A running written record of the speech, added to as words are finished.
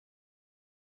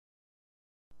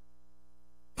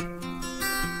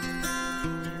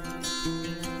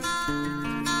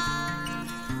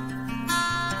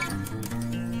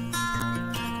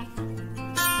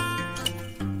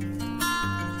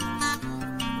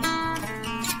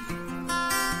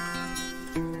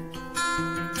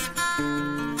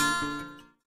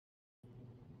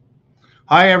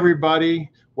Hi, everybody.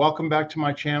 Welcome back to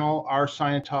my channel, Our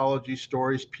Scientology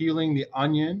Stories, Peeling the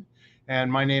Onion.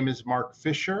 And my name is Mark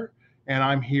Fisher, and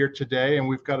I'm here today, and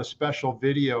we've got a special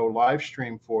video live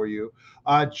stream for you.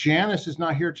 Janice is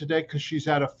not here today because she's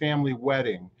at a family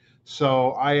wedding.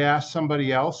 So I asked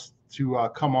somebody else to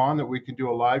come on that we can do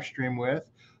a live stream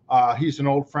with. He's an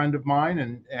old friend of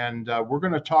mine, and we're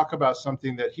going to talk about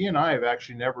something that he and I have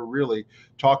actually never really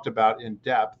talked about in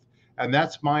depth. And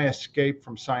that's my escape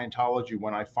from Scientology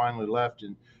when I finally left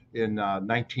in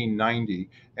 1990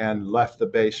 and left the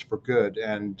base for good.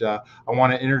 And I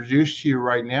want to introduce to you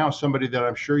right now somebody that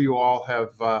I'm sure you all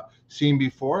have seen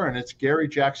before, and it's Gary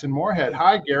Jackson Morehead.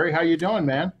 Hi, Gary. How you doing,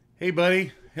 man? Hey,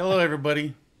 buddy. Hello,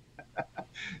 everybody.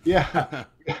 Yeah,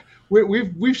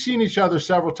 we've seen each other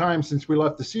several times since we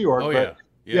left the Sea Org. Oh, but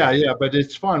yeah. But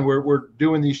it's fun. We're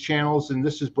doing these channels, and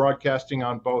this is broadcasting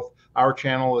on both our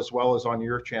channel as well as on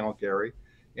your channel, Gary.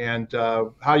 And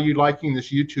how are you liking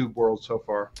this YouTube world so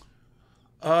far?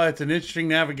 It's an interesting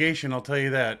navigation, I'll tell you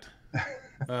that.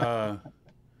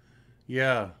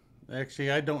 Yeah.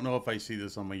 Actually, I don't know if I see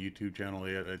this on my YouTube channel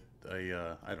yet.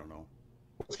 I don't know.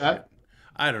 What's that?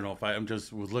 I don't know if I'm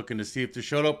just was looking to see if this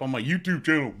showed up on my YouTube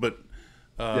channel, but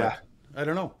Yeah. I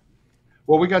don't know.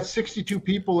 Well, we got 62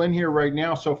 people in here right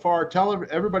now so far. Tell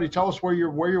everybody, tell us where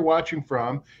you're watching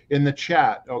from in the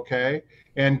chat, okay?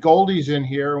 And Goldie's in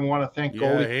here, and we want to thank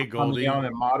Goldie Hey, for coming Goldie. down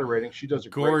and moderating. She does a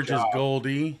Gorgeous great job.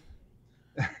 Goldie.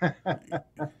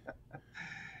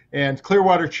 And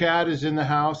Clearwater Chad is in the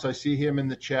house. I see him in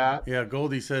the chat. Yeah,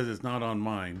 Goldie says it's not on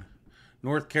mine.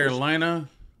 North Carolina.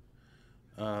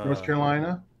 North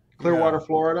Carolina, Clearwater, yeah.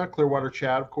 Florida, Clearwater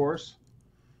Chad, of course.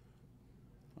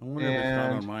 I wonder if it's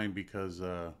not on mine because...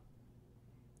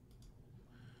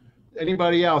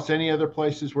 Anybody else? Any other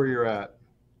places where you're at?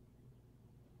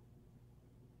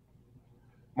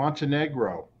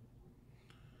 Montenegro.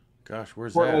 Gosh,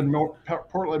 where's Portland, that?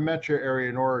 Portland metro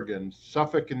area in Oregon.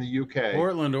 Suffolk in the UK.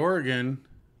 Portland, Oregon.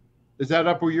 Is that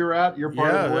up where you're at? You're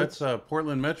part of the woods? That's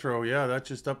Portland Metro. Yeah, that's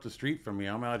just up the street from me.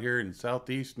 I'm out here in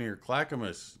southeast near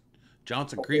Clackamas,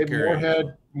 Johnson Creek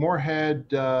area. Morehead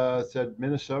said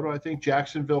Minnesota, I think.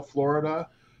 Jacksonville, Florida.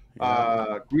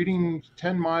 Yeah. Greeting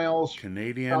 10 miles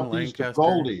Canadian, southeast Lancaster. of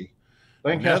Goldie.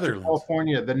 Lancaster, Netherlands.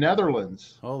 California, the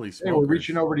Netherlands. Holy Hey, smokers. we're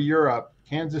reaching over to Europe.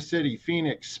 Kansas City,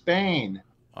 Phoenix, Spain,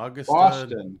 Augusta,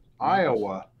 Boston,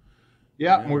 Iowa.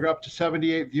 Yeah, Yeah. and we're up to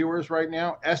 78 viewers right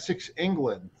now. Essex,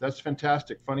 England. That's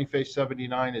fantastic. Funny Face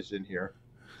 79 is in here.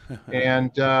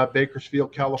 And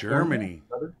Bakersfield, California. Germany.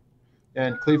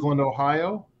 And Cleveland,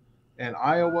 Ohio. And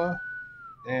Iowa.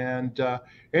 And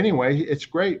anyway, it's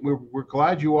great. We're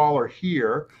glad you all are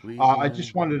here. I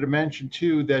just wanted to mention,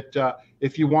 too, that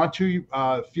if you want to,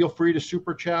 feel free to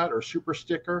super chat or super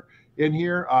sticker in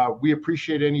here. We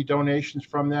appreciate any donations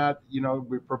from that. You know,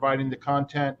 we're providing the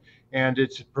content, and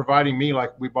it's providing me,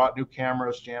 like, we bought new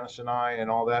cameras, Janice and I,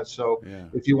 and all that. So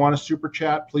if you want to super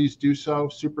chat, please do so.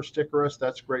 Super sticker us.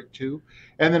 That's great, too.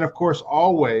 And then, of course,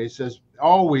 as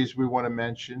always, we want to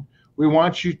mention, we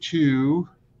want you to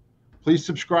please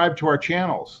subscribe to our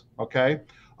channels, okay?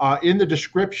 In the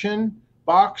description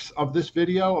box of this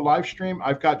video, a live stream,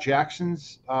 I've got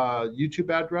Jackson's YouTube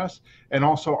address and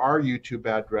also our YouTube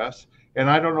address. And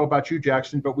I don't know about you,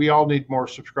 Jackson, but we all need more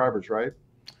subscribers, right?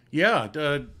 Yeah,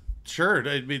 sure.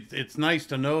 It's nice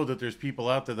to know that there's people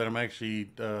out there that I'm actually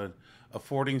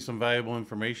affording some valuable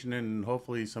information and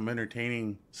hopefully some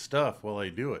entertaining stuff while I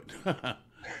do it.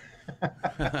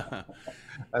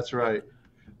 That's right.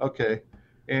 Okay.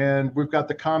 And we've got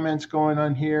the comments going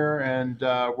on here, and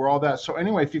we're all that. So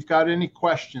anyway, if you've got any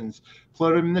questions,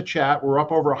 put them in the chat. We're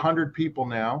up over 100 people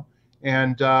now,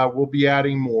 and we'll be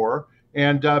adding more.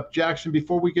 And Jackson,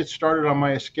 before we get started on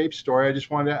my escape story, I just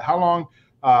wanted to, how long,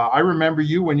 I remember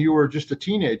you when you were just a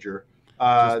teenager.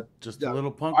 Just a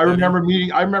little punk. I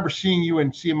remember seeing you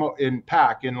in CMO in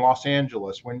PAC in Los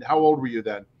Angeles. How old were you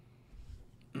then?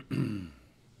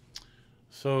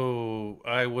 So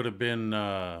I would have been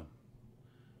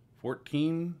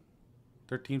 13,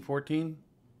 14.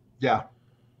 Yeah.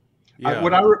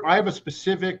 I have a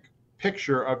specific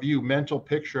picture of you, mental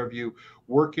picture of you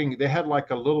working. They had like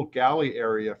a little galley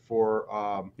area for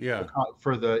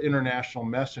the international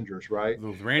messengers, right?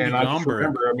 Randy and I just Gomberg.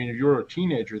 remember, I mean, you were a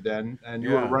teenager then, and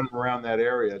you were running around that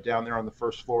area down there on the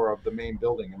first floor of the main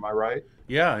building. Am I right?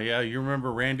 Yeah. You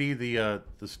remember Randy, the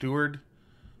steward?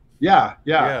 Yeah.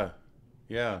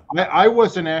 I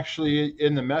wasn't actually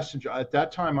in the messenger at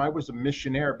that time. I was a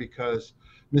missionaire because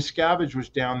Miscavige was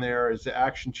down there as the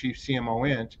action chief CMO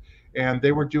int, and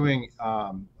they were doing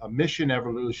a mission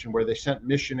evolution where they sent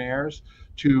missionaries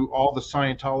to all the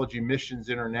Scientology missions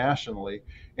internationally.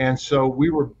 And so we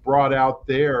were brought out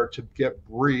there to get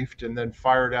briefed and then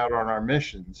fired out on our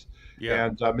missions. Yeah.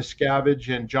 And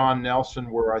Miscavige and John Nelson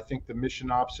were, I think, the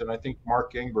mission ops, and I think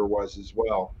Mark Ingber was as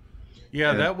well.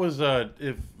 Yeah, And that was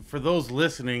if for those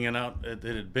listening and out that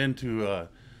had been to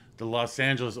the Los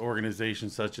Angeles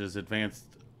organizations such as Advanced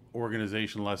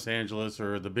Organization Los Angeles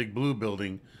or the Big Blue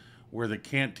building, where the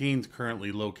canteen's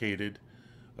currently located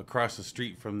across the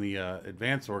street from the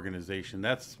Advanced organization.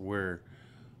 That's where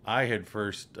I had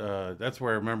first. That's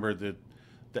where I remember that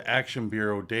the Action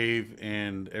Bureau, Dave,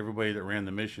 and everybody that ran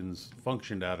the missions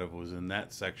functioned out of was in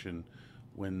that section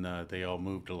when they all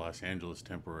moved to Los Angeles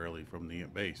temporarily from the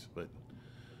base. But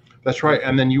that's right.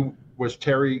 And then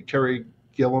Terry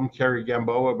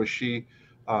Gamboa, was she?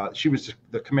 She was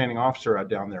the commanding officer out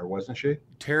down there, wasn't she?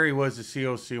 Terry was the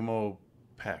COCMO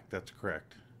PAC. That's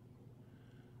correct.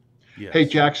 Yes. Hey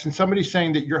Jackson, somebody's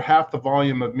saying that you're half the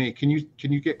volume of me. Can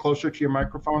you get closer to your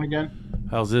microphone again?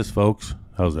 How's this, folks?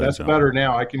 How's that? That's sound? better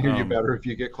now. I can hear you better if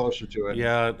you get closer to it.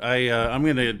 Yeah, I'm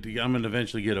gonna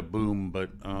eventually get a boom, but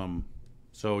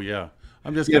so yeah,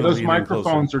 I'm just those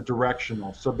microphones are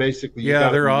directional. So basically,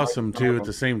 they're awesome too at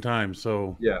the same time.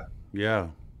 So yeah,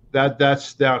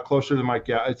 that's now closer to the mic.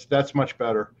 Yeah, that's much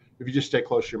better. If you just stay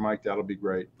close to your mic, that'll be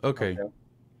great. Okay.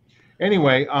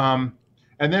 Anyway,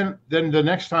 and then the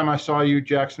next time I saw you,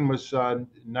 Jackson, was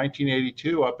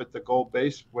 1982 up at the Gold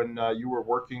Base when you were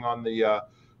working on the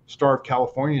Star of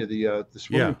California, the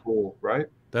swimming pool, right?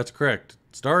 That's correct.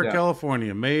 Star of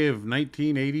California, May of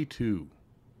 1982.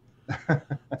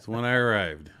 That's when I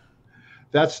arrived.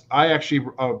 I actually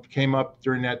came up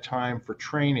during that time for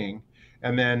training,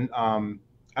 and then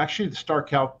actually the Star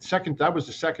Cal that was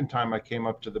the second time I came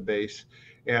up to the base,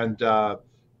 and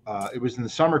it was in the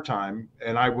summertime,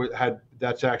 and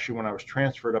that's actually when I was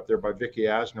transferred up there by Vicky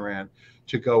Asnaran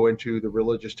to go into the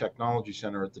Religious Technology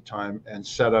Center at the time and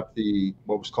set up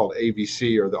what was called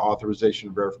AVC, or the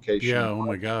Authorization Verification. Yeah, oh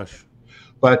my gosh.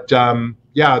 But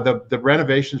the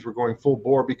renovations were going full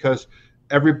bore because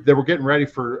they were getting ready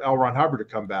for L. Ron Hubbard to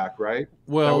come back, right?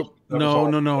 Well,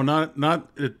 no, not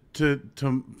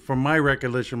from my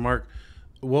recollection, Mark.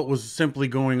 What was simply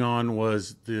going on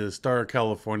was the Star of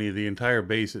California, the entire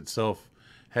base itself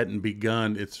hadn't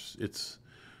begun its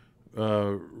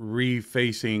redoing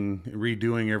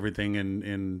everything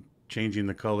and changing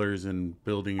the colors and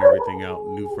building everything out,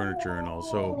 new furniture and all.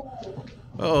 So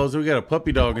we got a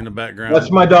puppy dog in the background.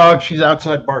 That's my dog. She's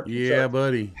outside barking. Yeah,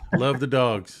 buddy. Love the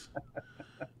dogs.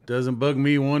 Doesn't bug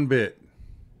me one bit.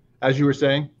 As you were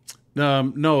saying?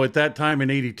 No, at that time in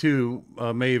 82,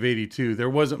 May of 82, there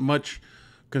wasn't much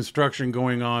construction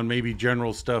going on, maybe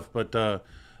general stuff, but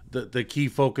the key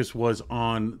focus was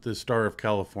on the Star of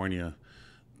California.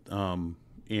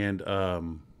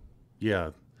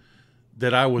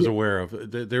 That I was aware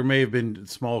of. There may have been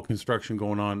small construction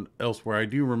going on elsewhere. I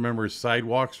do remember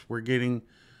sidewalks were getting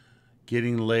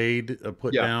laid,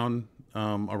 put down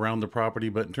around the property,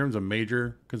 but in terms of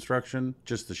major construction,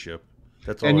 just the ship.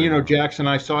 That's all. And Jackson,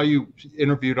 I saw you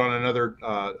interviewed on another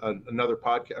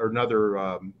podcast or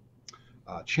another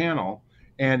channel,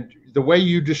 and the way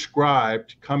you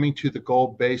described coming to the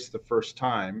Gold Base the first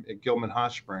time at Gilman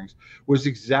Hot Springs was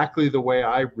exactly the way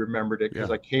I remembered it,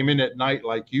 because I came in at night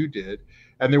like you did,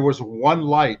 and there was one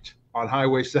light on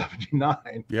Highway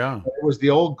 79. Yeah, it was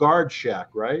the old guard shack,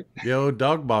 right? Yo,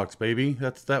 dog box, baby.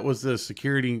 That was the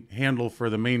security handle for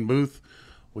the main booth,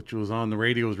 which was on the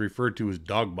radio, was referred to as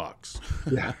dog box.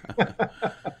 Yeah.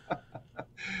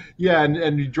 Yeah,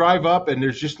 and you drive up, and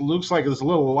there's just looks like there's a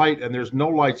little light, and there's no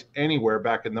lights anywhere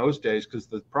back in those days because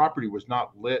the property was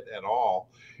not lit at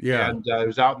all. Yeah, and it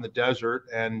was out in the desert,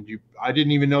 and I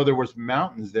didn't even know there was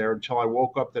mountains there until I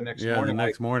woke up the next morning. Yeah, the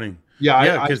next morning.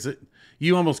 Yeah, because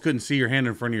you almost couldn't see your hand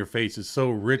in front of your face. It's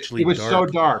so richly dark. It was so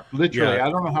dark, literally. Yeah.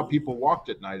 I don't know how people walked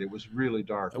at night. It was really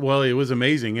dark. Well, it was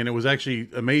amazing, and it was actually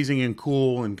amazing and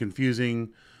cool and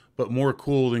confusing, but more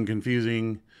cool than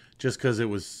confusing, just because it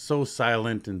was so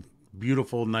silent and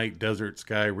beautiful night, desert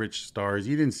sky, rich stars.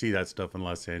 You didn't see that stuff in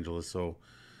Los Angeles. So,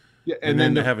 yeah, and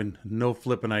then having no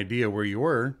flipping idea where you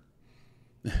were.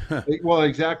 Well,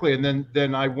 exactly. And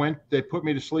then I went. They put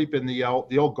me to sleep in the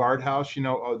old guardhouse.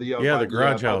 The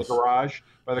garage house.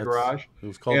 By the garage. It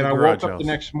was called the garage house. And I woke up the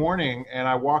next morning, and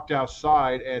I walked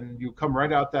outside, and you come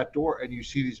right out that door, and you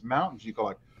see these mountains. You go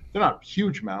like, they're not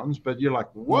huge mountains, but you're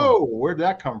like, whoa, where'd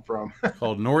that come from?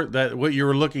 Called North. That what you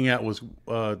were looking at was,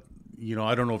 I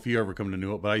don't know if you ever come to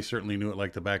know it, but I certainly knew it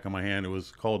like the back of my hand. It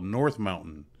was called North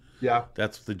Mountain. Yeah,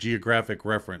 that's the geographic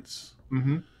reference.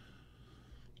 Mm-hmm.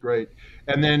 Great.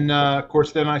 And then, of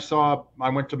course, then I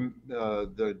went to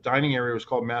the dining area was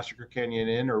called Massacre Canyon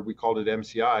Inn, or we called it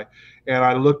MCI. And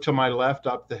I looked to my left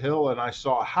up the hill and I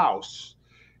saw a house.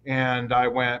 And I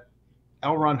went,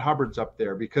 L. Ron Hubbard's up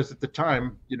there, because at the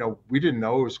time, we didn't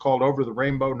know it was called Over the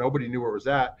Rainbow. Nobody knew where it was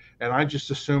at. And I just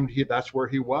assumed that's where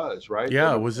he was, right?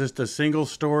 Yeah. It was just a single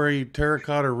story,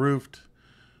 terracotta roofed,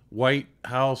 white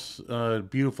house,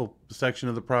 beautiful section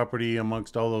of the property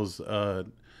amongst all those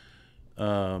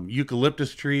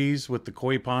eucalyptus trees with the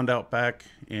koi pond out back,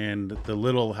 and the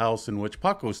little house in which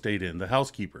Paco stayed in, the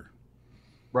housekeeper.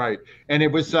 Right. And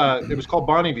it was called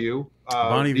Bonnie View.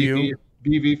 Bonnie View.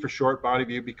 BV for short, Bonnie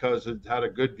View, because it had a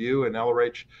good view, and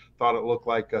LRH thought it looked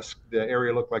like the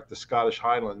area looked like the Scottish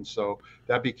Highlands. So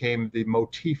that became the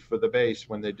motif for the base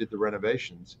when they did the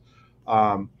renovations.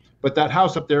 But that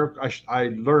house up there, I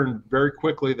learned very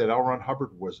quickly that L. Ron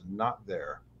Hubbard was not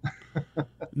there.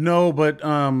 No, but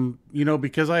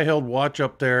because I held watch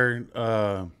up there,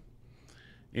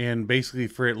 and basically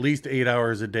for at least 8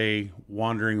 hours a day,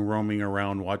 wandering, roaming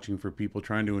around, watching for people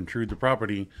trying to intrude the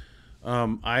property.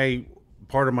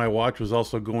 Part of my watch was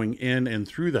also going in and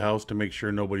through the house to make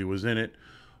sure nobody was in it,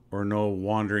 or no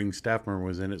wandering staff member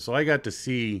was in it. So I got to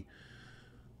see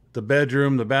the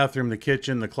bedroom, the bathroom, the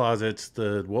kitchen, the closets,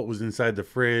 what was inside the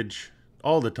fridge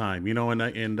all the time,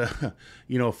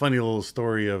 a funny little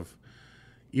story of,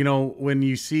 when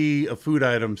you see a food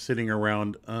item sitting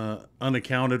around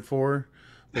unaccounted for,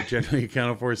 but generally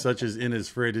accounted for, such as in his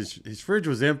fridge. His fridge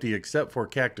was empty except for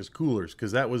cactus coolers,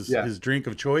 because that was his drink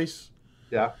of choice.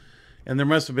 Yeah. And there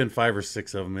must have been 5 or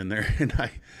 6 of them in there. And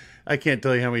I can't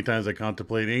tell you how many times I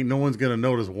contemplated, ain't no one's going to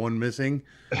notice one missing.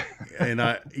 And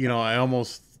I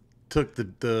almost took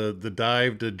the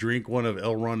dive to drink one of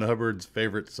L. Ron Hubbard's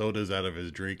favorite sodas out of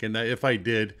his drink. And if I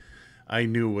did, I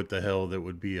knew what the hell that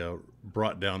would be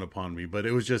brought down upon me. But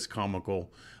it was just comical.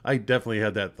 I definitely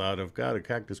had that thought of, God, a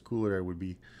cactus cooler, I would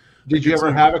be. Did you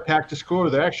ever have a cactus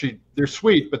cooler? They're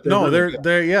sweet, but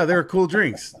they're cool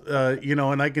drinks.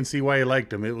 And I can see why you liked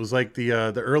them. It was like the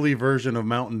early version of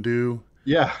Mountain Dew.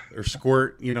 Yeah. Or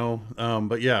Squirt,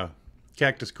 but yeah,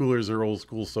 cactus coolers are old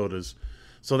school sodas.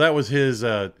 So that was his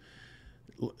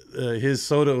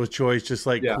soda of choice, just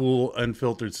like cool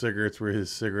unfiltered cigarettes were his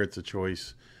cigarettes of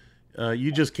choice.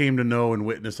 You just came to know and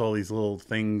witness all these little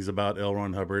things about L.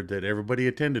 Ron Hubbard that everybody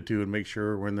attended to and make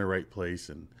sure we're in the right place.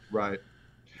 And right.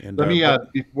 And let me,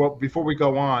 before we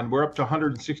go on, we're up to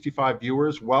 165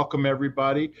 viewers. Welcome,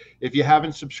 everybody. If you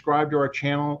haven't subscribed to our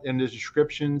channel, in the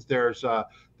descriptions, there's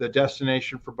the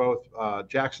destination for both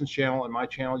Jackson's channel and my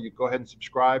channel. You go ahead and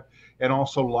subscribe, and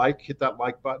also hit that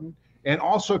like button. And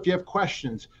also, if you have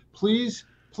questions, please,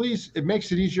 it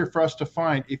makes it easier for us to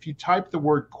find. If you type the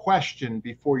word question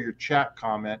before your chat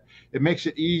comment, it makes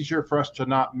it easier for us to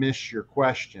not miss your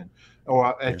question.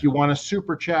 Or if you want to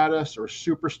super chat us or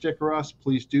super sticker us,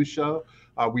 please do so.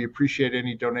 We appreciate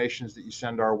any donations that you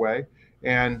send our way.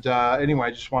 And anyway,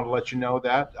 I just want to let you know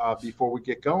that before we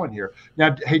get going here.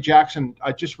 Now, hey, Jackson,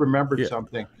 I just remembered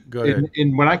something. Go ahead.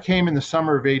 When I came in the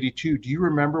summer of '82, do you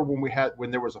remember when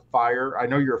there was a fire? I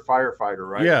know you're a firefighter,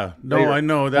 right? Yeah, no, I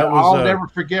know. I'll never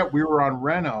forget, we were on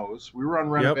renos. We were on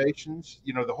renovations.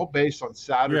 Yep. The whole base on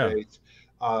Saturdays.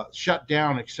 Shut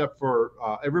down, except for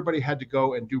everybody had to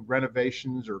go and do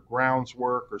renovations or grounds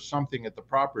work or something at the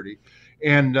property.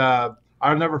 And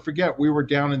I'll never forget, we were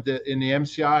down in the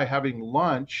MCI having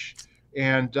lunch,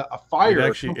 and a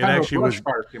fire,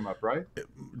 fire came up, right?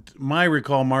 My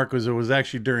recall, Mark, was it was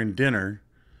actually during dinner.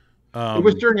 It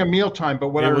was during a mealtime, but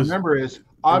what I remember is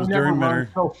I've never run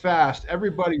so fast.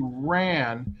 Everybody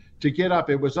ran to get up.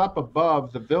 It was up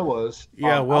above the villas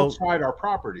outside our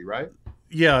property, right?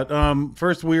 Yeah.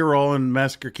 First, we were all in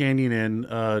Massacre Canyon Inn.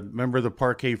 Remember the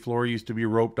parquet floor used to be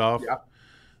roped off? Yeah.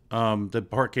 The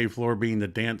parquet floor being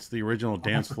the original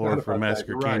dance floor for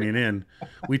Massacre Canyon Inn.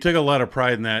 We took a lot of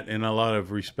pride in that, and a lot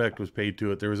of respect was paid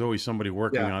to it. There was always somebody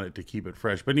working on it to keep it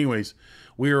fresh. But anyways,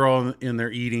 we were all in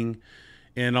there eating,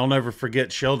 and I'll never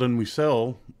forget Sheldon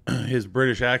Mussel, his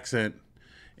British accent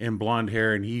and blonde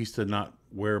hair, and he used to not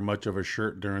wear much of a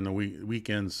shirt during the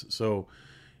weekends. So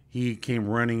he came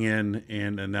running in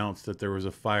and announced that there was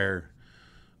a fire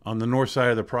on the north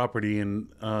side of the property, and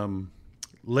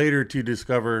later to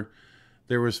discover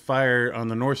there was fire on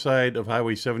the north side of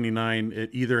Highway 79 at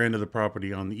either end of the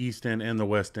property, on the east end and the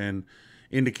west end,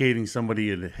 indicating somebody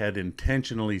had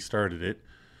intentionally started it.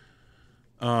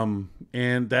 And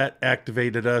that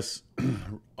activated us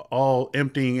all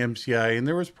emptying MCI. And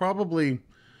there was probably,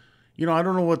 I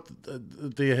don't know what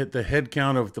the head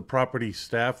count of the property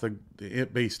staff, the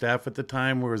base staff at the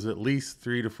time, was at least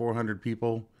 300 to 400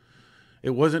 people. It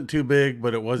wasn't too big,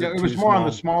 but it wasn't it was too more small. on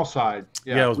the small side.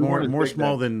 Yeah, it was more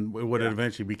small than what it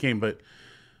eventually became. But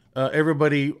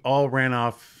everybody all ran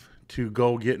off to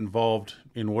go get involved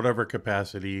in whatever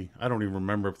capacity. I don't even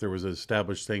remember if there was an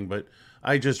established thing, but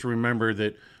I just remember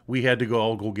that we had to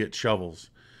all go get shovels.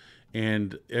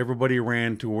 And everybody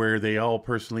ran to where they all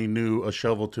personally knew a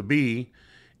shovel to be.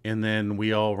 And then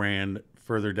we all ran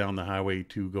further down the highway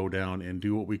to go down and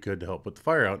do what we could to help put the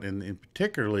fire out. And in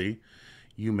particularly,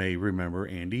 you may remember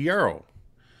Andy Yarrow.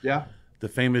 Yeah. The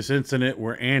famous incident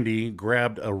where Andy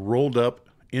grabbed a rolled up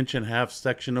 1.5-inch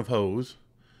section of hose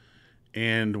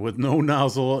and with no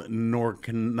nozzle nor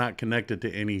not connected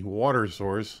to any water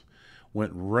source,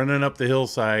 went running up the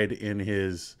hillside in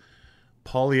his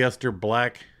polyester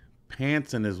black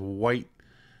pants and his white.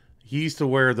 He used to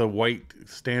wear the white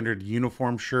standard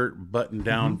uniform shirt buttoned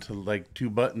down to like 2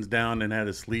 buttons down and had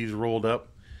his sleeves rolled up.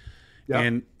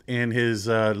 Yep. And his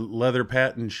leather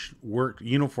patent work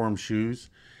uniform shoes.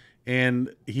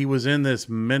 And he was in this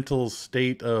mental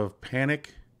state of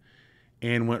panic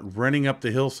and went running up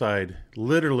the hillside.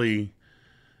 Literally,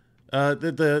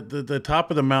 the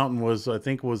top of the mountain was, I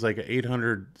think, was like an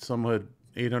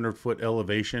 800-foot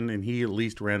elevation, and he at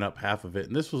least ran up half of it.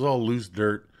 And this was all loose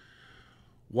dirt.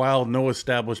 While no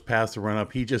established paths to run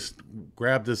up, he just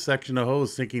grabbed this section of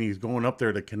hose thinking he's going up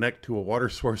there to connect to a water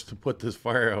source to put this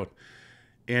fire out.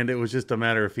 And it was just a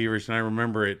matter of feverish. And I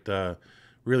remember it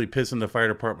really pissing the fire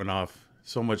department off,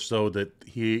 so much so that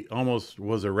he almost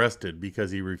was arrested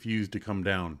because he refused to come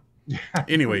down. Yeah,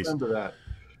 anyways, I remember that.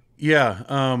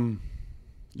 Yeah.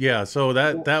 Yeah. So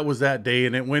that was that day,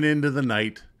 and it went into the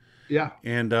night. Yeah.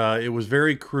 And it was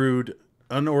very crude,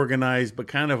 unorganized, but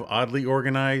kind of oddly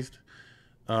organized.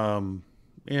 And,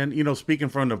 you know, speaking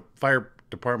from the fire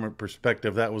department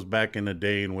perspective, that was back in the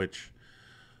day in which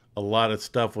a lot of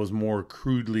stuff was more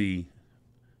crudely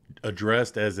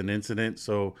addressed as an incident.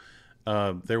 So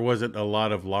there wasn't a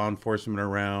lot of law enforcement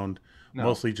around,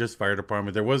 mostly just fire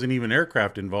department. There wasn't even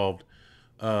aircraft involved.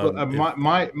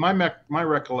 My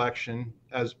recollection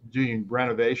as doing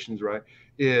renovations, right,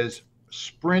 is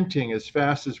sprinting as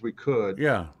fast as we could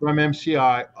from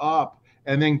MCI up.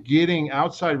 And then getting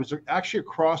outside was actually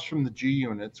across from the G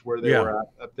units where they were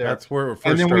up there. That's where it first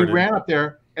started. And then started. we ran up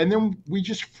there, and then we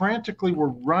just frantically were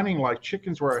running like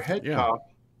chickens were a head cow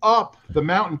up the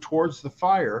mountain towards the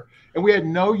fire. And we had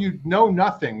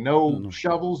nothing, no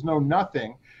shovels, no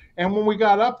nothing. And when we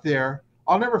got up there,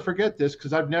 I'll never forget this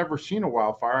because I've never seen a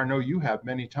wildfire. I know you have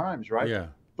many times, right? Yeah.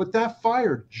 But that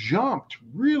fire jumped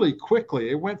really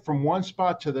quickly. It went from one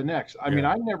spot to the next. I mean,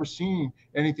 I've never seen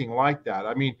anything like that.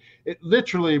 I mean, it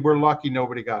literally, we're lucky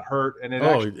nobody got hurt. And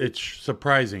it's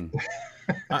surprising.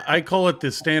 I call it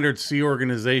the standard Sea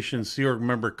Organization, Sea Org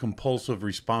member compulsive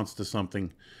response to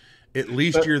something. At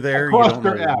least you're there. You don't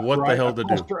know what the hell to do.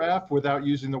 Cluster F without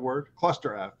using the word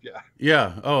cluster F. Yeah.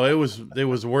 Yeah. Oh, it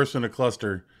was worse than a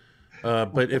cluster.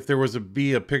 But if there was a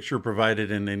picture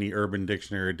provided in any urban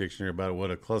dictionary or dictionary about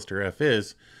what a cluster F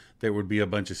is, there would be a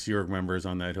bunch of Sea Org members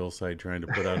on that hillside trying to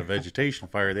put out a vegetation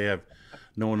fire. They have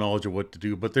no knowledge of what to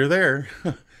do, but they're there.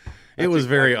 It was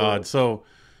very odd. So,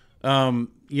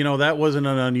 you know, that wasn't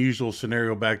an unusual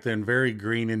scenario back then. Very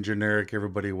green and generic.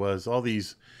 Everybody was. All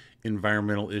these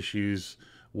environmental issues.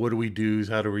 What do we do?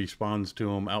 How to respond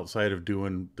to them outside of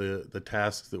doing the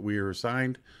tasks that we were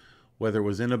assigned? Whether it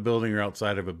was in a building or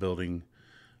outside of a building,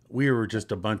 we were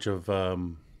just a bunch of,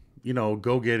 you know,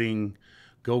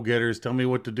 go-getters. Tell me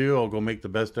what to do. I'll go make the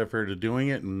best effort of doing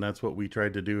it. And that's what we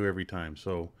tried to do every time.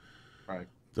 So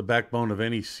the backbone of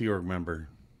any Sea Org member.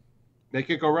 Make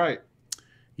it go right.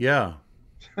 Yeah.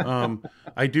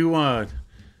 I do,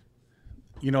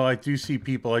 you know, I do see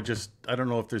people. I don't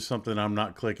know if there's something I'm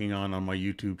not clicking on my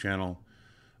YouTube channel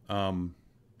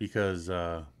because,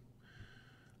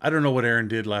 I don't know what Aaron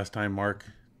did last time, Mark.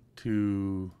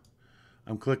 I'm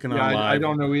clicking on live. I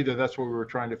don't know either. That's what we were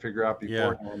trying to figure out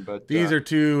beforehand. Yeah. But these are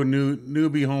two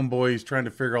newbie homeboys trying to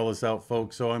figure all this out,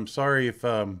 folks. So I'm sorry if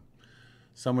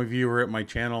some of you are at my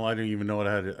channel. I don't even know what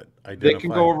I had to identify. They can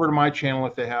go over to my channel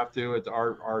if they have to. It's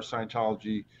our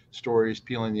Scientology stories,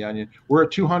 peeling the onion. We're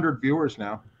at 200 viewers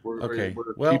now. We're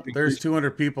there's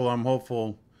 200 people. I'm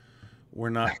hopeful we're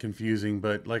not confusing,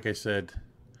 but like I said,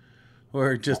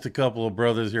 we're just a couple of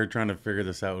brothers here trying to figure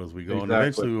this out as we go, and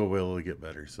eventually we'll be able to get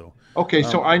better. So, okay,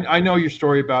 so I know your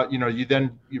story about, you know, you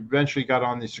eventually got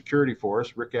on the security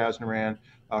force. Rick Asnaran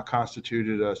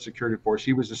constituted a security force.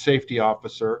 He was a safety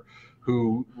officer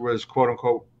who was, quote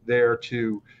unquote, there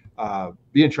to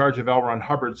be in charge of L. Ron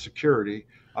Hubbard's security,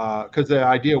 because the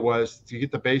idea was to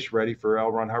get the base ready for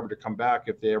L. Ron Hubbard to come back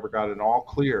if they ever got an all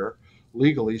clear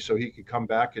legally, so he could come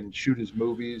back and shoot his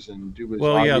movies and do his.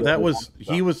 Well, yeah, audio that was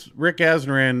he was Rick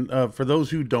Azaran. For those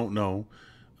who don't know,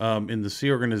 in the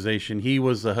Sea Organization, he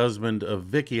was the husband of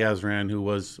Vicky Azaran, who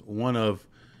was one of,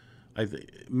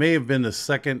 may have been the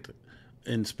second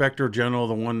Inspector General,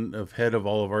 the one of head of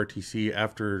all of RTC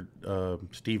after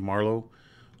Steve Marlowe,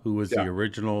 who was the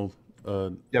original.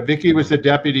 Vicky was the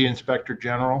Deputy Inspector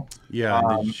General. Yeah,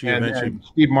 and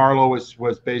Steve Marlowe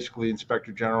was basically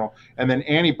Inspector General, and then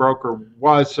Annie Broker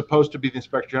was supposed to be the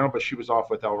Inspector General, but she was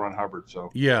off with L. Ron Hubbard. So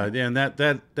yeah, and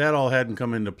that all hadn't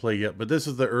come into play yet. But this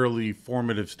is the early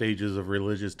formative stages of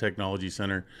Religious Technology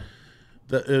Center.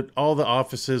 All the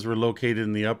offices were located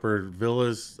in the upper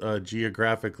villas,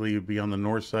 geographically would be on the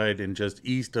north side and just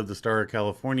east of the Star of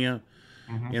California,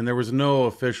 and there was no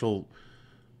official.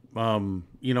 And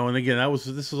again, this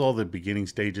is all the beginning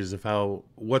stages of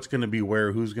what's going to be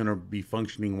where, who's going to be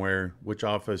functioning where, which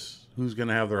office, who's going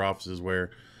to have their offices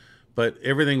where. But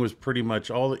everything was pretty much,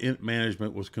 all the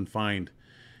management was confined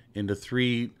into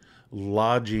 3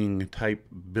 lodging type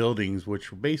buildings,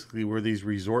 which basically were these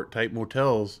resort type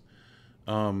motels.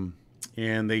 And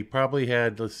they probably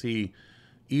had,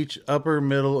 each upper,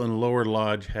 middle, and lower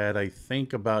lodge had, I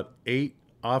think, about 8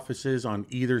 offices on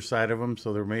either side of them,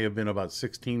 so there may have been about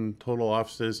 16 total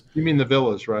offices. You mean the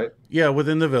villas, right? Yeah,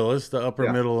 within the villas, the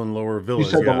upper, middle, and lower villas.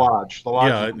 You said the lodge. The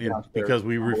lodge. Yeah, because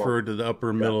we referred to the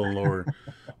upper, middle, and lower.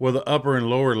 Well, the upper and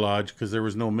lower lodge, because there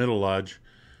was no middle lodge.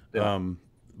 Yeah.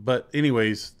 But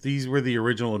anyways, these were the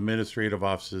original administrative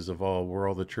offices where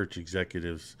all the church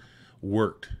executives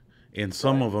worked, and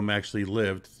some of them actually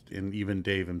lived, and even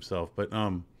Dave himself. But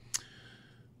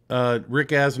Rick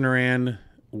Azaran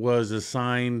was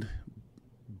assigned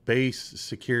base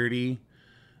security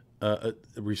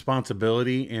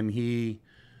responsibility, and he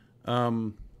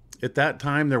at that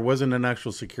time there wasn't an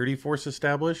actual security force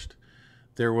established.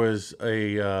 There was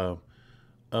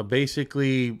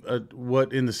basically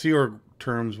what in the Sea Org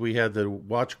terms we had the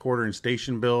watch, quarter, and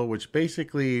station bill, which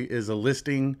basically is a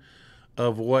listing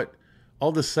of what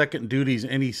all the second duties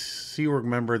any Sea Org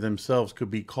member themselves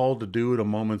could be called to do at a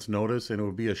moment's notice, and it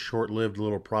would be a short-lived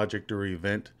little project or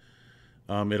event.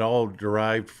 It all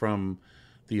derived from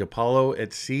the Apollo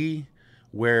at sea,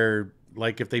 where,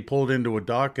 like, if they pulled into a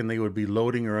dock and they would be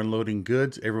loading or unloading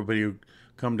goods, everybody would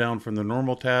come down from the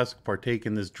normal task, partake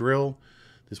in this drill,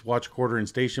 this watch, quarter, and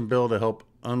station bill to help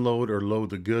unload or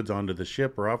load the goods onto the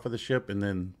ship or off of the ship, and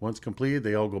then once completed,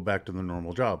 they all go back to the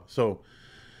normal job. So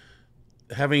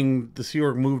having the Sea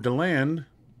Org move to land,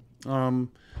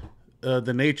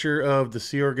 the nature of the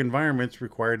Sea Org environments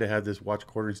required to have this watch,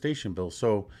 quarter, and station bill.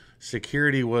 So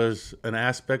security was an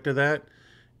aspect of that.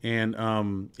 And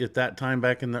at that time,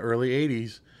 back in the early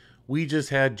 80s, we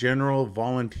just had general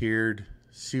volunteered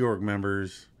Sea Org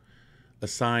members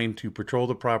assigned to patrol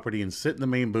the property and sit in the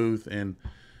main booth. And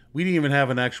we didn't even have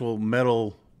an actual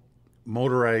metal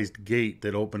motorized gate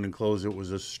that opened and closed. It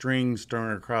was a string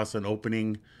strung across an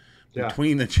opening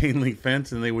between the chain link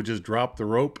fence, and they would just drop the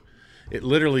rope. It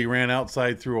literally ran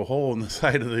outside through a hole in the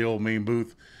side of the old main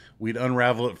booth. We'd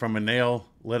unravel it from a nail,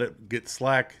 let it get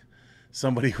slack.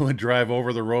 Somebody would drive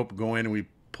over the rope, go in, and we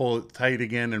pull it tight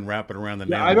again and wrap it around the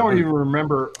nail. I don't even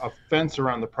remember a fence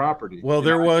around the property. Well,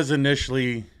 there was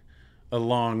initially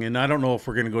along, and I don't know if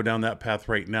we're going to go down that path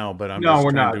right now, but I'm just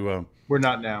trying to... we're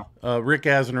not now. Rick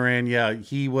Azaran,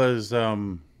 he was...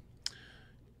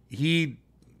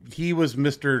 He was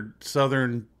Mr.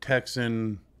 Southern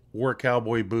Texan, wore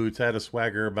cowboy boots, had a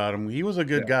swagger about him. He was a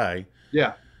good guy.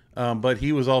 Yeah. But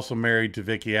he was also married to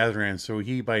Vicky Azaran, so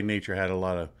he by nature had a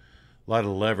lot of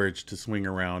leverage to swing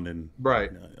around, and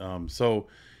so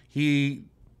he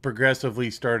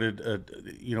progressively started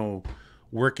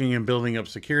working and building up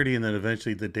security, and then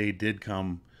eventually the day did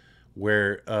come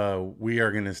where we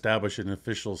are going to establish an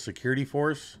official security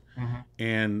force.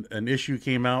 And an issue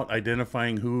came out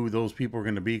identifying who those people were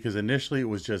going to be, because initially it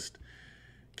was just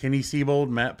Kenny Siebold,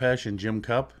 Matt Pesh, and Jim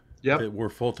Cupp that were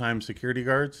full-time security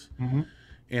guards.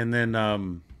 And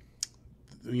then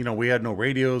we had no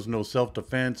radios, no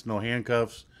self-defense, no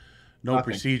handcuffs, no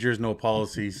procedures, no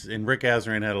policies, and Rick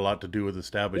Azaran had a lot to do with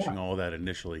establishing all of that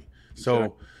initially.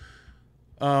 So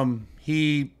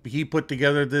he put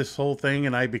together this whole thing,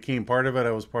 and I became part of it.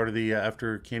 I was part of the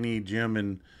after Kenny, Jim,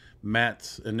 and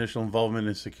Matt's initial involvement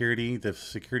in security, the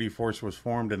security force was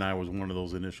formed, and I was one of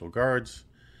those initial guards.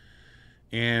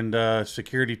 And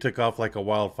security took off like a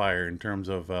wildfire in terms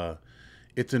of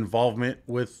its involvement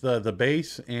with the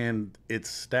base and its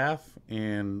staff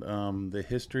and the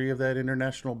history of that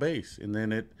international base. And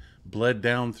then it bled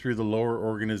down through the lower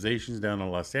organizations down in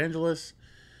Los Angeles.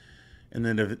 And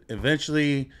then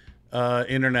eventually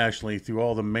Internationally, through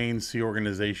all the main Sea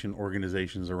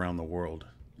organizations around the world.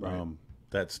 Right.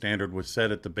 That standard was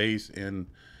set at the base and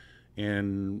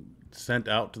sent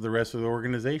out to the rest of the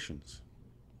organizations.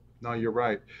 No, you're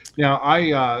right. Now,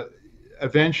 I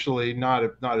eventually, not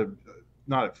at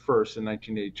first in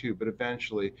 1982, but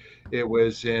eventually, it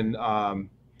was in the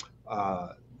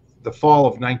fall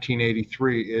of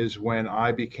 1983 is when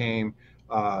I became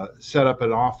set up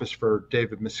an office for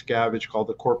David Miscavige called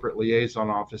the Corporate Liaison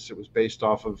Office. It was based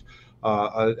off of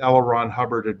an L. Ron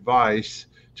Hubbard advice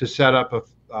to set up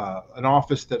an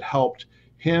office that helped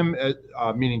him,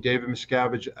 meaning David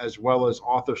Miscavige, as well as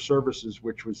Author Services,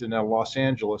 which was in Los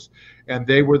Angeles. And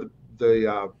they were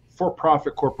the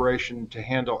for-profit corporation to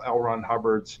handle L. Ron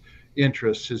Hubbard's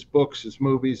interests, his books, his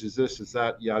movies, his this, his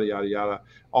that, yada, yada, yada,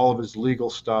 all of his legal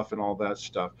stuff and all that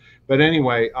stuff. But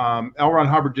anyway, L. Ron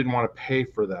Hubbard didn't want to pay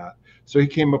for that. So he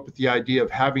came up with the idea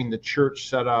of having the church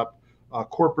set up a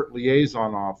corporate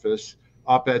liaison office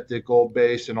up at the Gold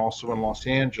Base and also in Los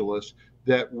Angeles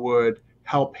that would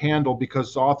help handle,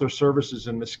 because Author Services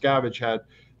and Miscavige had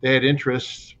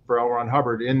interests for L. Ron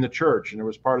Hubbard in the church, and it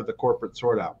was part of the corporate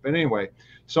sort out. But anyway,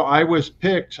 so I was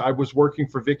picked. I was working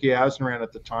for Vicki Asnaran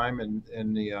at the time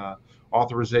in the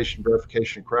Authorization,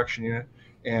 Verification, and Correction Unit,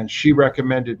 and she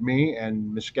recommended me,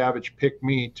 and Miscavige picked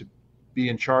me to be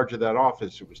in charge of that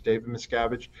office. It was David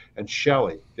Miscavige and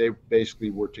Shelley. They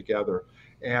basically were together.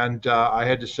 And I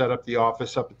had to set up the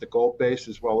office up at the Gold Base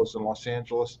as well as in Los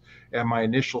Angeles. And my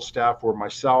initial staff were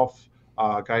myself,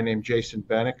 a guy named Jason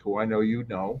Bennick, who I know you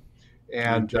know,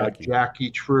 and Jackie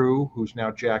True, who's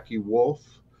now Jackie Wolf.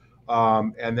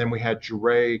 And then we had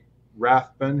Jeray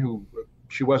Rathbun, who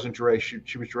she wasn't Jeray, she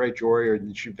was Jeray Jory,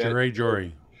 and she Jeray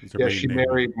Jory. Yeah, she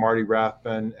married Marty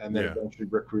Rathbun, and then eventually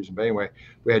Rick Cruz. But anyway,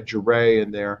 we had Jeray in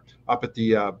there up at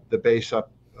the base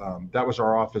up. That was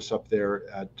our office up there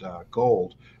at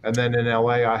Gold. And then in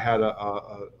LA, I had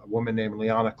a woman named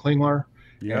Liana Klingler.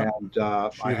 Yeah. And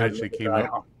I had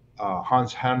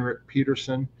Hans Henrik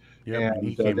Peterson. Yep,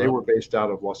 and they were based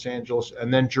out of Los Angeles.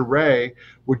 And then Jeray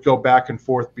would go back and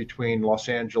forth between Los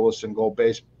Angeles and Gold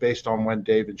Base based on when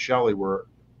Dave and Shelley were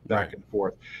back and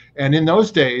forth. And in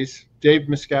those days, Dave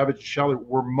Miscavige and Shelley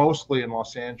were mostly in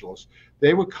Los Angeles.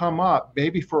 They would come up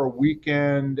maybe for a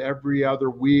weekend every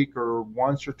other week or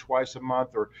once or twice a month,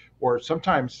 or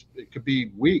sometimes it could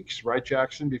be weeks, right,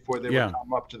 Jackson, before they would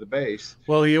come up to the base.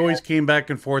 Well, he always came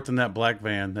back and forth in that black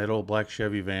van, that old black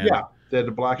Chevy van. Yeah, they had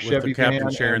a black Chevy van. With the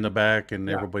captain chair in the back, and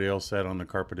everybody else sat on the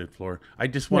carpeted floor. I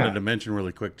just wanted to mention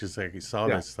really quick, just like you saw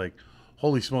this, like,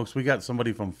 holy smokes, we got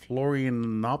somebody from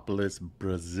Florianopolis,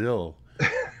 Brazil.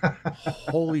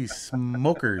 Holy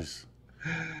smokers.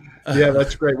 Yeah,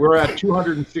 that's great. We're at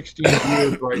 216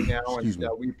 viewers right now, and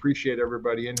we appreciate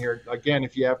everybody in here. Again,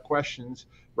 if you have questions,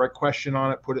 write question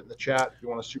on it, put it in the chat. If you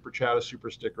want to super chat, a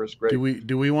super sticker is great.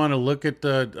 Do we want to look at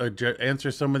the answer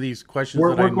some of these questions?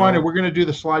 We're going to do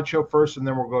the slideshow first, and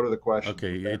then we'll go to the questions.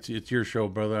 Okay, it's your show,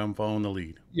 brother. I'm following the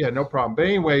lead. Yeah, no problem. But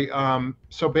anyway,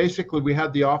 so basically we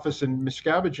had the office, and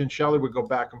Miscavige and Shelley would go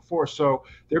back and forth. So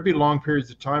there'd be long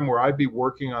periods of time where I'd be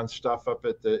working on stuff up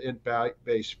at the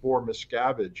base for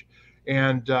Miscavige.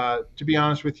 And to be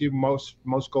honest with you, most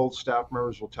Gold staff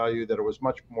members will tell you that it was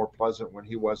much more pleasant when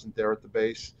he wasn't there at the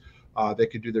base. They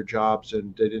could do their jobs,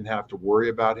 and they didn't have to worry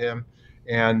about him.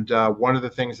 And one of the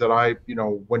things that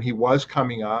when he was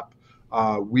coming up,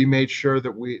 we made sure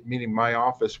that meaning my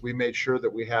office, we made sure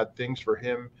that we had things for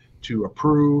him to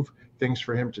approve, things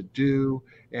for him to do.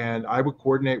 And I would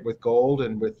coordinate with Gold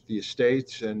and with the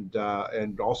estates and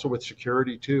also with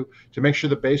security too, to make sure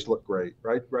the base looked great.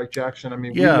 Right, Jackson? I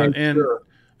mean,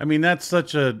 I mean, that's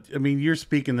such a, I mean, you're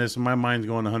speaking this and my mind's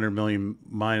going 100 million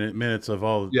minutes of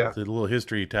all the little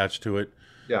history attached to it.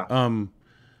 Yeah. And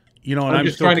I'm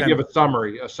just trying to give a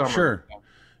summary. Sure.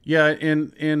 Yeah.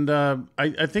 And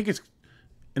I think it's,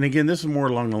 and again, this is more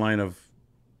along the line of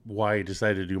why I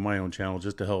decided to do my own channel,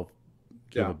 just to help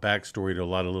give a backstory to a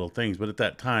lot of little things. But at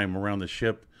that time around the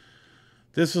ship,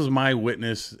 this was my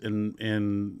witness, and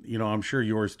I'm sure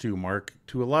yours too, Mark,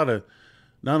 to a lot of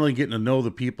not only getting to know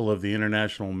the people of the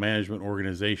International Management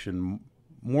Organization.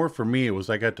 More for me, it was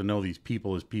I got to know these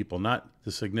people as people, not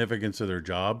the significance of their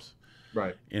jobs,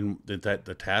 right? And that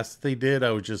the tasks they did.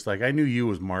 I was just like, I knew you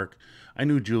as Mark, I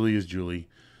knew Julie as Julie.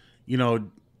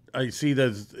 I see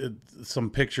there's some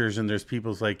pictures, and there's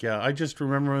people's like, yeah, I just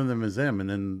remember them as them. And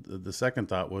then the second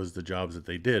thought was the jobs that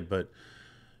they did. But,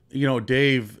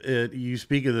 Dave, you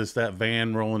speak of that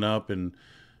van rolling up, and,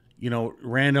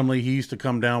 randomly he used to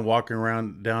come down, walking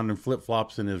around down in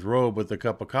flip-flops in his robe with a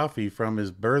cup of coffee from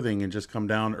his berthing, and just come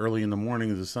down early in the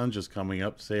morning as the sun's just coming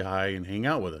up to say hi and hang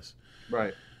out with us.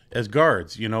 Right. As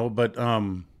guards, but,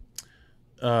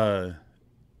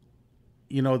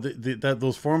 you know,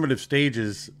 those formative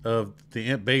stages of the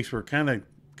imp base were kind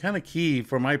of key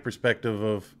from my perspective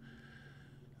of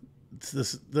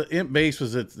this. The imp base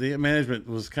was that the imp management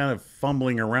was kind of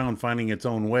fumbling around finding its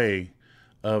own way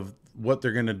of what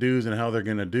they're going to do and how they're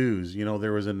going to do. You know,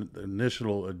 there was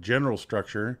a general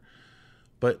structure,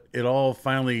 but it all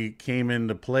finally came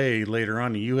into play later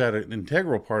on. You had an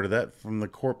integral part of that from the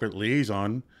corporate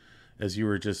liaison, as you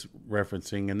were just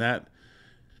referencing, and that,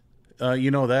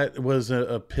 you know, that was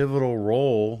a pivotal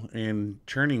role and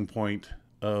turning point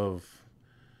of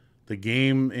the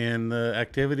game and the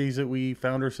activities that we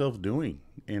found ourselves doing,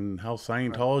 and how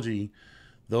Scientology,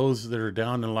 those that are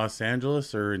down in Los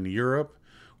Angeles or in Europe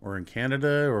or in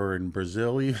Canada or in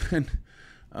Brazil even,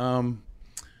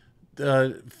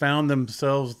 found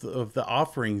themselves of the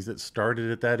offerings that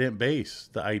started at that imp base,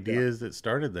 the ideas that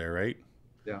started there, right?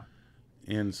 Yeah.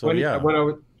 And so,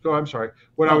 I'm sorry.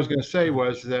 What I was going to say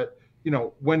was that, you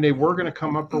know, when they were going to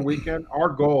come up for a weekend, our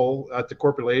goal at the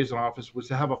corporate liaison office was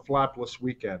to have a flapless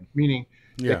weekend, meaning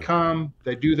they come,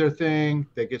 they do their thing,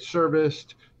 they get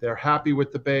serviced, they're happy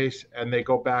with the base, and they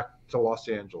go back to Los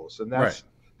Angeles. And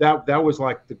that was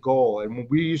like the goal. And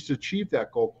we used to achieve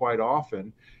that goal quite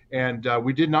often. And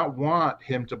we did not want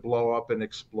him to blow up and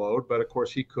explode, but of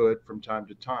course he could from time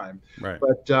to time. Right.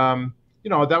 But you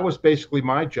know, that was basically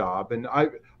my job. And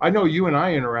I know you and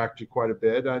I interacted quite a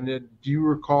bit. And do you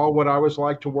recall what I was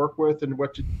like to work with and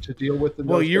what to deal with?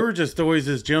 Well, you were just always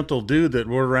this gentle dude that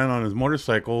rode around on his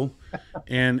motorcycle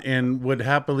and would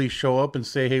happily show up and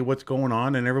say, hey, what's going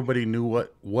on? And everybody knew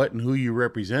what and who you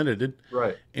represented.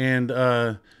 Right. And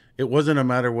it wasn't a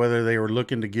matter whether they were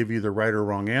looking to give you the right or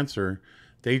wrong answer.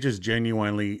 They just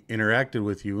genuinely interacted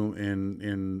with you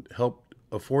and helped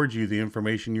afford you the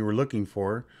information you were looking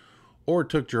for, or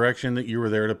took direction that you were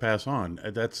there to pass on.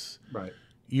 That's right.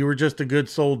 You were just a good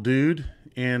soul dude.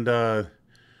 And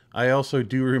I also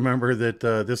do remember that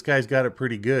this guy's got it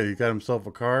pretty good. He got himself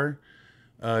a car.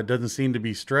 Doesn't seem to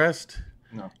be stressed.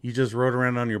 No. You just rode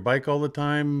around on your bike all the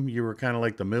time. You were kind of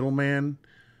like the middleman.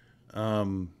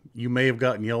 You may have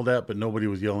gotten yelled at, but nobody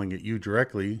was yelling at you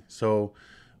directly.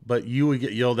 But you would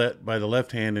get yelled at by the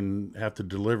left hand and have to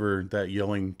deliver that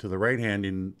yelling to the right hand,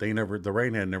 and the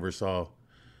right hand never saw.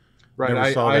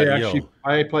 Right.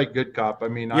 I played good cop. I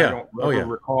mean, I don't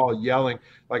recall yelling.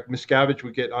 Like Miscavige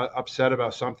would get upset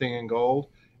about something in gold,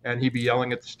 and he'd be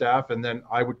yelling at the staff, and then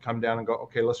I would come down and go,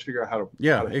 okay, let's figure out how to.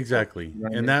 Yeah, exactly. You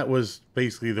know, and that was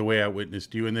basically the way I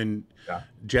witnessed you. And then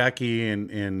Jackie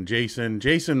and Jason.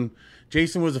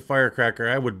 Jason was a firecracker.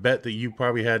 I would bet that you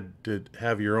probably had to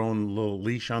have your own little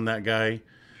leash on that guy.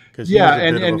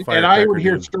 And I would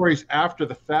hear stories after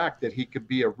the fact that he could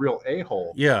be a real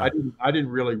a-hole. Yeah. I didn't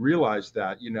really realize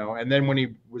that, you know. And then when he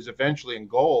was eventually in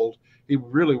gold, he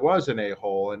really was an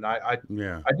a-hole. And I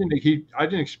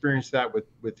didn't experience that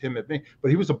with him at me, but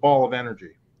he was a ball of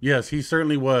energy. Yes, he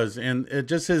certainly was. And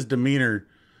just his demeanor,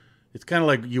 it's kind of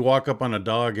like you walk up on a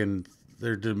dog and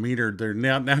their demeanor, their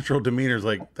natural demeanor is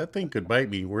like, that thing could bite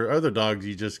me. Where other dogs,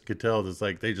 you just could tell it's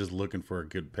like they're just looking for a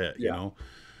good pet, you know.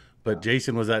 But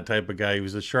Jason was that type of guy. He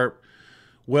was a sharp,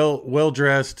 well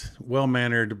dressed, well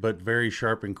mannered, but very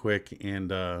sharp and quick.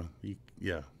 And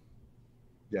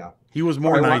he was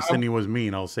more nice than he was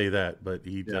mean. I'll say that. But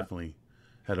he definitely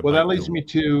had a. Well, that leads me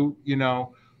to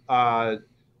my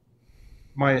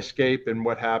escape and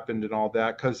what happened and all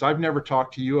that, because I've never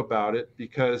talked to you about it,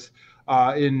 because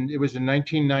it was in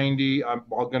 1990. I'm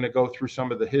going to go through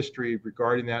some of the history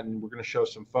regarding that, and we're going to show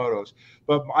some photos.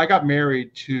 But I got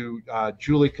married to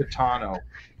Julie Catano,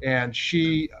 and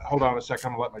hold on a second.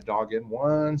 I'm going to let my dog in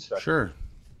 1 second. Sure.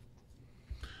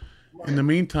 In the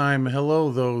meantime, hello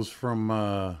those from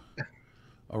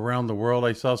around the world.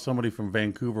 I saw somebody from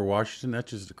Vancouver, Washington.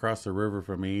 That's just across the river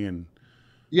from me. And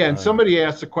somebody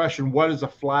asked the question, what is a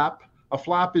flap? A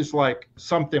flap is like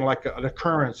something like an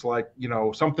occurrence, like, you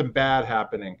know, something bad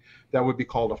happening. That would be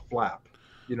called a flap.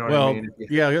 You know what I mean?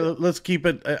 Yeah, let's keep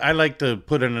it. I like to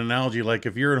put an analogy, like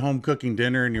if you're at home cooking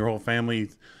dinner and your whole family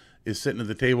is sitting at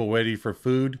the table ready for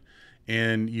food,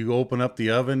 and you open up the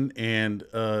oven and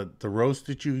the roast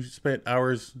that you spent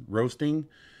hours roasting,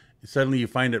 suddenly you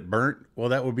find it burnt. Well,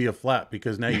 that would be a flap,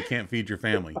 because now you can't feed your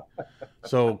family.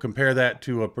 So compare that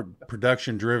to a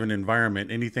production-driven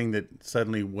environment. Anything that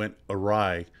suddenly went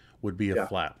awry would be a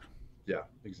flap. Yeah,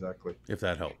 exactly. If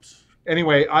that helps.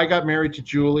 Anyway, I got married to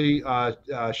Julie.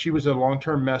 She was a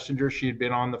long-term messenger. She had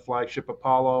been on the flagship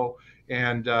Apollo,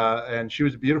 and she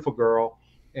was a beautiful girl.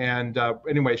 And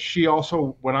anyway, she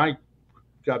also, when I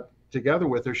got together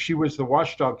with her, she was the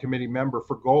Watchdog Committee member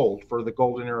for Gold, for the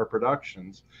Golden Era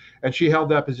Productions, and she held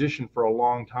that position for a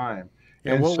long time.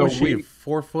 And what was she?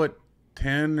 4 foot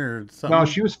 5'10" or something? No,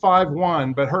 she was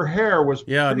 5'1", but her hair was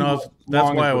that's long why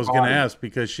as I her was going to body. ask,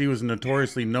 because she was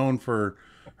notoriously known for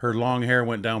her long hair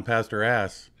went down past her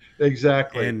ass.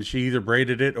 Exactly. And she either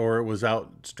braided it or it was out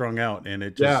strung out, and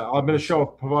it just I'm going to show a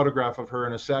photograph of her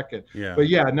in a second. Yeah. But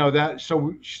yeah, no,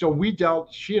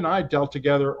 she and I dealt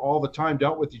together all the time,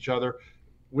 dealt with each other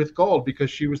with Gold, because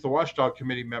she was the watchdog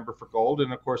committee member for Gold,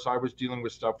 and of course I was dealing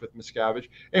with stuff with Miscavige.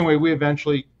 Anyway, we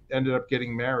eventually ended up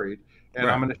getting married, and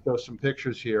I'm going to show some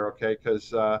pictures here, okay?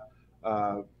 Because of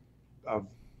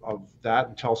that,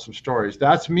 and tell some stories.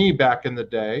 That's me back in the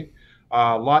day,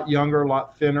 a lot younger, a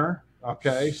lot thinner.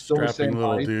 Okay, still strapping the same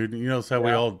little height. dude. You notice how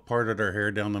we all parted our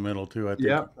hair down the middle too. I think.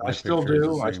 Yeah, I still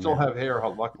do. I still have hair,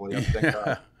 luckily. I think.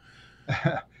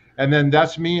 And then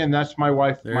that's me, and that's my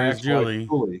wife, my ex-wife,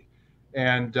 Julie.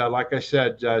 And like I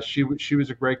said, she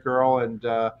was a great girl, and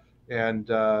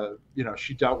you know,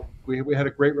 she dealt. We had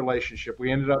a great relationship.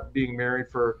 We ended up being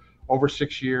married for over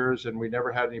 6 years, and we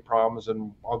never had any problems.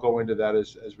 And I'll go into that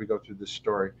as we go through this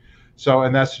story. So,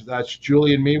 and that's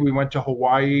Julie and me. We went to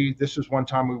Hawaii. This is one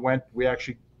time we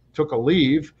actually took a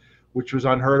leave, which was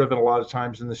unheard of a lot of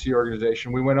times in the Sea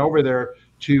Organization. We went over there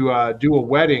to do a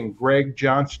wedding. Greg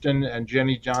Johnston and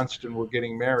Jenny Johnston were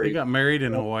getting married. They got married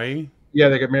in Hawaii? Yeah,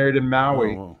 they got married in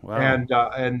Maui. Oh, wow.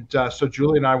 And so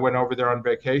Julie and I went over there on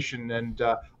vacation, and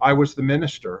I was the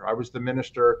minister.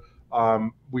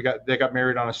 They got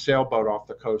married on a sailboat off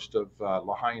the coast of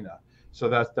Lahaina. So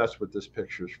that's what this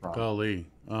picture's from. Golly.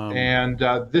 And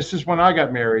this is when I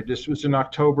got married. This was in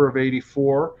October of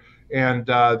 '84. And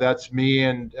that's me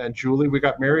and Julie. We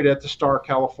got married at the Star,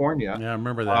 California. Yeah, I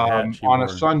remember that on a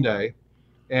Sunday.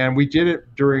 And we did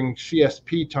it during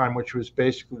CSP time, which was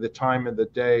basically the time of the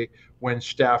day when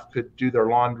staff could do their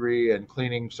laundry and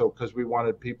cleaning. So, because we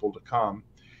wanted people to come.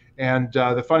 And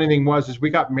the funny thing is we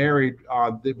got married.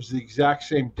 It was the exact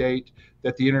same date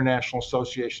that the International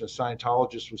Association of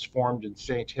Scientologists was formed in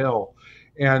St. Hill.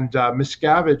 And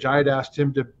Miscavige, I had asked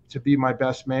him to be my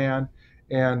best man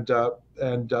and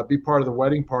be part of the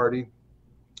wedding party,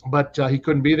 but he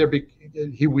couldn't be there.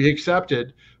 We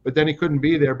accepted, but then he couldn't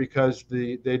be there because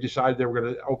they decided they were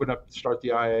going to start the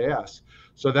IAS.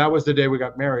 So that was the day we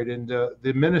got married, and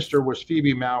the minister was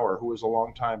Phoebe Maurer, who was a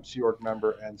longtime Sea Org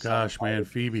member. And gosh, man,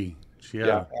 Phoebe.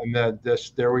 Yeah, and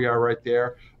there we are right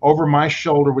there. Over my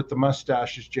shoulder with the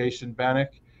mustache is Jason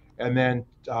Bennick, and then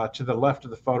to the left of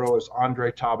the photo is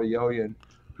Andre Tabayoyan,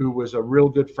 who was a real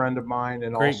good friend of mine,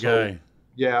 and great guy.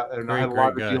 Yeah, and I had a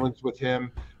lot of dealings with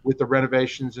him with the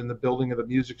renovations and the building of the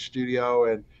music studio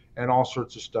and all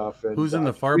sorts of stuff. And who's in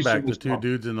the far back? The two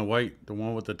dudes in the white, the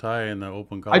one with the tie and the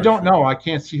open collar. I don't know. I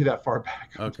can't see that far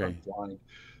back. Okay. I'm blind.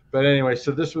 But anyway,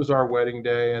 so this was our wedding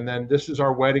day, and then this is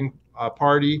our wedding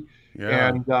party. Yeah.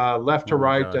 And left to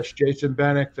right, that's Jason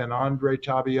Bennick, then Andre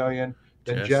Tabayoyan,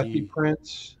 then Jesse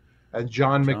Prince, and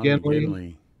John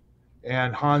McGinley,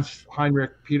 and Hans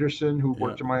Heinrich Peterson, who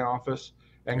worked in my office,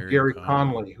 and Gary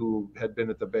Conley, who had been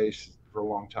at the base for a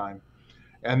long time.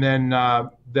 And then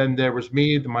there was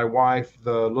me, my wife.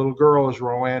 The little girl is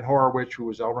Roanne Horowitz, who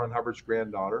was L. Ron Hubbard's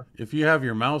granddaughter. If you have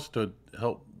your mouse to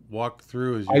help walk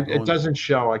through, it doesn't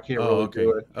show. I can't really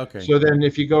do it. Okay. So then,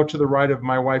 if you go to the right of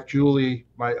my wife Julie,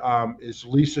 is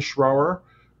Lisa Schroer,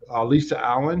 Lisa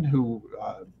Allen, who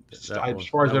as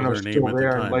far as I know is still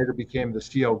there, and later became the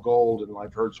CO Gold, and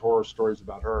I've heard horror stories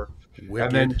about her. Wicked.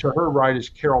 And then to her right is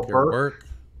Carol Burke.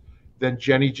 Then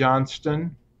Jenny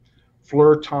Johnston,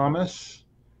 Fleur Thomas,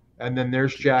 and then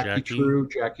there's Jackie True,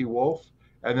 Jackie Wolf.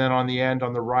 And then on the end,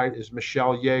 on the right, is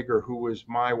Michelle Yeager, who was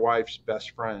my wife's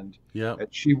best friend. Yeah. And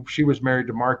she was married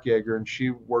to Mark Yeager, and she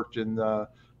worked in the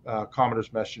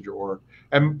Commodore's Messenger org.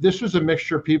 And this was a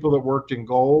mixture of people that worked in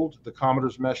Gold, the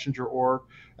Commodore's Messenger org,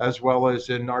 as well as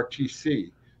in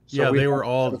RTC. So yeah, they were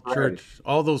all church.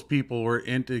 All those people were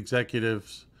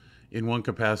executives in one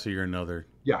capacity or another.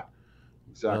 Yeah,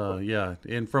 exactly. Yeah,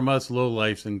 and from us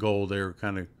lowlifes in Gold, they were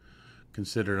kind of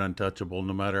considered untouchable,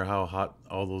 no matter how hot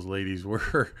all those ladies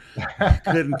were.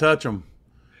 Couldn't touch them.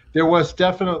 There was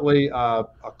definitely a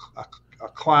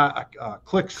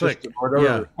click system, or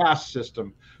whatever, caste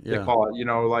system they call it. You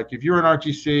know, like if you were an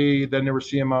RTC, then there was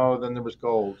CMO, then there was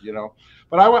Gold. You know,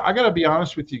 but I got to be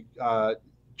honest with you,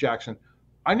 Jackson.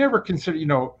 I never considered. You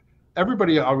know,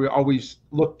 everybody always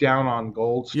looked down on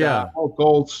Gold stuff. Yeah. Oh,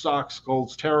 Gold sucks.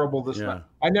 Gold's terrible. This. Yeah.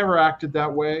 I never acted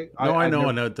that way. No, I know.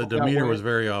 And the demeanor was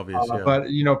very obvious.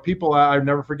 But you know, people. I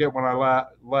never forget when I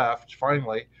left.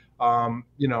 Finally,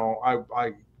 you know,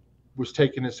 I was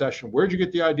taking a session. Where'd you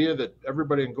get the idea that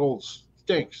everybody in Gold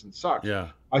stinks and sucks? Yeah.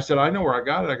 I said, I know where I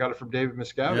got it. I got it from David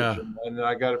Miscavige, and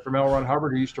I got it from L. Ron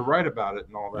Hubbard, who used to write about it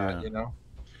and all that, you know.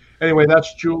 Anyway,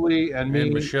 that's Julie and me.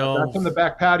 And Michelle. That's in the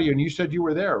back patio, and you said you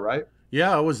were there, right?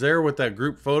 Yeah, I was there with that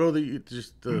group photo that you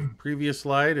just the previous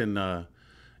slide, and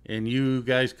you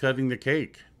guys cutting the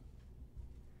cake.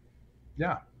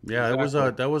 Yeah. Yeah,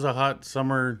 exactly. that was a hot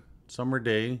summer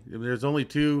day. There's only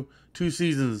two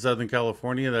seasons in Southern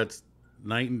California. That's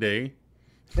night and day.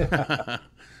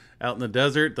 Out in the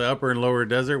desert, the upper and lower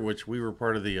desert, which we were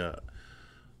part of the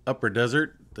upper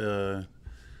desert.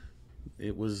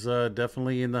 It was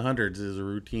definitely in the hundreds as a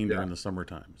routine during the summer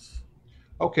times.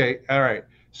 Okay, all right.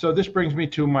 So this brings me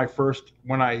to my first,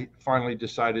 when I finally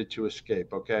decided to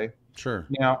escape, okay? Sure.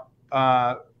 Now,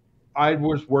 I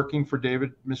was working for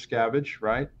David Miscavige,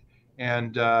 right?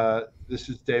 And this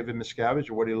is David Miscavige,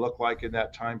 or what he looked like in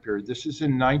that time period. This is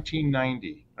in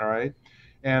 1990, all right?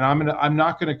 And I'm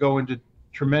not gonna go into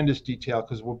tremendous detail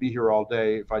because we'll be here all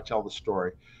day if I tell the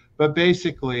story. But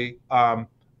basically,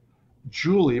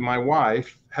 Julie, my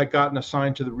wife, had gotten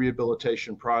assigned to the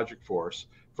rehabilitation project force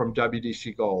from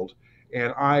WDC Gold.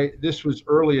 And this was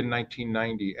early in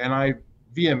 1990, and I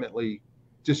vehemently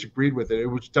disagreed with it. It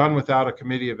was done without a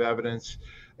committee of evidence,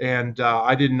 and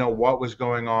I didn't know what was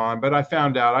going on, but I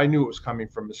found out. I knew it was coming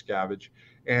from Miscavige,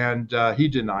 and he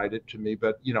denied it to me,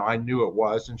 but I knew it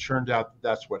was, and turned out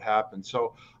that's what happened.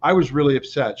 So I was really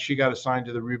upset. She got assigned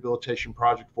to the rehabilitation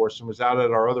project force and was out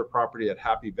at our other property at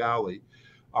Happy Valley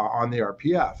on the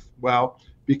RPF. Well,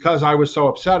 because I was so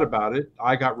upset about it,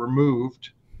 I got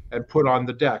removed and put on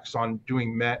the decks on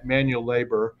doing manual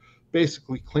labor,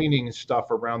 basically cleaning stuff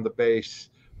around the base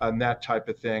and that type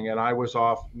of thing. And I was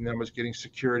off, and then was getting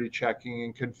security checking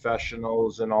and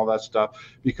confessionals and all that stuff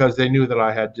because they knew that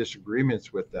I had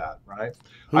disagreements with that, right?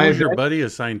 Who was your buddy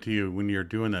assigned to you when you're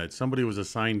doing that? Somebody was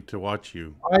assigned to watch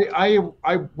you.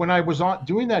 When I was on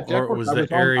doing that deck work,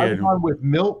 I was on with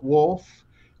Milt Wolf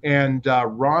and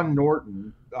Ron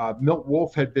Norton. Milt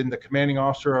Wolf had been the commanding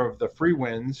officer of the Free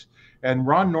Winds, and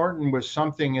Ron Norton was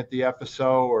something at the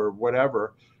FSO or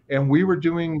whatever. And we were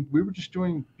just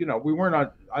doing, we weren't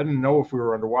on, I didn't know if we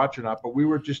were under watch or not, but we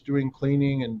were just doing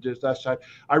cleaning and just that side.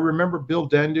 I remember Bill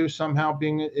Dendu somehow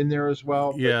being in there as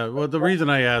well. Yeah. Well, the reason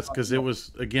I asked, because it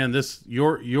was, again,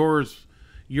 your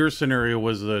scenario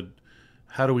was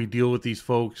how do we deal with these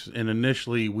folks? And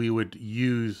initially we would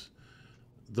use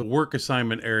the work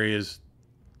assignment areas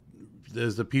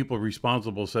as the people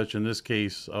responsible, such in this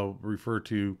case, I'll refer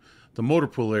to the motor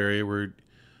pool area, where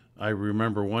I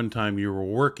remember one time you were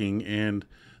working and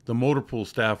the motor pool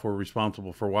staff were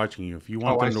responsible for watching you. If you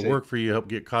want them to work for you, help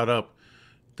get caught up,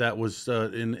 that was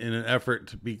in an effort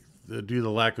to do the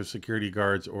lack of security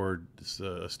guards or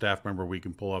a staff member we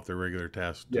can pull off their regular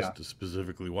task just to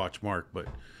specifically watch Mark. But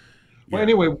well,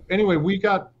 anyway, we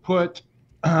got put.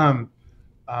 I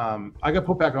got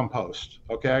put back on post.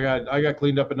 Okay, I got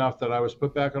cleaned up enough that I was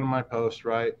put back on my post,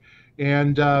 right?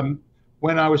 And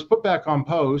when I was put back on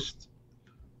post,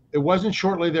 it wasn't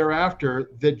shortly thereafter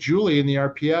that Julie in the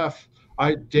RPF,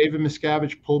 David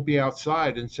Miscavige pulled me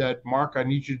outside and said, "Mark, I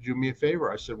need you to do me a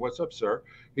favor." I said, "What's up, sir?"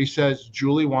 He says,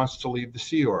 "Julie wants to leave the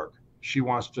Sea Org. She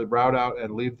wants to route out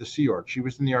and leave the Sea Org. She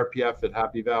was in the RPF at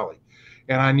Happy Valley,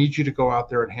 and I need you to go out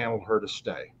there and handle her to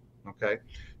stay." Okay.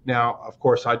 Now, of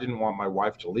course, I didn't want my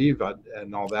wife to leave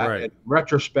and all that. Right. In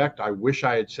retrospect, I wish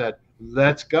I had said,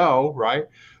 "Let's go," right?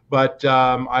 But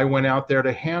I went out there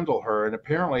to handle her. And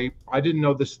apparently, I didn't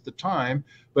know this at the time,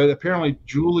 but apparently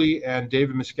Julie and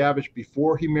David Miscavige,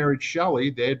 before he married Shelley,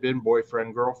 they had been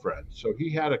boyfriend, girlfriend. So he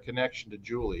had a connection to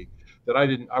Julie that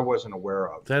I wasn't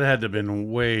aware of. That had to have been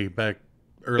way back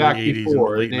early 80s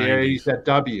before, and late 90s.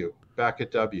 Back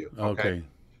at W. Okay.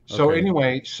 So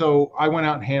anyway, so I went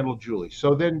out and handled Julie.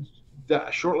 So then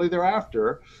shortly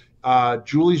thereafter,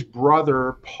 Julie's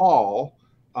brother, Paul,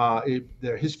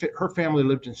 her family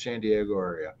lived in San Diego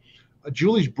area.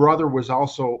 Julie's brother was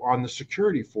also on the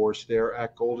security force there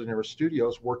at Golden Era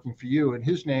Studios working for you, and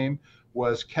his name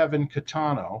was Kevin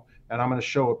Catano. And I'm going to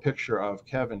show a picture of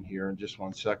Kevin here in just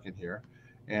 1 second here.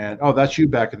 And that's you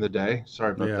back in the day.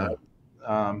 Sorry about that.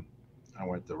 I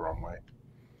went the wrong way.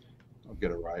 I'll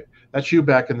get it right. That's you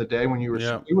back in the day when you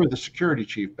were the security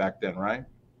chief back then, right?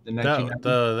 In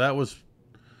 1990?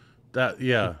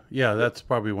 That's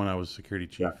probably when I was security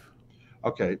chief. Yeah.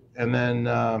 Okay, and then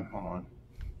hold on,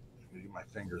 my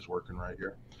finger's working right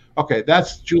here. Okay,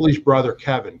 that's Julie's brother,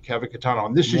 Kevin Catano,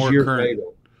 and this is years later.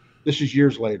 This is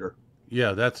years later.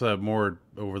 Yeah, that's a more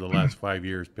over the last 5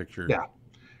 years picture. Yeah,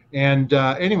 and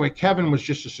anyway, Kevin was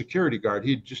just a security guard.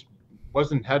 He just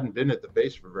hadn't been at the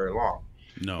base for very long.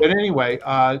 No. But anyway,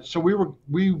 so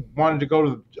we wanted to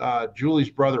go to Julie's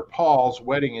brother Paul's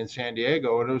wedding in San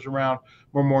Diego, and it was around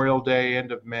Memorial Day,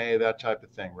 end of May, that type of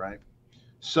thing, right?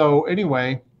 So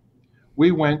anyway,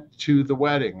 we went to the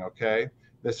wedding. Okay.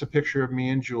 That's a picture of me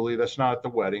and Julie. That's not at the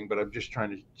wedding, but I'm just trying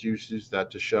to use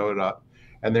that to show it up.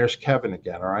 And there's Kevin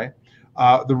again. All right.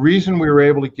 The reason we were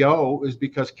able to go is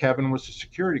because Kevin was a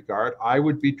security guard. I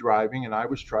would be driving and I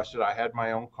was trusted. I had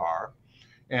my own car.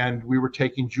 And we were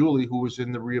taking Julie, who was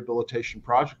in the rehabilitation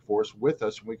project force, with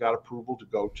us, and we got approval to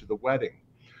go to the wedding.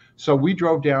 So we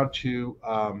drove down to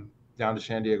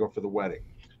San Diego for the wedding.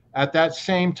 At that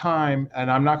same time, and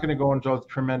I'm not going to go into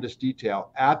tremendous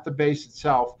detail, at the base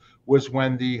itself was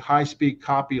when the high-speed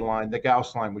copy line, the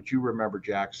Gauss line, which you remember,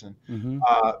 Jackson,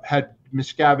 had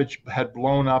Miscavige had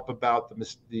blown up about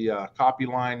the copy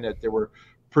line, that they were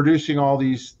producing all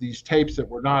these tapes that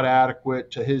were not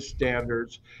adequate to his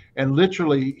standards. And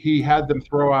literally, he had them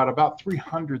throw out about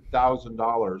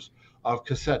 $300,000 of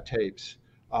cassette tapes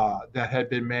that had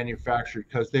been manufactured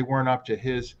because they weren't up to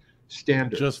his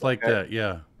standards. Just like that,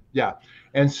 yeah. Yeah.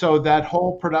 And so that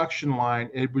whole production line,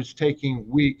 it was taking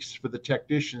weeks for the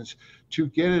technicians to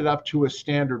get it up to a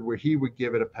standard where he would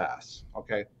give it a pass.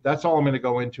 Okay. That's all I'm going to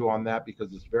go into on that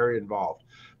because it's very involved.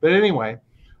 But anyway,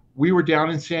 we were down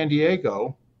in San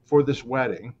Diego for this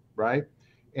wedding, right?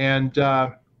 And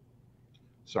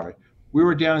we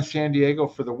were down in San Diego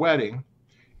for the wedding,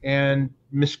 and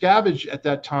Miscavige at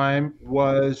that time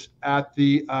was at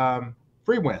the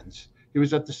Free Winds. He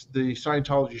was at the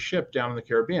Scientology ship down in the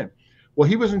Caribbean. Well,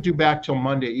 he wasn't due back till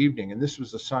Monday evening, and this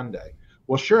was a Sunday.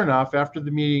 Well, sure enough, after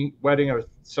the wedding of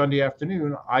Sunday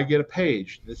afternoon, I get a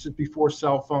page. This is before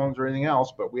cell phones or anything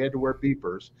else, but we had to wear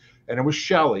beepers, and it was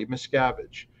Shelley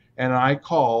Miscavige. And I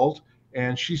called,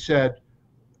 and she said,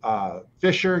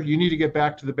 Fisher, you need to get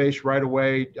back to the base right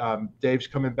away. Dave's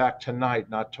coming back tonight,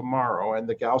 not tomorrow. And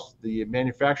the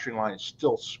manufacturing line is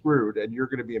still screwed, and you're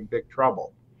going to be in big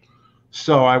trouble.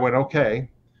 So I went, okay.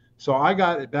 So I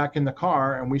got it back in the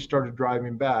car, and we started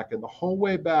driving back. And the whole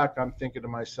way back, I'm thinking to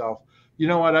myself, you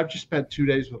know what? I've just spent 2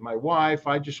 days with my wife.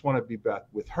 I just want to be back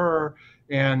with her.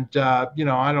 And, I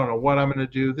don't know what I'm going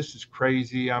to do. This is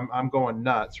crazy. I'm going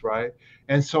nuts, right?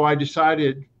 And so I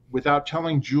decided, without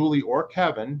telling Julie or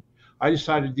Kevin, I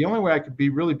decided the only way I could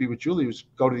really be with Julie was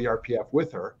go to the RPF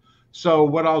with her. So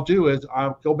what I'll do is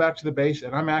I'll go back to the base,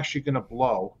 and I'm actually going to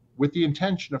blow with the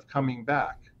intention of coming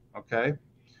back. Okay.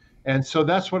 And so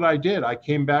that's what I did. I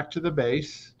came back to the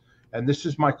base, and this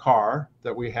is my car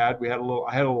that we had. I had a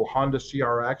little Honda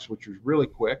CRX, which was really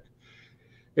quick,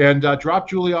 and dropped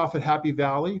Julie off at Happy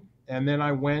Valley. And then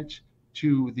I went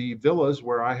to the villas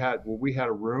where we had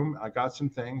a room. I got some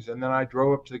things, and then I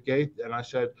drove up to the gate, and I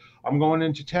said, I'm going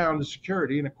into town to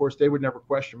security. And of course they would never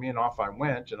question me, and off I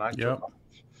went, and I took off.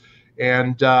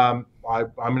 And I'm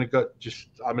going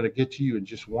to get to you in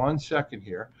just 1 second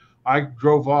here. I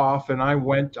drove off, and I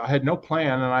had no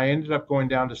plan, and I ended up going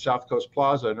down to South Coast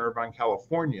Plaza in Irvine,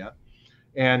 California,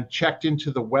 and checked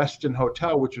into the Westin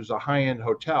Hotel, which was a high-end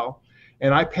hotel.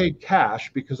 And I paid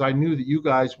cash because I knew that you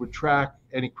guys would track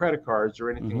any credit cards or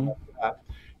anything like that.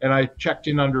 And I checked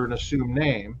in under an assumed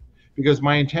name because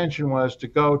my intention was to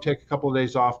go take a couple of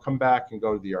days off, come back, and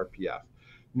go to the RPF.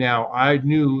 Now, I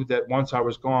knew that once I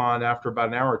was gone, after about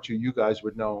an hour or two, you guys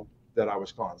would know that I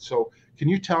was gone. So can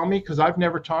you tell me, because I've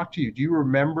never talked to you, do you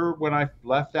remember when I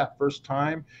left that first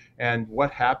time and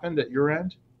what happened at your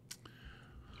end?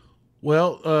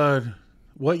 Well,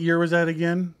 what year was that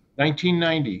again?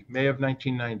 1990, May of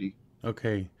 1990.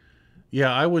 Okay.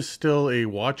 Yeah, I was still a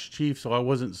watch chief, so I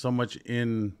wasn't so much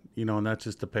in, and that's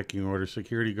just the pecking order.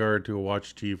 Security guard to a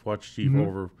watch chief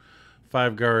over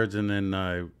 5 guards, and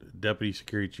then deputy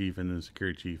security chief, and then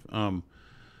security chief.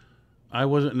 I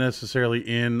wasn't necessarily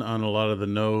in on a lot of the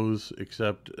no's,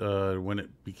 except when it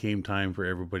became time for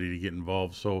everybody to get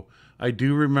involved. So I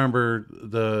do remember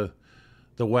the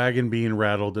wagon being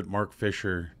rattled that Mark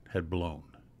Fisher had blown.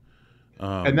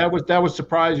 And that was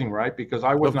surprising, right? Because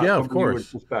I was not somebody you would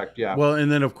suspect. Yeah. Well,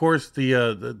 and then of course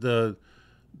the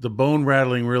bone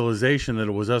rattling realization that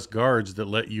it was us guards that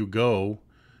let you go,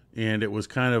 and it was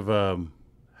kind of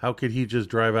how could he just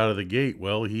drive out of the gate?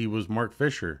 Well, he was Mark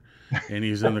Fisher, and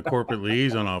he's in the corporate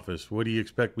liaison office. What do you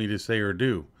expect me to say or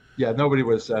do? Yeah, nobody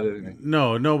would have said anything.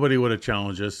 No, nobody would have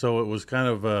challenged us. So it was kind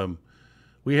of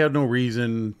we had no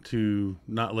reason to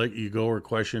not let you go or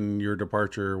question your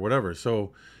departure or whatever.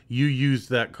 So you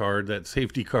used that card, that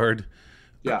safety card.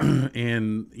 Yeah.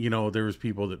 And, there was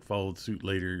people that followed suit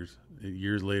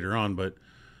years later on. But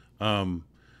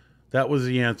that was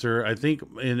the answer. I think,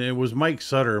 and it was Mike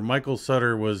Sutter. Michael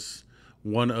Sutter was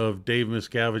one of Dave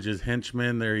Miscavige's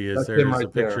henchmen. There he is. That's There's him right the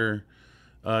picture.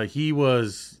 He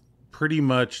was pretty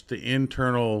much the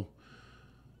internal,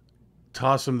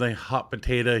 toss him the hot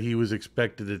potato. He was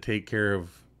expected to take care of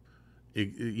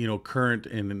current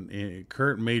and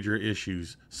current major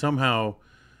issues. Somehow,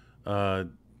 I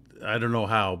don't know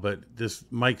how, but this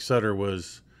Mike Sutter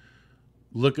was,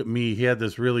 look at me. He had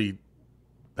this really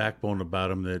backbone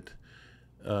about him that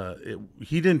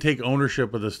he didn't take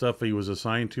ownership of the stuff he was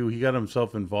assigned to. He got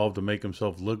himself involved to make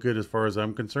himself look good as far as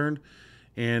I'm concerned,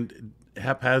 and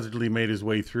haphazardly made his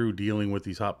way through dealing with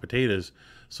these hot potatoes.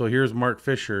 So here's Mark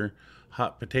Fisher,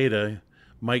 hot potato,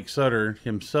 Mike Sutter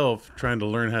himself trying to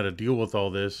learn how to deal with all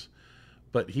this,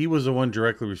 but he was the one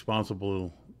directly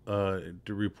responsible to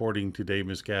reporting to Dave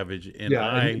Miscavige.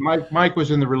 And Mike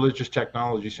was in the Religious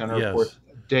Technology Center. Yes. Of course,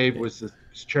 Dave was the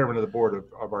chairman of the board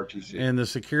of RTC. And the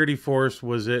security force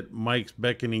was at Mike's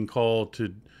beckoning call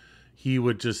to, he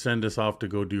would just send us off to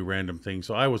go do random things.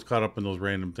 So I was caught up in those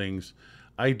random things.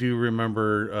 I do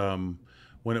remember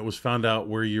when it was found out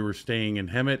where you were staying in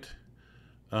Hemet.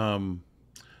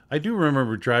 I do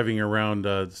remember driving around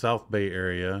the South Bay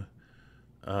area.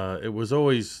 It was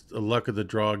always a luck of the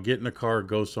draw. Get in a car,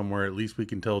 go somewhere. At least we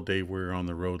can tell Dave we're on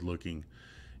the road looking.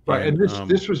 Right, and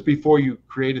this was before you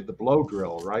created the blow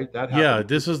drill, right? That happened. Yeah,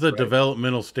 this is the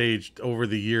developmental stage over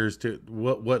the years to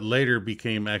what later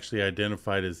became actually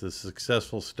identified as the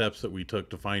successful steps that we took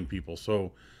to find people.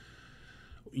 So,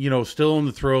 still in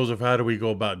the throes of how do we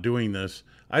go about doing this.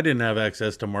 I didn't have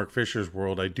access to Mark Fisher's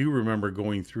world. I do remember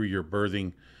going through your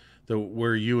birthing,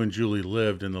 where you and Julie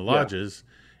lived in the lodges,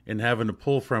 and having to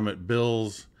pull from it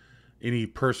bills, any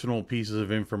personal pieces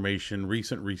of information,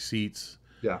 recent receipts.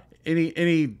 Yeah.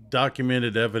 Any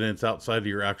documented evidence outside of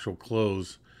your actual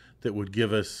clothes that would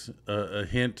give us a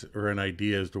hint or an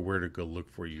idea as to where to go look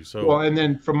for you. So, well, and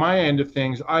then from my end of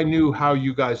things, I knew how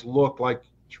you guys looked. Like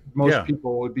most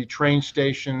people would be train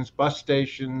stations, bus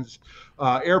stations,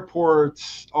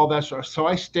 airports, all that stuff. So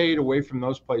I stayed away from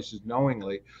those places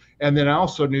knowingly. And then I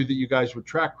also knew that you guys would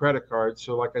track credit cards.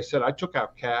 So like I said, I took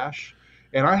out cash.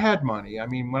 And I had money. I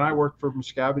mean, when I worked for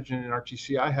Miscavige and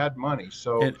RTC, I had money.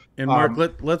 So, and Mark,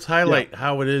 let's highlight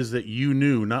how it is that you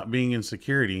knew, not being in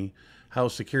security, how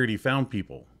security found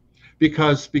people.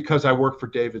 Because I worked for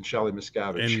Dave and Shelley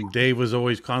Miscavige. And Dave was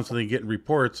always constantly getting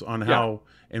reports on how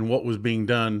and what was being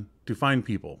done to find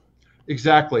people.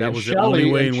 Exactly. That was the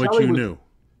only way in which you knew.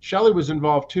 Shelley was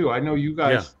involved too. I know you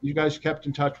guys. You guys kept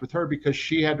in touch with her because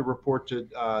she had to report to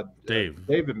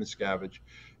David Miscavige.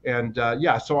 And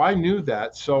so I knew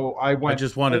that. So I went. I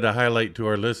just wanted to highlight to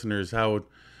our listeners how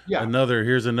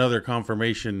here's another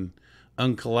confirmation,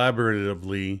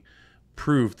 uncollaboratively,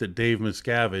 proof that Dave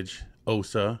Miscavige,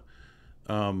 OSA,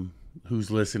 who's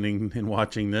listening and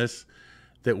watching this,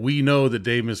 that we know that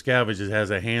Dave Miscavige has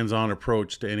a hands-on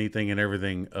approach to anything and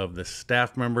everything of the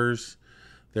staff members,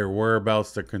 their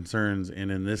whereabouts, their concerns, and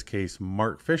in this case,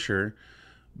 Mark Fisher,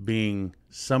 being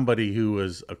somebody who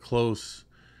was a close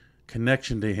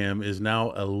connection to him, is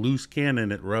now a loose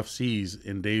cannon at rough seas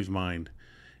in Dave's mind,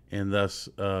 and thus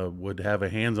would have a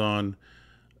hands-on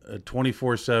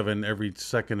 24/7 every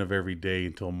second of every day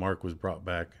until Mark was brought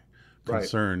back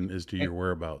concern as to your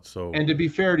whereabouts. So, and to be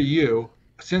fair to you,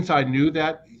 since I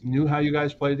knew how you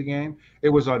guys played the game, it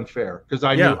was unfair because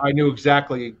I knew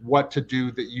exactly what to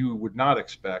do that you would not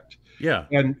expect. Yeah.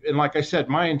 And like I said,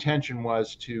 my intention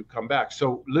was to come back.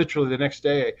 So literally the next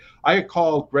day, I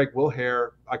called Greg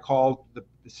Wilhare. I called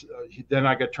then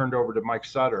I got turned over to Mike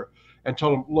Sutter and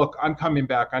told him, look, I'm coming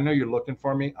back. I know you're looking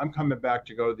for me. I'm coming back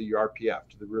to go to the RPF,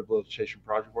 to the Rehabilitation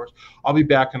Project Force. I'll be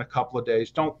back in a couple of days.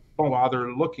 Don't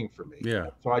bother looking for me. Yeah.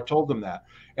 So I told them that.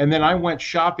 And then I went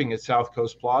shopping at South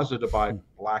Coast Plaza to buy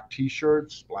black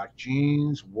T-shirts, black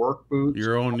jeans, work boots.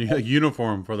 Your own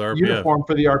uniform for the RPF. Uniform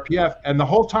for the RPF. And the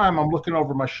whole time I'm looking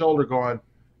over my shoulder going,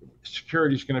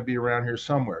 security's going to be around here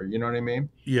somewhere. You know what I mean?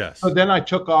 Yes. So then I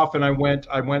took off and I went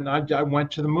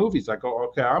to the movies. I go,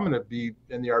 okay, I'm going to be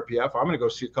in the RPF. I'm going to go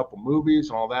see a couple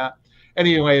movies and all that.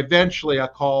 Anyway, eventually I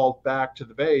called back to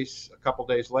the base a couple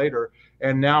days later,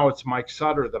 and now it's Mike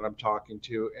Sutter that I'm talking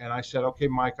to. And I said, okay,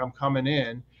 Mike, I'm coming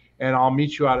in and I'll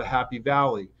meet you out at Happy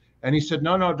Valley. And he said,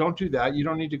 no, don't do that. You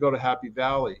don't need to go to Happy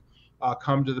Valley.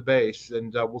 Come to the base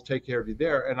and we'll take care of you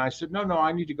there. And I said, no,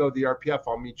 I need to go to the RPF.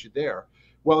 I'll meet you there.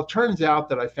 Well, it turns out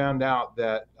that I found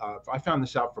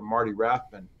this out from Marty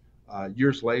Rathman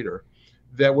years later,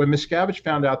 that when Miscavige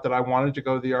found out that I wanted to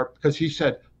go to the RPF, because he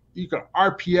said, you can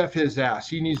RPF his ass.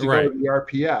 He needs to go to the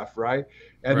RPF, right?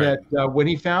 And that when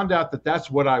he found out that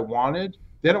that's what I wanted,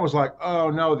 then it was like, oh,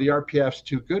 no, the RPF's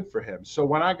too good for him. So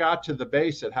when I got to the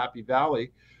base at Happy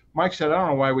Valley, Mike said, I don't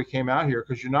know why we came out here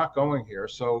because you're not going here.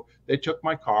 So they took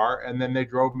my car and then they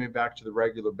drove me back to the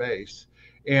regular base.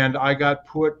 And I got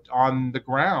put on the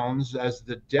grounds as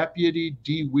the deputy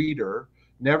D-Weeder,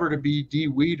 never to be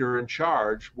D-Weeder in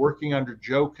charge, working under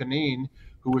Joe Canine,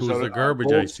 who was a garbage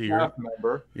old IC, staff right?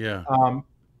 member, Yeah.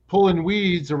 pulling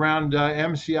weeds around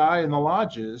MCI and the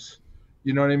lodges.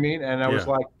 You know what I mean? And I was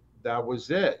Yeah. like, that was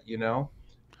it,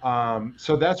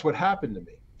 so that's what happened to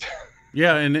me.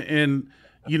 Yeah, and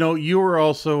you were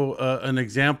also an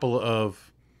example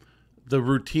of the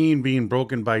routine being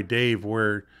broken by Dave,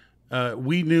 where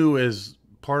we knew as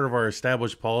part of our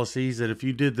established policies that if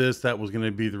you did this, that was going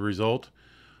to be the result.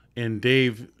 And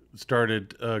Dave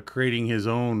started creating his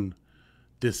own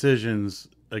decisions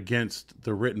against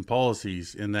the written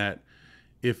policies, in that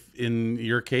if in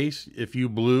your case, if you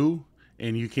blew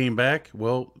and you came back,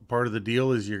 well, part of the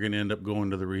deal is you're going to end up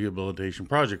going to the rehabilitation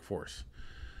project force.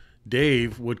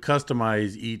 Dave would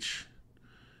customize each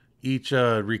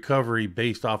recovery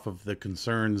based off of the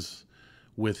concerns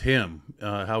with him,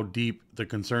 how deep the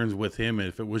concerns with him.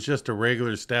 If it was just a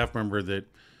regular staff member that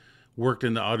worked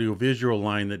in the audiovisual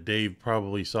line that Dave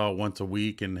probably saw once a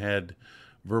week and had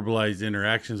verbalized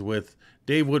interactions with,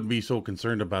 Dave wouldn't be so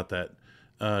concerned about that.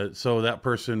 So that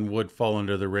person would fall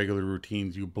under the regular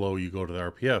routines. You blow, you go to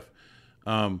the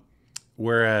RPF.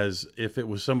 Whereas if it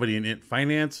was somebody in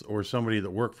finance or somebody that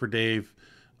worked for Dave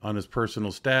on his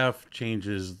personal staff,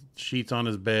 changes sheets on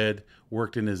his bed,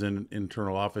 worked in his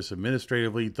internal office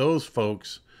administratively, those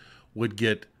folks would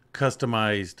get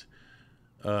customized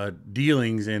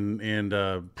dealings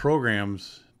and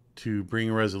programs to bring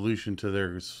a resolution to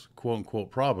their quote unquote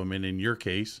problem. And in your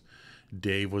case,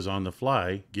 Dave was on the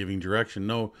fly giving direction.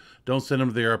 No, don't send him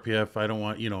to the RPF. I don't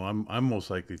want, I'm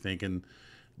most likely thinking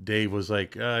Dave was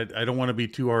like, I don't want to be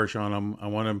too harsh on him. I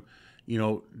want him,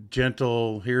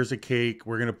 gentle. Here's a cake.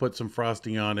 We're going to put some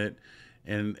frosting on it.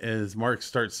 And as Mark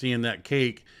starts seeing that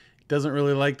cake, he doesn't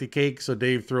really like the cake. So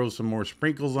Dave throws some more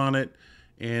sprinkles on it,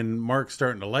 and Mark's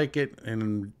starting to like it.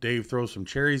 And Dave throws some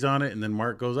cherries on it. And then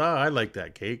Mark goes, I like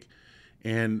that cake.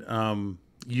 And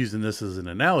using this as an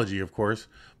analogy, of course,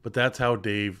 but that's how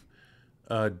Dave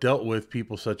dealt with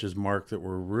people such as Mark that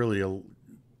were really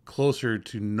closer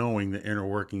to knowing the inner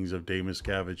workings of David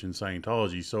Miscavige and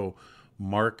Scientology. So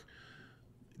Mark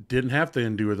didn't have to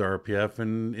undo with the RPF.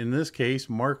 And in this case,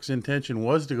 Mark's intention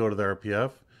was to go to the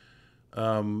RPF.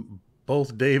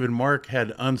 Both Dave and Mark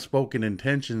had unspoken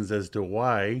intentions as to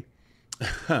why.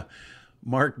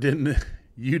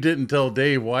 You didn't tell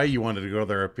Dave why you wanted to go to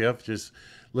the RPF. Just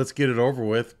let's get it over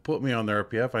with. Put me on the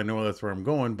RPF. I know that's where I'm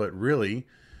going, but really,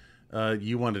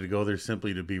 you wanted to go there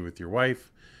simply to be with your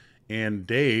wife. And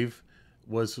Dave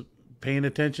was paying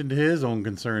attention to his own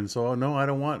concerns. So,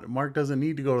 no, Mark doesn't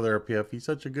need to go to the RPF. He's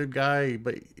such a good guy,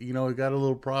 but, he got a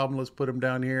little problem. Let's put him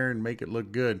down here and make it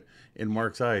look good in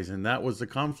Mark's eyes. And that was the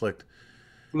conflict.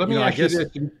 Let me ask you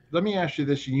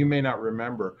this, and you may not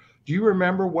remember. Do you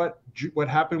remember what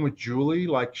happened with Julie?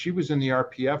 Like, she was in the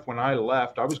RPF when I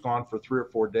left. I was gone for 3 or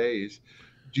 4 days.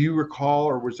 Do you recall,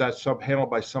 or was that handled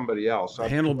by somebody else?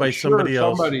 Handled by somebody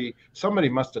else. Somebody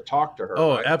must have talked to her.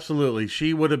 Oh, right? Absolutely.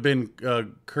 She would have been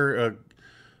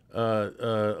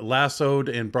lassoed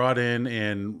and brought in,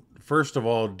 and first of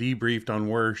all, debriefed on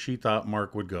where she thought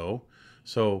Mark would go.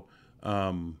 So,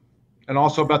 and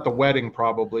also about the wedding,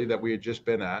 probably, that we had just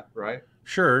been at, right?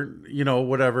 Sure,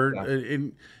 whatever. Yeah.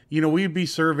 And we'd be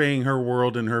surveying her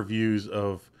world and her views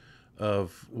of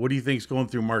what do you think's going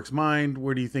through Mark's mind?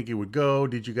 Where do you think he would go?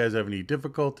 Did you guys have any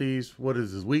difficulties? What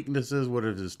is his weaknesses? What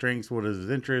is his strengths? What is his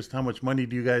interest? How much money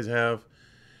do you guys have?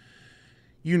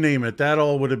 You name it. That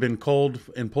all would have been culled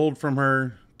and pulled from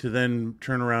her to then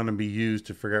turn around and be used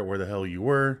to figure out where the hell you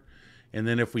were. And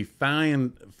then if we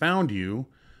found you,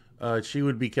 she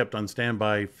would be kept on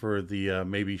standby for the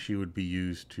maybe she would be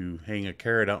used to hang a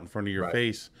carrot out in front of your right.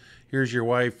 face. Here's your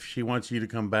wife. She wants you to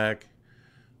come back.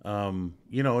 And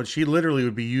she literally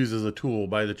would be used as a tool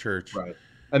by the church. Right.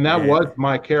 And that was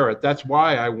my carrot. That's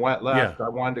why I left. Yeah, I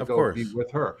wanted to go course. be with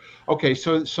her. Okay.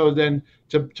 So then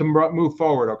to move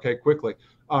forward, okay, quickly.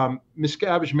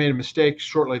 Miscavige made a mistake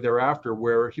shortly thereafter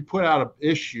where he put out an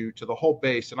issue to the whole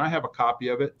base, and I have a copy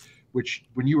of it, which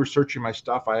when you were searching my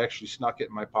stuff, I actually snuck it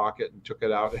in my pocket and took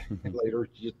it out later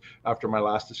after my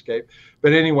last escape.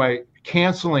 But anyway,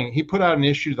 he put out an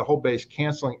issue to the whole base,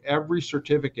 canceling every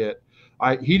certificate.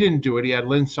 He didn't do it. He had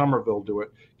Lynn Somerville do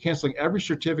it, canceling every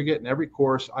certificate and every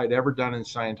course I'd ever done in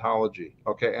Scientology.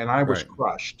 Okay. And I was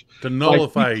crushed. To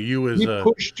nullify you as he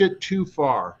pushed it too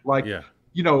far.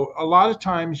 A lot of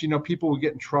times, people would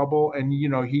get in trouble and,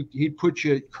 he'd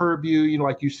curb you,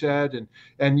 like you said, and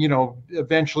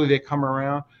eventually they come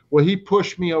around. Well, he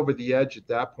pushed me over the edge at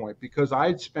that point because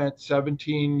I'd spent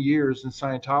 17 years in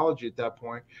Scientology at that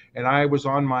point, and I was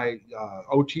on my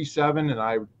OT7 and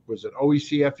I was an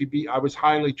OEC FEB. I was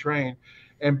highly trained.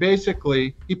 And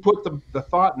basically he put the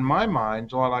thought in my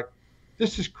mind, like,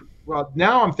 this is, well,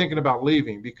 now I'm thinking about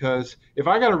leaving, because if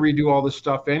I got to redo all this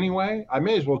stuff anyway, I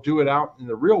may as well do it out in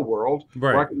the real world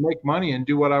where I can make money and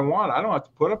do what I want. I don't have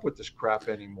to put up with this crap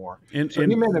anymore. So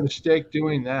he made a mistake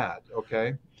doing that.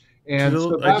 Okay. And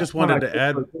so I just wanted to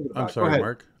add, I'm sorry,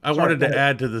 Mark. I wanted to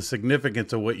add to the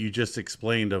significance of what you just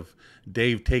explained of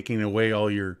Dave taking away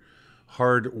all your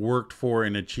hard worked for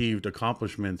and achieved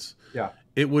accomplishments. Yeah.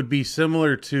 It would be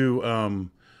similar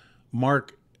to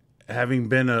Mark having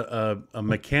been a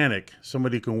mechanic,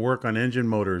 somebody who can work on engine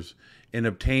motors, and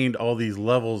obtained all these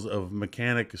levels of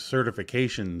mechanic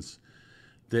certifications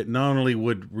that not only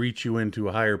would reach you into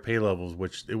higher pay levels,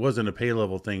 which it wasn't a pay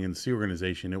level thing in the Sea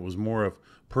Organization. It was more of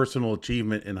personal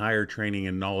achievement and higher training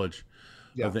and knowledge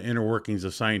of the inner workings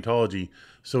of Scientology.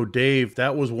 So Dave,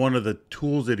 that was one of the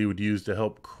tools that he would use to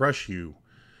help crush you.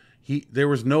 There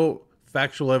was no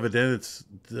factual evidence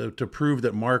to prove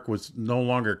that Mark was no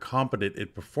longer competent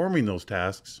at performing those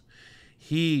tasks.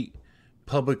 He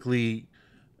publicly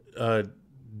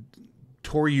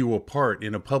tore you apart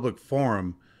in a public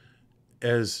forum,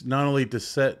 as not only to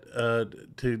set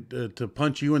to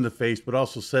punch you in the face, but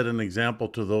also set an example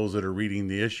to those that are reading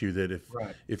the issue that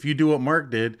if you do what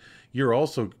Mark did, you're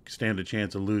also stand a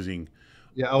chance of losing.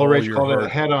 Yeah, LRH called it a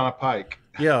head on a pike.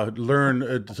 Yeah,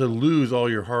 learn to lose all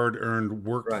your hard-earned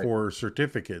work for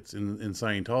certificates in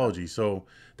Scientology. So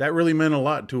that really meant a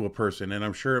lot to a person, and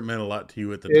I'm sure it meant a lot to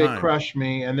you at the time. It crushed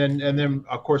me, and then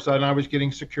of course I was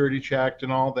getting security checked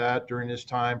and all that during this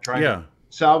time, trying to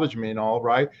salvage me and all,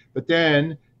 right? But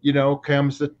then, you know,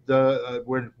 comes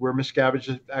where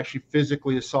Miscavige actually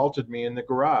physically assaulted me in the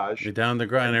garage. Down the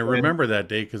garage, and I remember that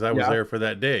day because I was there for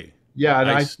that day. Yeah,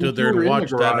 and I stood there and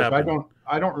watched that happen.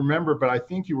 I don't remember, but I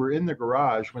think you were in the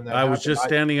garage when that happened. I was just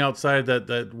standing outside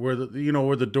that where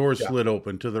the door slid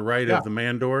open to the right of the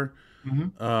man door.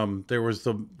 There was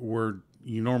where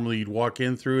you'd walk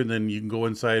in through, and then you can go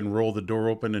inside and roll the door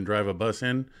open and drive a bus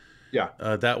in. Yeah,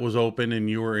 that was open, and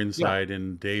you were inside,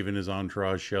 and Dave and his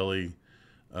entourage, Shelley.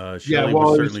 Was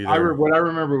certainly there. What I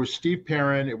remember was Steve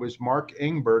Perrin. It was Mark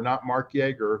Ingber, not Mark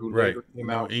Yeager, who later came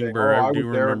out. Ingber, I do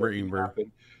remember Ingber.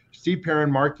 Steve Perrin,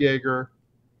 Mark Ingber,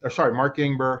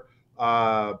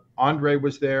 Andre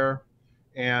was there,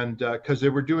 and because they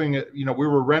were doing it, we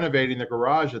were renovating the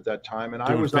garage at that time, and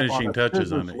I was finishing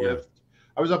touches on it. Yeah.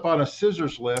 I was up on a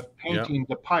scissors lift painting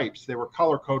the pipes. They were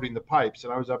color coding the pipes,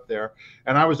 and I was up there,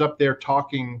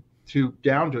 talking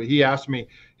down to it. He asked me,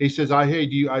 he says, "Hey,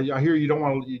 I hear you don't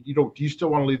want to, do you still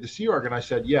want to leave the Sea Org?" And I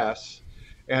said, "Yes."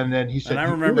 And then he said, and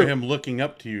I remember him looking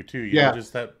up to you too.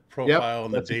 Just that profile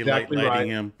and the daylight lighting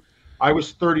him. I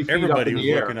was 30 feet Everybody up in was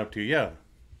the air. looking up to you,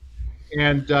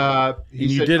 And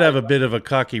you did have a bit of a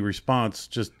cocky response,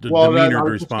 just the demeanored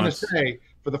response. I was just going to say,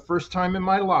 for the first time in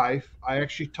my life, I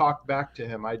actually talked back to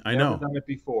him. I'd never done it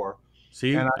before.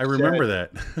 See, I remember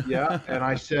that. And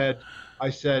I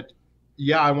said,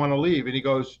 yeah, I want to leave. And he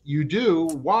goes, "You do?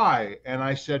 Why?" And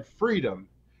I said, "Freedom."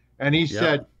 And he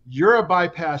said, "You're a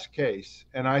bypass case."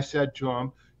 And I said to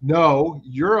him, "No,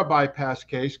 you're a bypass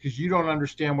case because you don't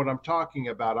understand what I'm talking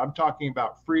about. I'm talking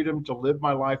about freedom to live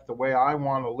my life the way I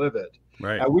want to live it."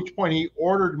 Right. At which point he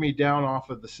ordered me down off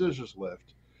of the scissors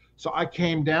lift. So I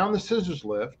came down the scissors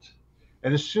lift,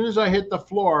 and as soon as I hit the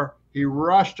floor, he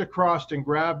rushed across and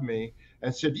grabbed me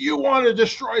and said, "You want to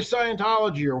destroy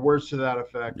Scientology," or words to that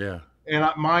effect. Yeah. And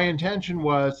my intention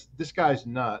was, this guy's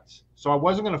nuts. So I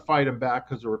wasn't going to fight him back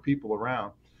because there were people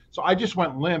around. So I just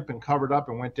went limp and covered up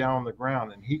and went down on the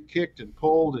ground, and he kicked and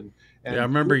pulled and I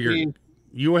remember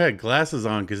you had glasses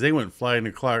on because they went flying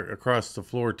across the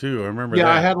floor too. I remember that.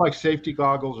 I had like safety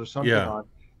goggles or something on.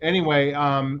 Anyway,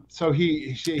 so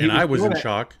he I was in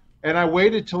shock. And I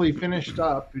waited till he finished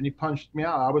up and he punched me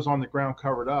out. I was on the ground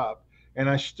covered up, and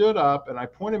I stood up and I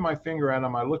pointed my finger at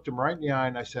him. I looked him right in the eye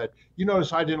and I said, "You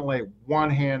notice I didn't lay one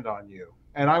hand on you."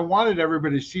 And I wanted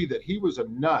everybody to see that he was a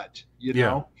nut,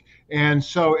 know? And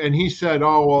he said,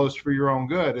 "Oh, well, it's for your own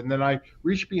good." And then I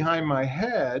reached behind my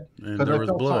head because I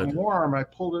felt something warm. I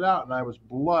pulled it out and I was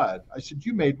blood. I said,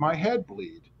 "You made my head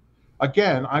bleed."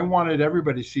 Again, I wanted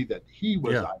everybody to see that he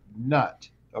was a nut.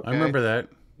 Okay? I remember that.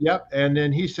 Yep. And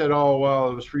then he said, "Oh,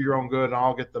 well, it was for your own good, and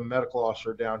I'll get the medical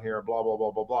officer down here, blah, blah,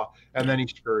 blah, blah, blah." And then he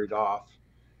scurried off.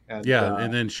 And,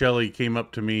 and then Shelley came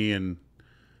up to me and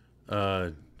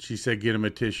she said, "Get him a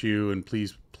tissue and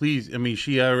please." I mean,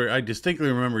 I distinctly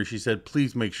remember she said,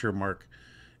 "Please make sure Mark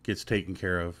gets taken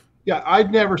care of." Yeah,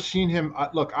 I'd never seen him.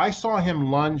 Look, I saw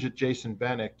him lunge at Jason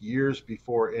Bennick years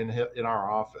before in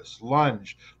our office.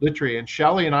 Lunge, literally. And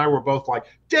Shelley and I were both like,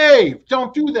 "Dave,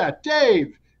 don't do that,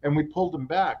 Dave." And we pulled him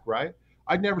back, right?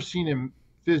 I'd never seen him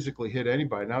physically hit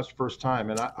anybody. And that was the first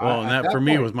time. And that for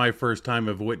me was my first time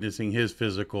of witnessing his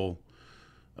physical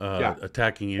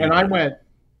attacking anybody. And I went,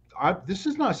 this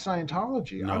is not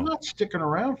Scientology. No. I'm not sticking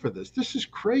around for this. This is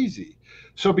crazy.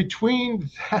 So between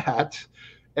that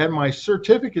and my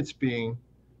certificates being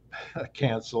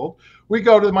canceled, we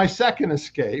go to my second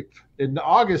escape in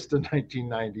August of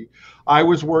 1990. I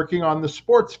was working on the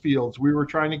sports fields. We were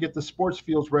trying to get the sports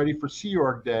fields ready for Sea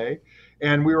Org Day,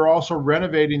 and we were also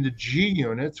renovating the G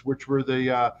units, which were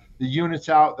the units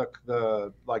out,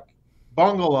 the like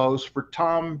bungalows for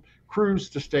Tom Cruise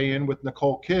to stay in with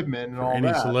Nicole Kidman and all that.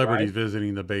 Any celebrities right?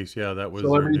 visiting the base, yeah, that was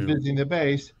celebrities visiting the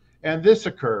base, and this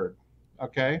occurred.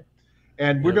 Okay.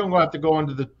 And we're going to have to go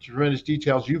into the tremendous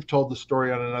details. You've told the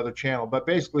story on another channel, but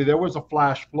basically there was a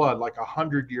flash flood, like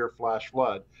 100-year flash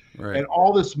flood. Right. And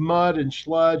all this mud and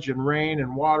sludge and rain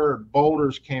and water and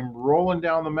boulders came rolling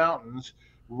down the mountains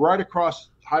right across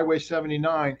Highway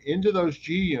 79 into those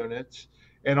G units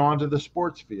and onto the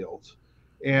sports fields.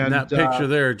 And that picture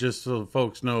there, just so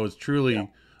folks know, is truly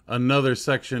another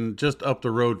section just up the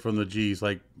road from the G's,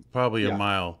 like probably a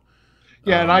mile.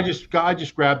 Yeah, and I just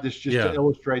grabbed this just to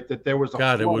illustrate that there was a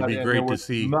flood. It would be great to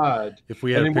see mud. If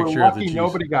we had a picture of the G's.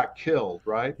 Nobody got killed,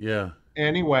 right? Yeah.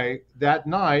 Anyway, that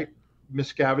night,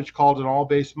 Miscavige called an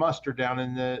all-base muster down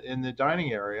in the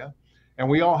dining area, and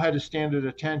we all had to stand at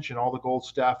attention, all the gold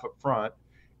staff up front.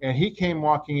 And he came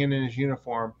walking in his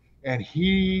uniform, and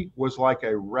he was like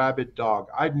a rabid dog.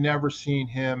 I'd never seen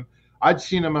him. I'd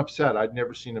seen him upset. I'd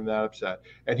never seen him that upset.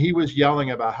 And he was yelling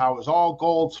about how it was all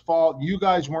Gold's fault. You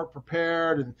guys weren't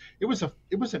prepared. And it was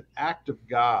an act of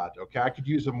God. Okay. I could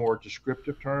use a more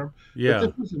descriptive term. Yeah. But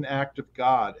this was an act of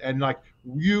God. And like,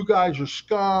 you guys are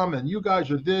scum and you guys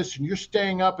are this, and you're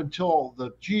staying up until the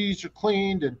G's are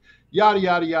cleaned and yada,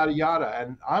 yada, yada, yada.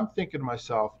 And I'm thinking to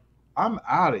myself, I'm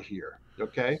out of here.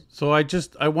 Okay. So I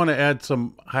want to add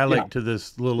some highlight to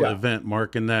this little event,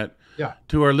 Mark, in that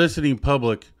to our listening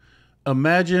public,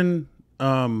 imagine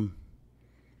your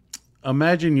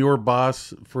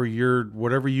boss for your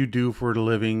whatever you do for a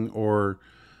living, or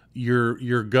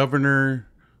your governor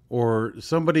or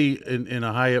somebody in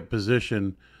a high up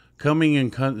position coming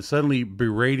and suddenly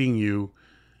berating you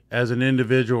as an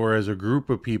individual or as a group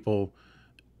of people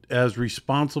as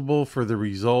responsible for the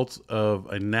results of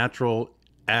a natural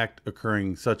act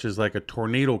occurring, such as like a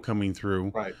tornado coming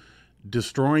through,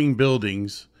 destroying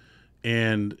buildings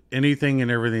and anything and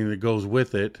everything that goes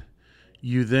with it.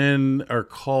 You then are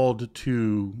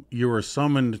you are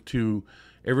summoned to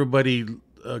everybody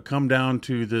come down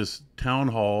to this town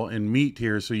hall and meet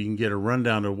here so you can get a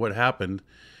rundown of what happened,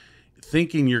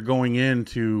 thinking you're going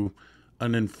into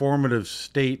an informative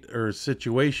state or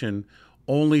situation,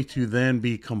 only to then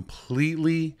be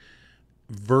completely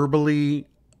verbally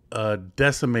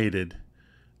decimated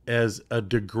as a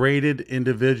degraded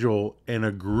individual and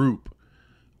a group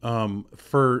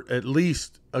for at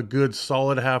least a good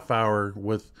solid half hour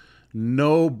with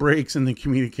no breaks in the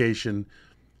communication.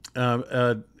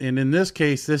 And in this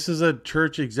case, this is a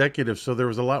church executive, so there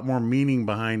was a lot more meaning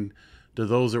behind to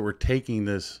those that were taking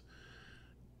this.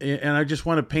 And I just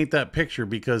want to paint that picture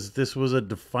because this was a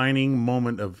defining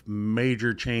moment of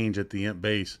major change at the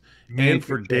base and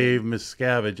for Dave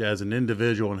Miscavige as an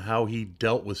individual and how he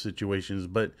dealt with situations.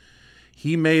 But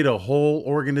he made a whole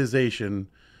organization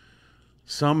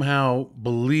somehow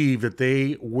believe that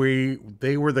they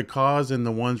were the cause and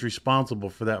the ones responsible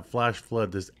for that flash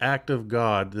flood, this act of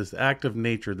God, this act of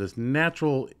nature, this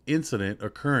natural incident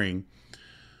occurring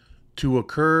to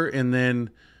occur and then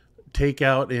take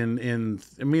out I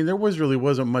mean, there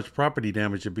wasn't much property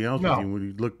damage, to be honest with you, when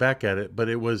you look back at it, but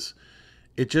it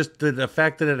just the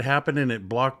fact that it happened and it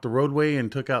blocked the roadway and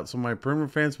took out some of my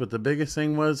perimeter fence. But the biggest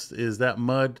thing is that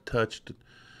mud touched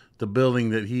the building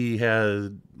that he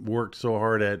had worked so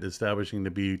hard at establishing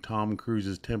to be Tom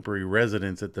Cruise's temporary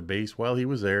residence at the base while he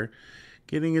was there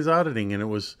getting his auditing. And it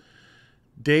was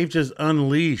Dave just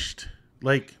unleashed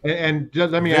and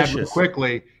let me add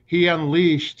quickly, he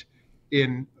unleashed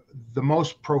in the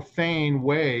most profane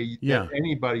way that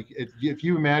anybody, if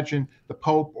you imagine the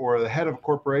Pope or the head of a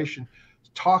corporation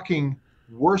talking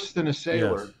worse than a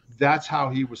sailor, that's how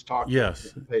he was talking.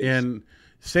 Yes. And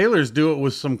sailors do it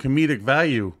with some comedic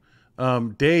value.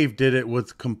 Dave did it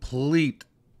with complete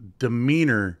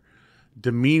demonizing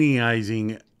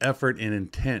effort and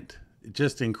intent.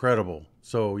 Just incredible.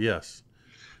 So, yes.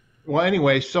 Well,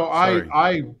 anyway, so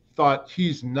I thought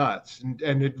he's nuts.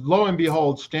 And lo and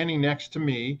behold, standing next to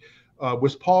me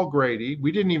was Paul Grady.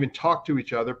 We didn't even talk to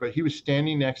each other, but he was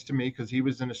standing next to me because he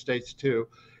was in the States too.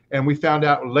 And we found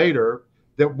out later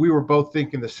that we were both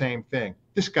thinking the same thing.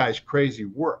 This guy's crazy.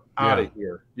 We're out of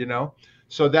here, you know?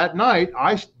 So that night,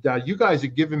 you guys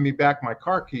had given me back my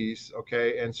car keys,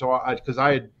 okay? And so because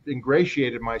I had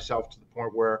ingratiated myself to the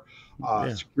point where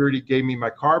security gave me my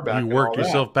car back. You worked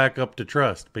yourself back up to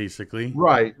trust, basically.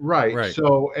 Right.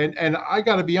 So, and I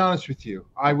got to be honest with you,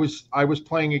 I was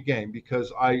playing a game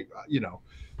because you know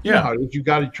how it is. You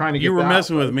got to trying to get. You were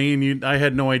messing with me, and I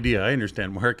had no idea. I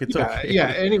understand, Mark. It's okay. Yeah.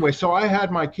 Anyway, so I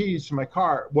had my keys to my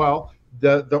car. Well,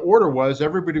 the order was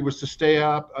everybody was to stay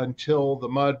up until the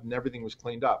mud and everything was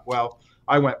cleaned up. Well,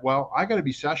 I went, I got to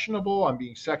be sessionable. I'm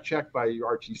being sec checked by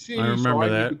RTC. I remember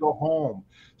need to go home.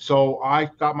 So I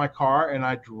got my car and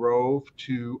I drove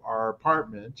to our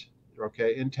apartment,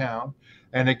 in town.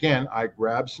 And again, I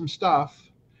grabbed some stuff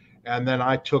and then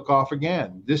I took off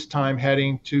again, this time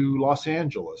heading to Los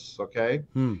Angeles.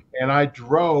 And I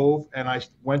drove and I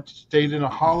stayed in a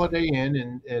Holiday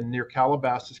Inn in near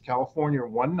Calabasas, California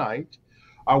one night.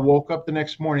 I woke up the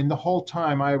next morning. The whole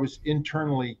time I was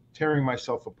internally tearing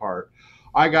myself apart.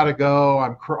 I got to go.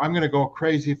 I'm going to go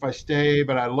crazy if I stay,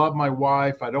 but I love my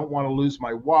wife. I don't want to lose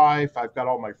my wife. I've got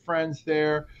all my friends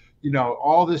there,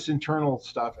 all this internal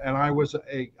stuff. And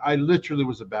I literally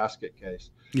was a basket case.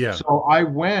 Yeah. So I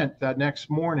went that next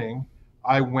morning,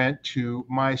 I went to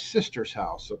my sister's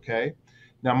house.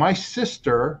 Now my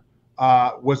sister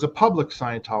was a public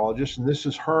Scientologist, and this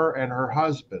is her and her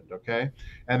husband.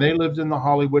 And they lived in the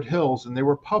Hollywood Hills, and they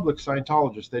were public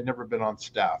Scientologists. They'd never been on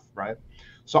staff. Right.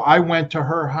 So I went to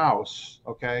her house,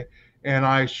 and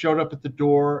I showed up at the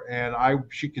door, and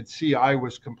she could see I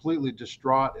was completely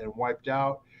distraught and wiped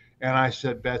out. And I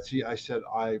said, Betsy,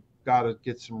 I got to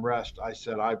get some rest. I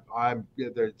said,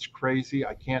 it's crazy.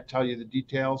 I can't tell you the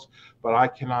details, but I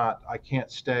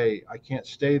can't stay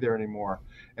there anymore.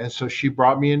 And so she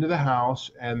brought me into the house,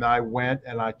 and I went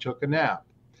and I took a nap.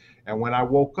 And when I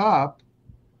woke up,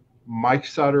 Mike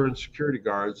Sutter and security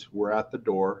guards were at the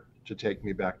door to take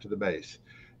me back to the base.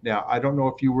 Now, I don't know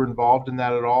if you were involved in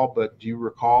that at all, but do you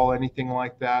recall anything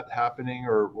like that happening,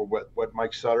 or what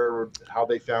Mike Sutter, or how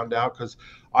they found out? Because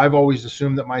I've always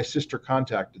assumed that my sister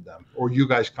contacted them, or you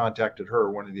guys contacted her,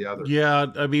 one or the other. Yeah,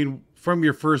 I mean, from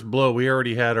your first blow, we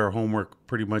already had our homework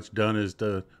pretty much done as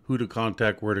to who to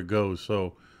contact, where to go.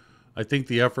 So I think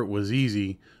the effort was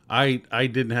easy. I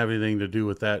didn't have anything to do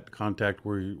with that contact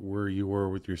where you were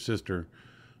with your sister.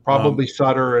 Probably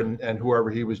Sutter and whoever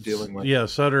he was dealing with. Yeah,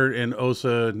 Sutter and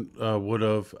Osa would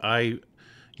have.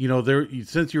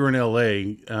 Since you were in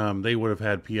LA, they would have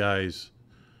had PIs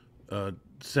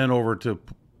sent over to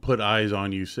put eyes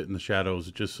on you, sit in the shadows,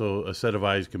 just so a set of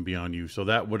eyes can be on you. So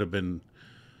that would have been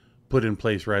put in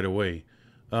place right away.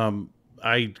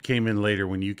 I came in later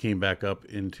when you came back up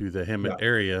into the Hemet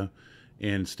area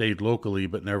and stayed locally,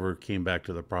 but never came back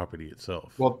to the property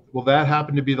itself. Well, that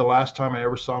happened to be the last time I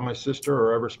ever saw my sister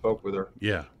or ever spoke with her.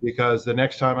 Yeah. Because the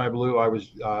next time I blew,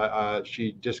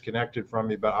 she disconnected from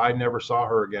me, but I never saw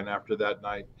her again after that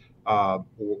night,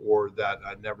 or that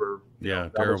I never. Yeah,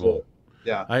 terrible.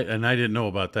 Yeah. I didn't know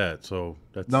about that, so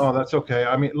that's okay.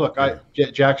 I mean, look,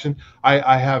 Jackson,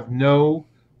 I have no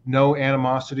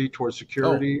animosity towards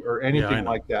security or anything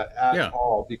like that at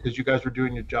all, because you guys were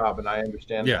doing your job, and I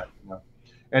understand that.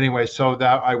 Anyway, so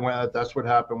that's what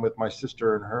happened with my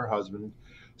sister and her husband.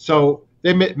 So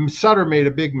Sutter made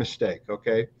a big mistake.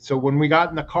 So when we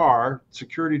got in the car,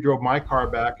 security drove my car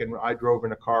back, and I drove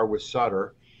in a car with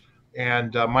Sutter.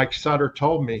 And Mike Sutter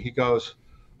told me, he goes,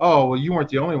 "Oh, well, you weren't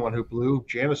the only one who blew.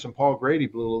 Janice and Paul Grady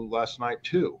blew last night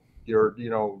too.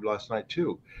 Last night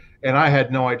too." And I had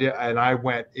no idea. And I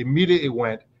immediately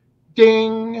went,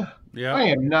 ding. Yeah. I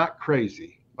am not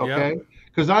crazy.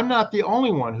 Because I'm not the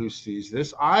only one who sees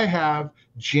this. I have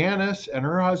Janice and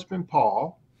her husband,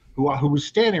 Paul, who was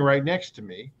standing right next to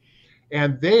me.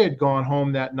 And they had gone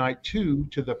home that night too,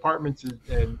 to the apartments,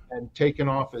 and taken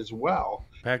off as well.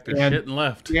 Packed their shit and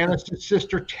left. Janice's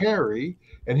sister, Terry,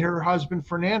 and her husband,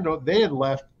 Fernando, they had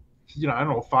left, I don't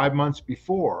know, 5 months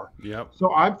before. Yep.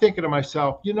 So I'm thinking to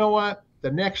myself, you know what?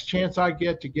 The next chance I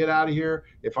get to get out of here,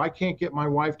 if I can't get my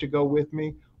wife to go with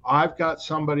me, I've got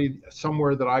somebody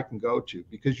somewhere that I can go to,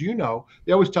 because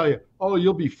they always tell you, oh,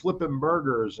 you'll be flipping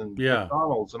burgers and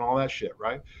McDonald's and all that shit,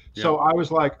 right? Yeah. So I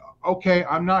was like, okay,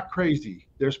 I'm not crazy.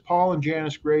 There's Paul and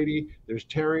Janice Grady, there's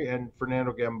Terry and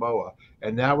Fernando Gamboa,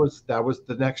 and that was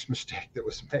the next mistake that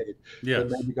was made. Yeah, it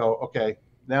made me go, okay,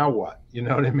 now what? You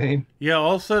know what I mean? Yeah.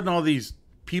 All of a sudden, all these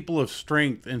people of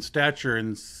strength and stature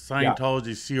in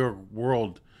Scientology Sea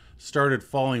world started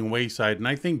falling wayside, and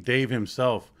I think Dave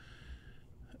himself.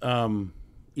 To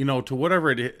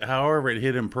however it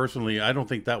hit him personally, I don't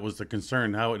think that was the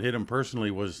concern. How it hit him personally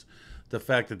was the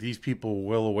fact that these people were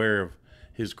well aware of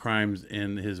his crimes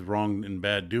and his wrong and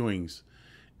bad doings.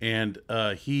 And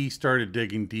he started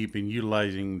digging deep and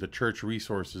utilizing the church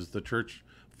resources, the church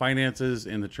finances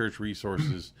and the church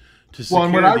resources to Well,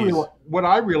 and secure these. what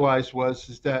I realized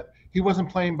is that he wasn't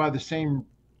playing by the same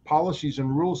policies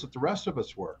and rules that the rest of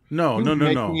us were. No, He no, was no,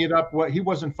 making no. it up. He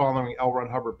wasn't following L. Ron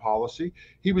Hubbard policy.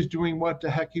 He was doing what the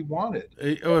heck he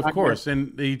wanted. Oh, of course,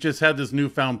 and he just had this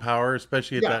newfound power,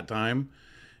 especially at Yeah. that time.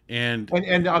 And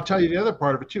I'll tell you the other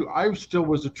part of it too. I still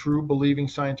was a true believing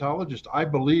Scientologist. I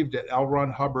believed that L.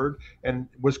 Ron Hubbard and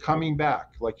was coming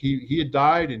back. Like he had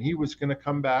died and he was going to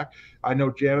come back. I know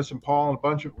Janice and Paul and a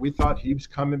bunch of, we thought he was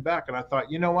coming back. And I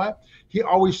thought, you know what? He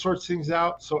always sorts things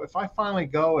out. So if I finally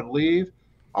go and leave,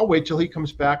 I'll wait till he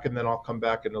comes back and then I'll come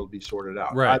back and it'll be sorted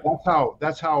out. Right.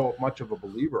 That's how much of a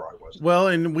believer I was. Well,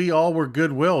 and we all were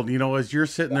goodwilled. You know, as you're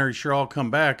sitting there, sure, I'll come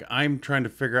back. I'm trying to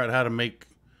figure out how to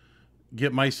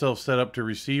get myself set up to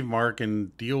receive Mark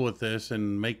and deal with this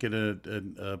and make it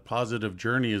a positive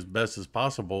journey as best as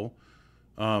possible.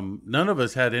 None of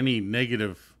us had any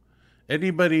negative.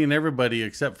 Anybody and everybody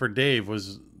except for Dave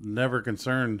was never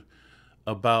concerned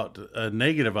about a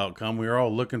negative outcome. We were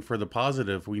all looking for the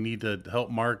positive. We need to help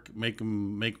Mark make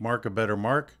Mark a better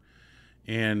Mark.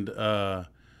 And,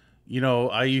 you know,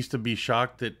 I used to be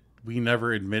shocked that we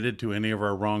never admitted to any of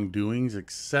our wrongdoings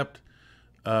except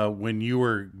when you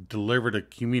were delivered a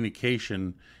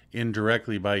communication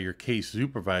indirectly by your case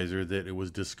supervisor that it was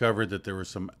discovered that there was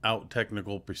some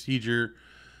technical procedure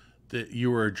that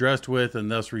you were addressed with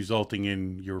and thus resulting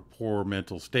in your poor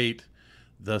mental state,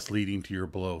 thus leading to your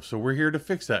blow. So we're here to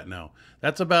fix that now.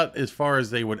 That's about as far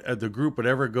as the group would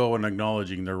ever go in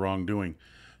acknowledging their wrongdoing.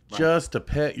 Right. Just to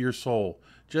pet your soul,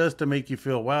 just to make you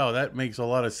feel, wow, that makes a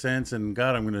lot of sense. And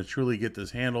God, I'm going to truly get this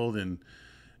handled and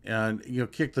you know,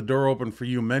 kick the door open for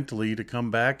you mentally to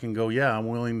come back and go, yeah, I'm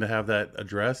willing to have that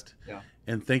addressed. Yeah.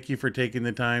 And thank you for taking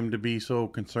the time to be so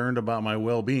concerned about my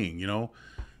well-being. You know,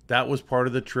 that was part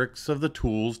of the tricks of the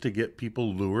tools to get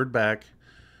people lured back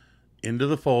into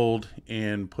the fold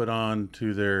and put on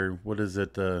to their, what is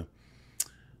it?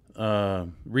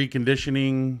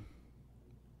 Reconditioning.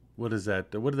 What is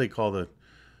that? What do they call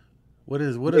what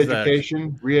is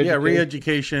Re-education, that? Yeah.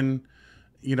 Re-education,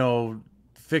 you know,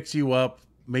 fix you up,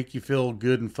 make you feel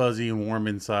good and fuzzy and warm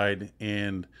inside,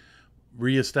 and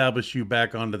reestablish you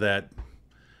back onto that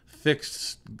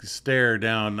fixed stare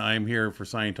down. I'm here for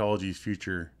Scientology's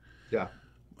future. Yeah.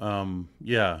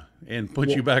 Yeah. And put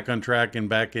you back on track and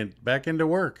back into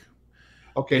work.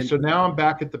 Okay. And so now I'm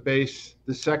back at the base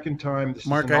the second time.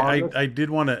 Mark, I did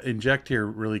want to inject here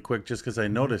really quick, just because I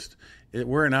noticed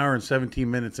we're an hour and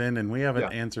 17 minutes in and we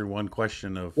haven't answered one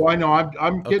question of. Well, I know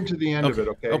I'm getting to the end of it.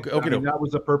 Okay. Okay. I mean, that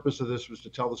was the purpose of this, was to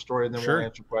tell the story and then we'll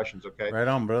answer questions. Okay. Right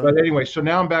on, brother. But anyway, so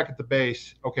now I'm back at the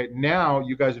base. Okay. Now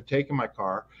you guys have taken my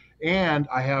car and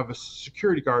I have a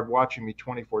security guard watching me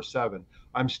 24/7.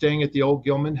 I'm staying at the old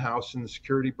Gilman house in the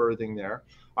security berthing there.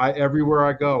 Everywhere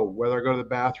I go, whether I go to the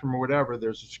bathroom or whatever,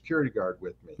 there's a security guard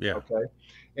with me. Yeah. Okay.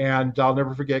 And I'll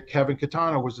never forget, Kevin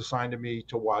Katana was assigned to me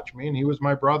to watch me, and he was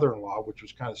my brother-in-law, which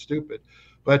was kind of stupid.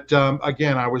 But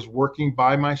again, I was working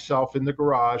by myself in the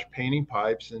garage, painting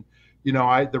pipes, and you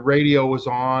know, the radio was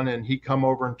on, and he'd come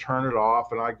over and turn it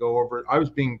off, and I'd go over. I was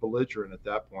being belligerent at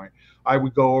that point. I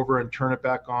would go over and turn it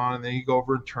back on, and then he'd go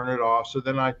over and turn it off. So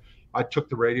then I took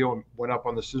the radio and went up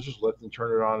on the scissors lift and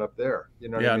turned it on up there. You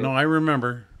know? Yeah, I mean? No, I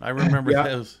remember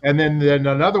those. And then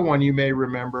another one you may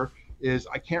remember is,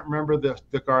 I can't remember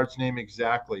the guard's name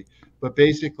exactly, but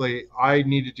basically I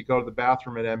needed to go to the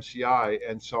bathroom at MCI,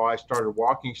 and so I started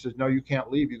walking. He said, "No, you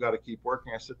can't leave. You got to keep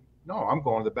working." I said, "No, I'm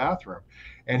going to the bathroom."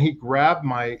 And he grabbed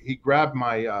my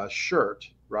shirt,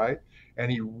 right,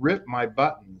 and he ripped my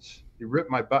buttons. He ripped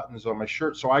my buttons on my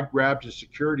shirt. So I grabbed his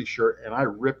security shirt and I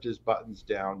ripped his buttons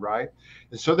down, right?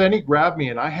 And so then he grabbed me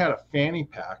and I had a fanny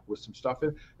pack with some stuff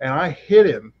in, and I hit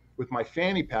him with my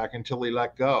fanny pack until he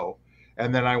let go.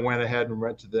 And then I went ahead and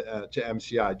went to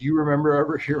MCI. Do you remember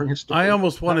ever hearing a story? I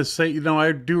almost want to say, you know,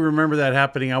 I do remember that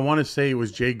happening. I want to say it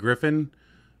was Jay Griffin.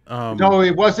 No,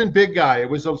 it wasn't big guy. It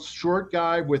was a short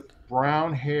guy with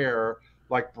brown hair,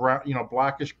 like brown, you know,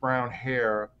 blackish brown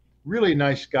hair. Really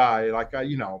nice guy. Like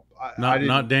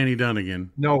not Danny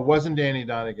Dunnigan. No, it wasn't Danny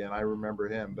Dunnigan. I remember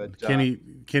him, but Kenny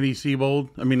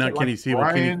Siebold. I mean, not like Kenny Siebold.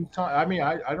 I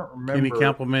don't remember. Kenny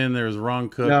Kampelman. There was Ron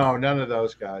Cook. No, none of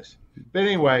those guys. But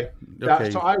anyway,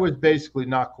 so I was basically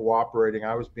not cooperating.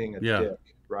 I was being a dick,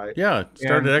 right? Yeah,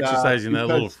 started exercising that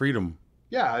little freedom.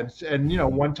 Yeah, and you know,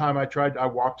 one time I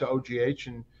walked to OGH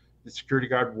and the security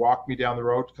guard walked me down the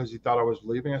road because he thought I was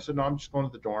leaving. I said, "No, I'm just going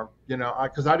to the dorm," you know,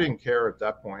 because I didn't care at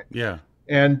that point. Yeah.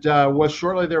 And was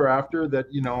shortly thereafter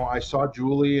that, you know, I saw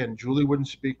Julie, and Julie wouldn't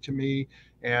speak to me.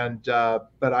 And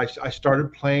but I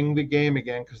started playing the game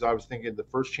again because I was thinking, the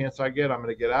first chance I get, I'm going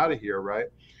to get out of here, right?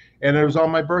 And it was on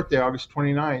my birthday, August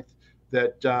 29th,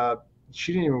 that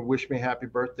she didn't even wish me happy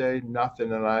birthday,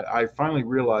 nothing. And I finally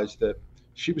realized that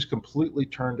she was completely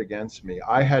turned against me.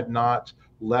 I had not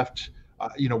left,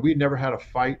 we'd never had a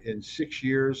fight in 6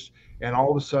 years. And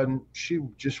all of a sudden, she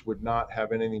just would not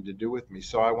have anything to do with me.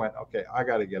 So I went, okay, I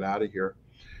got to get out of here.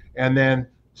 And then,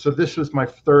 so this was my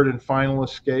third and final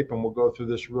escape, and we'll go through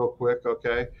this real quick,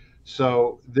 okay?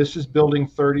 So this is building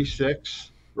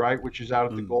 36, right, which is out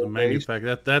at the Gold Base.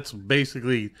 That's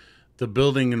basically the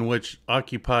building in which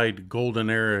occupied Golden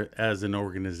Era as an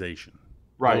organization.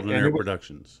 Right. Golden Era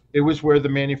Productions. It was where the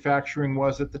manufacturing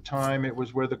was at the time. It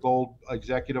was where the Gold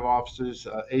executive offices,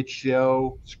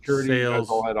 HCO, security, sales,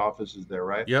 all had offices there,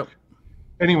 right? Yep.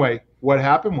 Anyway, what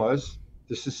happened was,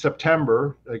 this is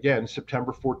September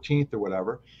 14th or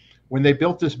whatever. When they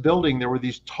built this building, there were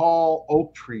these tall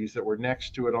oak trees that were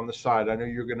next to it on the side. I know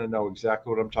you're going to know exactly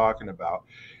what I'm talking about.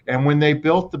 And when they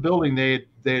built the building, they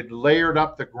had layered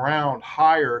up the ground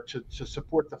higher to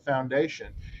support the foundation.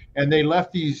 And they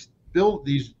left these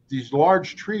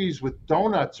large trees with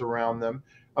donuts around them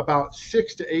about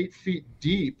 6 to 8 feet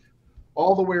deep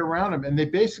all the way around them. And they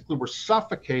basically were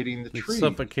suffocating the trees.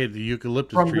 Suffocated the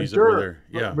eucalyptus trees that were there.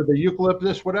 Yeah. The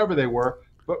eucalyptus, whatever they were.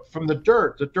 But from the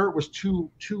dirt was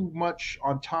too much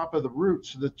on top of the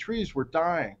roots, so the trees were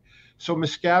dying. So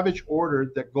Miscavige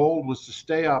ordered that Gold was to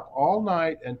stay up all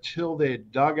night until they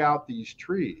had dug out these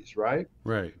trees, right?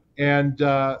 Right. And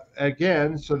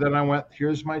again, so then I went,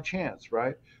 here's my chance,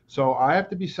 right? So I have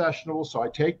to be sessionable, so I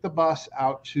take the bus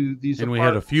out to these apartments. And we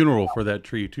had a funeral for that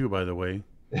tree too, by the way.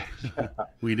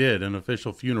 We did, an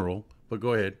official funeral, but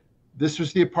go ahead. This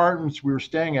was the apartments we were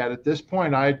staying at. At this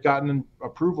point, I had gotten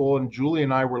approval, and Julie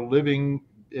and I were living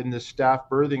in the staff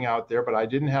berthing out there, but I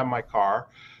didn't have my car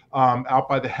out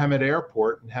by the Hemet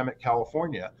Airport in Hemet,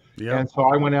 California. Yep. And so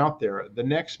I went out there. The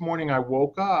next morning I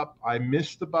woke up, I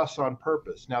missed the bus on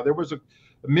purpose. Now, there was a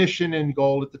mission in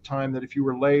Gold at the time that if you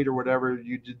were late or whatever,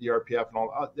 you did the RPF and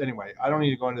all. Anyway, I don't need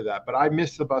to go into that, but I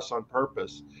missed the bus on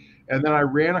purpose. And then I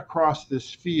ran across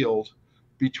this field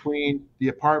between the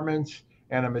apartments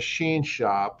and a machine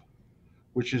shop,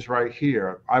 which is right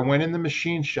here. I went in the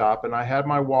machine shop and I had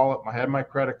my wallet, I had my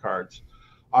credit cards.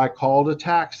 I called a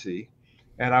taxi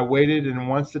and I waited. And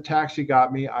once the taxi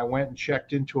got me, I went and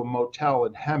checked into a motel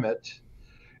in Hemet.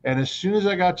 And as soon as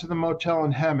I got to the motel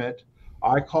in Hemet,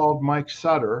 I called Mike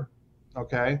Sutter,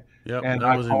 okay? Yep, and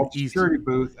I called the security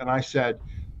booth and I said,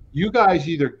 you guys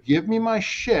either give me my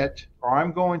shit or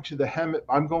I'm going to the Hemet,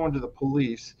 I'm going to the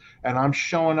police and I'm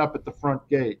showing up at the front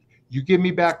gate. You give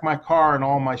me back my car and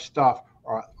all my stuff,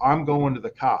 or I'm going to the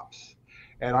cops.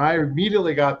 And I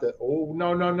immediately got the, oh,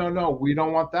 no, we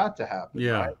don't want that to happen.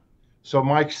 Yeah. Right? So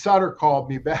Mike Sutter called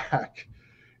me back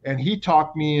and he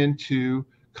talked me into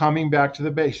coming back to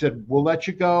the base. He said, we'll let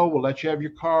you go. We'll let you have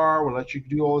your car. We'll let you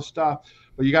do all this stuff.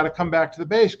 But you got to come back to the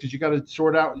base because you got to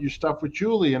sort out your stuff with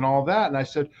Julie and all that. And I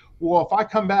said, well, if I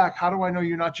come back, how do I know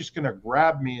you're not just going to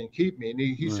grab me and keep me? And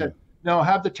he said, no,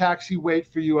 have the taxi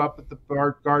wait for you up at the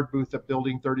guard booth at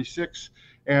building 36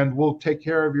 and we'll take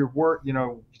care of your work,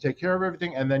 take care of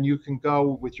everything. And then you can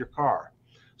go with your car.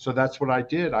 So that's what I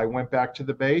did. I went back to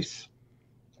the base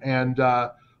and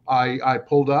I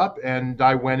pulled up and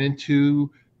I went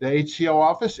into the HCO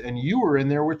office and you were in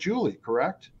there with Julie,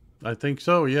 correct? I think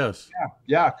so, yes.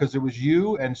 Yeah, because it was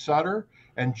you and Sutter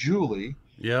and Julie.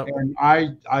 Yeah. And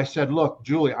I said, look,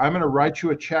 Julie, I'm going to write you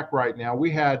a check right now.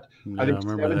 We had, I think,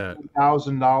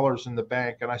 $17,000 in the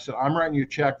bank. And I said, I'm writing you a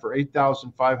check for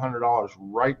 $8,500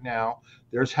 right now.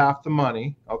 There's half the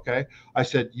money. Okay. I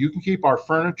said, you can keep our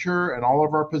furniture and all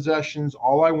of our possessions.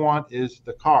 All I want is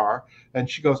the car. And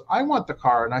she goes, I want the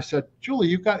car. And I said, Julie,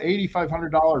 you've got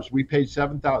 $8,500. We paid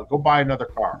 $7,000. Go buy another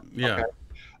car. Yeah. Okay?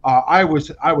 I was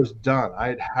done.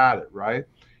 I had it. Right.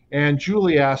 And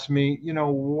Julie asked me,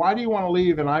 why do you want to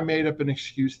leave? And I made up an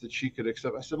excuse that she could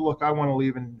accept. I said, look, I want to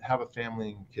leave and have a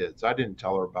family and kids. I didn't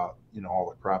tell her about, all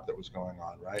the crap that was going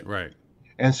on. Right. Right.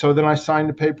 And so then I signed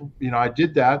the paper. I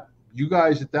did that. You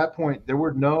guys at that point, there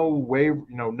were no waiver,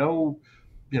 no,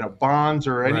 bonds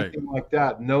or anything like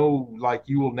that. No, like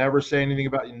you will never say anything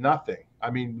about you. Nothing.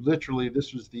 I mean, literally,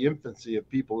 this was the infancy of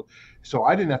people. So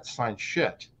I didn't have to sign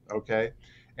shit. Okay.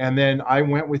 And then I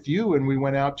went with you and we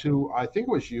went out to, I think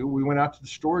it was you, we went out to the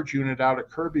storage unit out at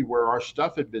Kirby where our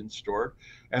stuff had been stored.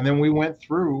 And then we went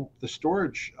through the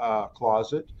storage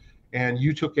closet and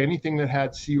you took anything that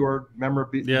had Sea Org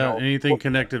memorabilia. Yeah, anything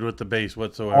connected with the base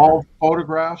whatsoever. All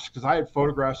photographs, because I had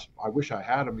photographs, I wish I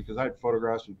had them because I had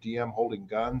photographs of DM holding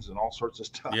guns and all sorts of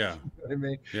stuff. Yeah. You know what I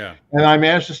mean? Yeah. And I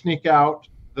managed to sneak out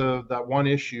that one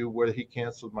issue where he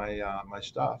canceled my my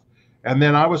stuff. And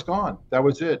then I was gone. That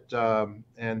was it.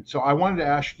 And so I wanted to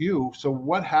ask you, so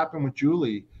what happened with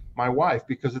Julie, my wife,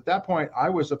 because at that point I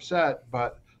was upset,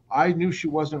 but I knew she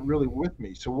wasn't really with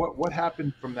me. So what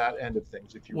happened from that end of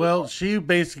things, if you Well, recall? she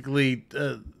basically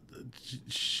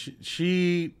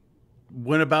she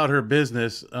went about her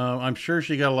business. I'm sure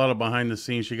she got a lot of behind the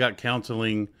scenes. She got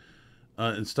counseling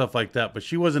and stuff like that, but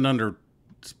she wasn't under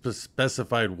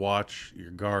specified watch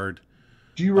or guard.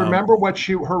 Do you remember what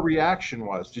her reaction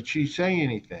was? Did she say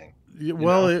anything?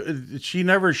 Well, she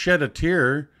never shed a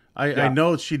tear. I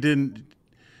know she didn't.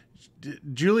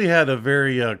 Julie had a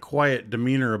very quiet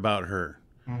demeanor about her,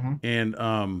 and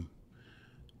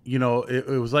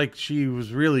it was like she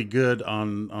was really good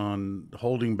on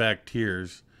holding back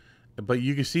tears, but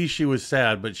you could see she was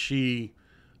sad, but she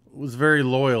was very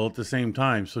loyal at the same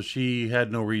time, so she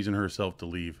had no reason herself to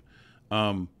leave.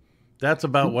 That's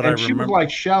about what I remember. She was like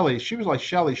Shelley. She was like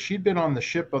Shelley. She'd been on the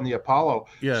ship on the Apollo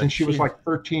since she was like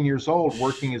 13 years old,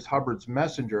 working as Hubbard's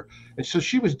messenger. And so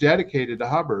she was dedicated to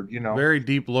Hubbard, Very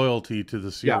deep loyalty to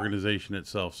the Sea organization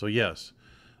itself. So yes.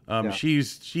 She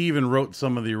even wrote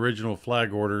some of the original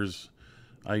flag orders.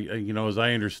 As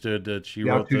I understood that she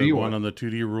wrote the one on the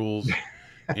 2D rules.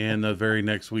 And the very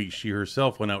next week she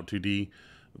herself went out 2D,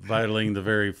 violating the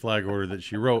very flag order that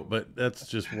she wrote. But that's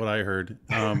just what I heard.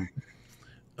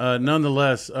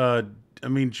 Nonetheless,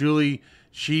 Julie,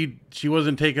 she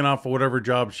wasn't taken off for whatever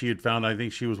job she had found. I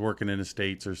think she was working in the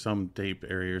States or some tape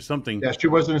area or something. Yeah, she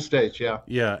was in the States, yeah.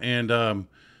 Yeah, and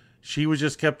she was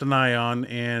just kept an eye on,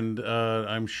 and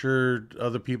I'm sure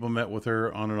other people met with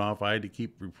her on and off. I had to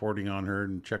keep reporting on her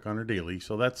and check on her daily.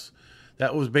 So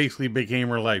that was basically became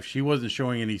her life. She wasn't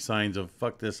showing any signs of,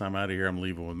 fuck this, I'm out of here, I'm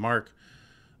leaving with Mark.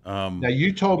 Now,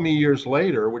 you told me years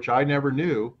later, which I never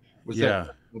knew,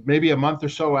 that maybe a month or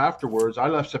so afterwards, I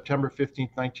left September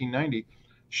 15th, 1990.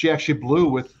 She actually blew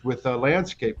with a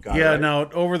landscape guy. Yeah. Right? Now,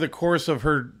 over the course of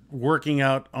her working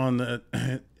out on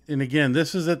and again,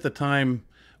 this is at the time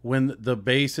when the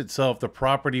base itself, the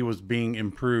property was being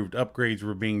improved, upgrades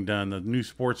were being done, the new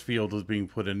sports field was being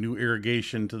put in, new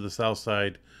irrigation to the south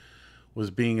side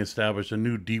was being established, a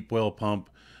new deep well pump,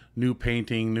 new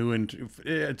painting,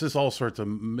 just all sorts of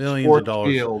millions sports of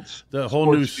dollars. Fields, the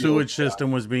whole new sewage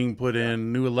system was being put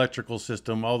in, new electrical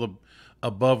system, all the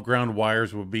above ground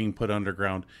wires were being put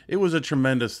underground. It was a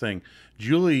tremendous thing.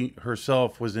 Julie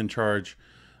herself was in charge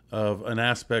of an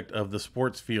aspect of the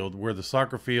sports field where the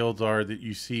soccer fields are that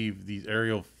you see these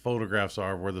aerial photographs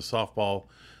are, where the softball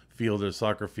field is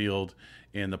soccer field,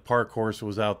 and the park course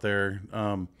was out there.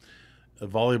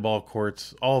 Volleyball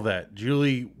courts, all that.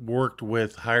 Julie worked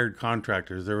with hired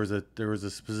contractors. There was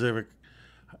a specific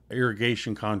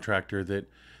irrigation contractor that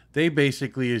they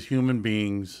basically, as human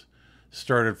beings,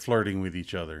 started flirting with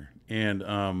each other. And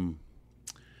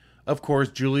of course,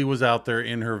 Julie was out there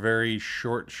in her very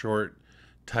short,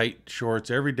 tight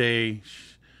shorts every day.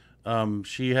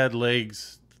 She had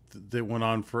legs that went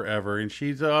on forever, and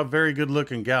she's a very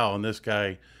good-looking gal. And this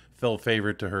guy fell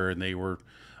favorite to her, and they were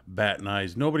batting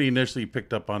eyes. Nobody initially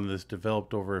picked up on this.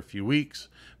 Developed over a few weeks,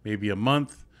 maybe a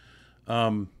month.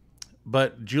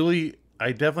 But Julie,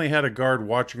 I definitely had a guard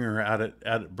watching her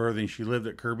at birthing. She lived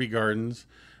at Kirby Gardens,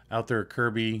 out there at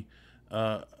Kirby,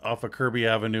 off of Kirby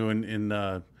Avenue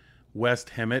in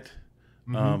West Hemet,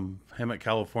 Hemet,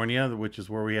 California, which is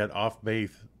where we had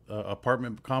off-base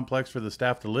apartment complex for the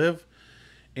staff to live.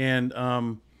 And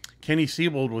Kenny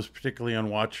Siebold was particularly on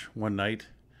watch one night.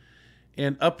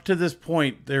 And up to this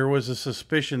point, there was a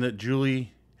suspicion that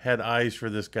Julie had eyes for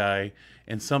this guy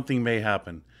and something may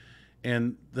happen.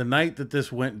 And the night that this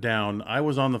went down, I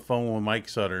was on the phone with Mike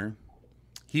Sutter.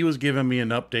 He was giving me an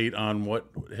update on what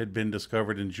had been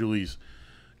discovered in Julie's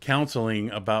counseling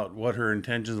about what her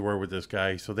intentions were with this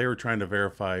guy. So they were trying to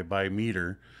verify by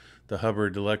meter, the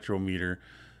Hubbard electrometer,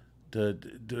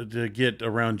 to get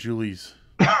around Julie's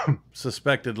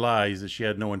suspected lies that she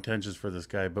had no intentions for this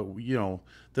guy. But,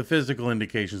 the physical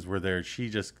indications were there. She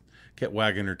just kept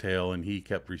wagging her tail and he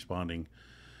kept responding.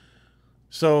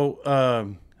 So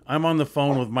I'm on the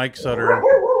phone with Mike Sutter.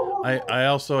 I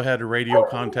also had a radio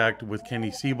contact with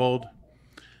Kenny Siebold.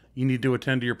 You need to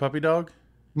attend to your puppy dog?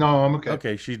 No, I'm okay.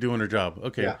 Okay, she's doing her job.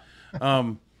 Okay.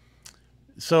 Yeah.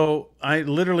 So I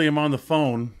literally am on the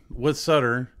phone with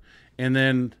Sutter, and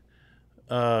then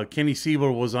Kenny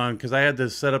Siebold was on, because I had to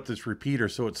set up this repeater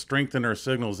so it strengthened our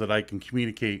signals that I can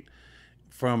communicate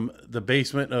from the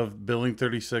basement of Building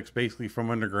 36, basically from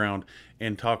underground,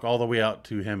 and talk all the way out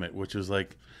to Hemet, which is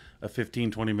like a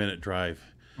 15-20 minute drive.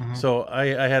 So I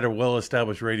had a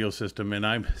well-established radio system, and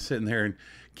I'm sitting there, and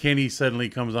Kenny suddenly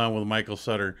comes on with Michael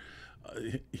Sutter,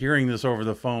 hearing this over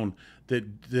the phone,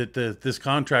 that this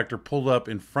contractor pulled up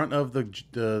in front of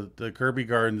the Kirby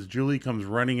Gardens. Julie comes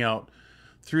running out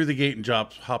through the gate and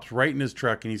hops right in his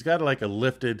truck. And he's got like a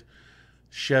lifted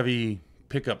Chevy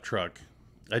pickup truck.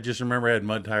 I just remember I had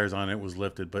mud tires on it. It was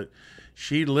lifted, but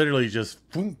she literally just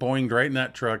boinged right in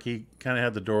that truck. He kind of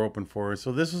had the door open for her.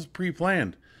 So this was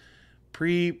pre-planned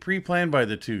by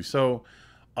the two. So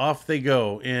off they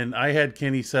go. And I had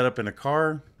Kenny set up in a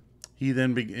car. He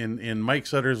then and Mike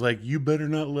Sutter's like, you better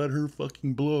not let her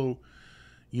fucking blow.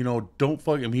 You know, don't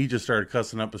fuck him. He just started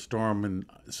cussing up a storm. And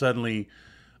suddenly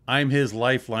I'm his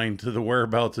lifeline to the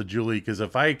whereabouts of Julie. Because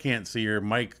if I can't see her,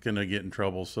 Mike's going to get in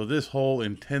trouble. So this whole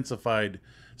intensified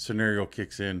scenario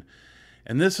kicks in.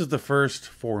 And this is the first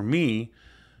for me.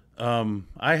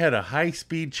 I had a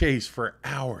high-speed chase for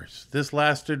hours. This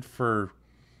lasted for,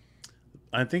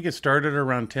 I think it started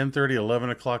around 10:30, 11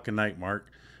 o'clock at night,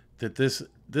 Mark, that this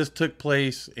took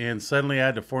place, and suddenly I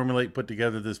had to put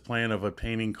together this plan of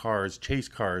obtaining chase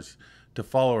cars, to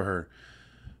follow her.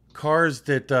 Cars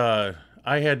that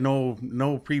I had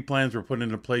no pre-plans were put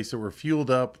into place that were fueled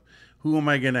up. Who am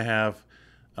I going to have?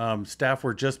 Staff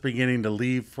were just beginning to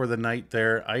leave for the night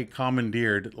there. I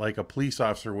commandeered, like a police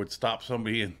officer would stop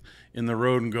somebody in the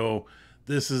road and go,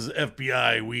 this is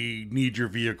FBI, we need your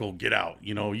vehicle, get out.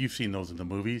 You know, you've seen those in the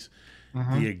movies.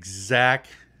 The exact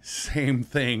same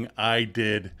thing I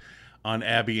did on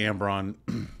Abby Ambron,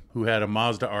 who had a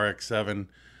Mazda RX-7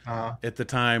 at the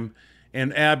time.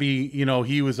 And Abby, you know,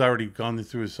 he was already gone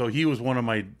through, so he was one of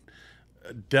my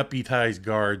deputized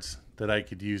guards that I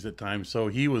could use at times. So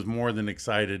he was more than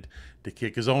excited to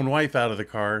kick his own wife out of the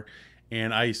car,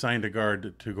 and I assigned a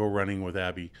guard to go running with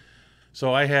Abby.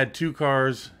 So I had 2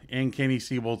 cars and Kenny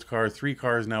Siebold's car, 3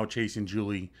 cars now chasing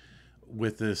Julie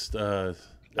with this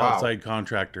outside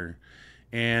contractor.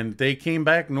 And they came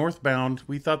back northbound.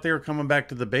 We thought they were coming back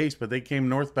to the base, but they came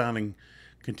northbound and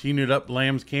continued up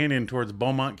Lambs Canyon towards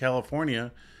Beaumont,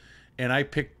 California. And I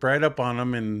picked right up on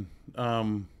them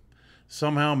and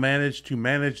somehow managed to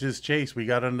manage this chase. We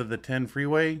got under the 10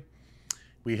 freeway.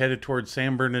 We headed towards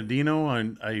San Bernardino,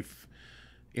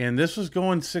 and this was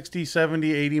going 60,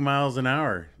 70, 80 miles an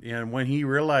hour. And when he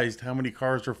realized how many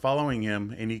cars were following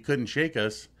him and he couldn't shake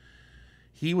us,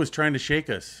 he was trying to shake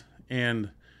us.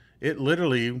 And it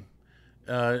literally,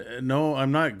 no,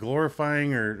 I'm not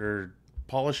glorifying or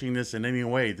polishing this in any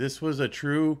way. This was a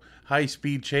true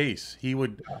high-speed chase. He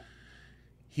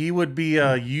would be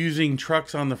using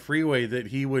trucks on the freeway that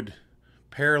he would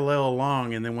parallel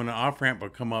along, and then when an off-ramp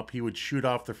would come up, he would shoot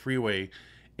off the freeway.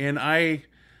 And I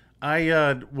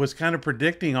was kind of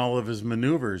predicting all of his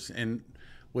maneuvers and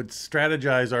would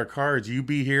strategize our cars. You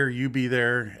be here, you be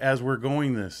there, as we're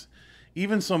going this.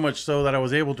 Even so much so that I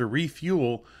was able to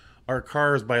refuel our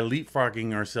cars by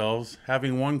leapfrogging ourselves,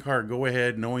 having one car go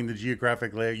ahead, knowing the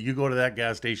geographic layout. You go to that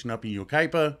gas station up in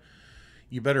Yucaipa,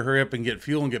 you better hurry up and get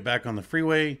fuel and get back on the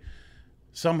freeway.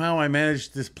 Somehow I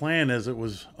managed this plan as it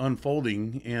was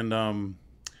unfolding, and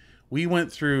we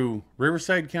went through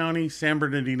Riverside County, San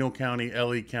Bernardino County,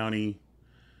 LA County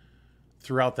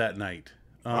throughout that night.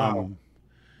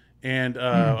 And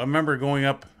I remember going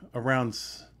up around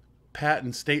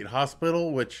Patton State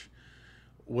Hospital, which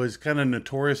was kind of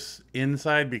notorious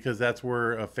inside because that's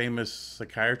where a famous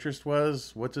psychiatrist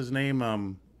was. What's his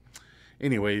name?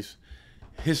 Anyways,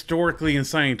 historically in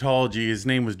Scientology, his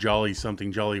name was Jolly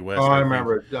something, Jolly West. Oh, I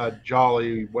remember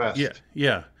Jolly West. Yeah,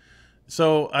 yeah.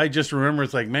 So I just remember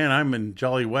it's like, man, I'm in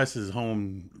Jolly West's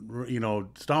home, you know,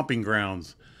 stomping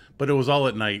grounds. But it was all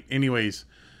at night. Anyways,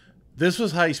 this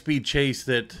was high-speed chase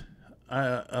that,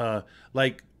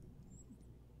 like,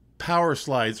 power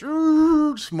slides,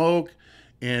 smoke,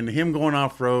 and him going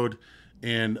off-road,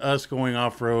 and us going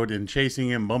off-road, and chasing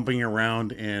him, bumping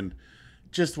around, and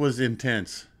just was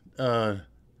intense. Oh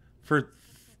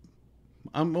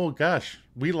gosh,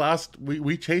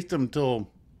 we chased him till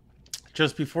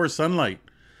just before sunlight.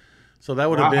 So that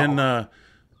would have been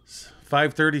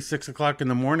 5:30, 6 o'clock in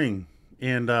the morning.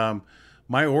 And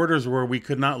my orders were we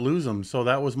could not lose them. So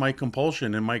that was my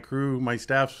compulsion and my crew, my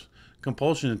staff's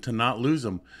compulsion to not lose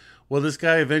them. Well, this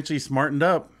guy eventually smartened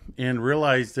up and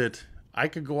realized that I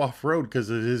could go off-road because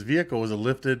his vehicle was a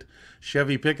lifted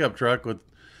Chevy pickup truck with,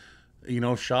 you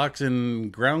know, shocks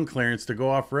and ground clearance to go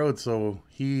off-road. So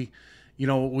he, you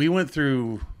know, we went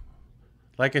through,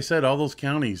 like I said, all those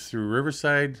counties, through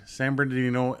Riverside, San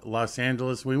Bernardino, Los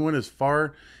Angeles. We went as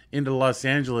far into Los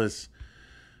Angeles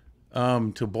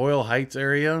to Boyle Heights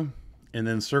area, and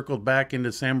then circled back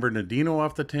into San Bernardino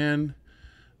off the 10.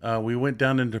 We went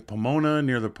down into Pomona,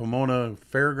 near the Pomona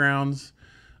Fairgrounds.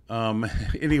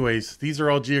 Anyways, these are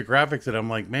all geographics that I'm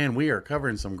like, man, we are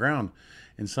covering some ground.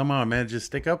 And somehow I managed to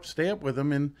stay up with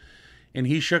them. And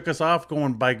he shook us off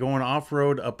going off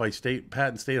road up by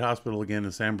Patton State Hospital again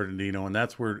in San Bernardino, and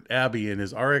that's where Abby and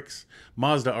his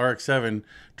Mazda RX-7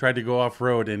 tried to go off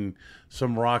road, and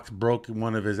some rocks broke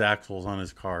one of his axles on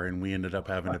his car, and we ended up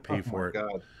having to pay for it.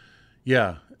 God.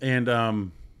 Yeah, and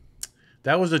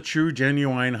that was a true,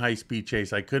 genuine high-speed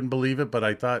chase. I couldn't believe it, but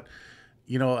I thought,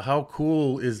 you know, how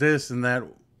cool is this? And that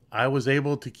I was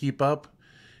able to keep up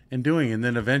and doing. And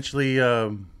then eventually,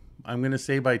 I'm going to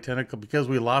say by 10 o'clock, because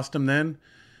we lost them then,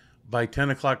 by 10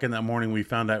 o'clock in that morning, we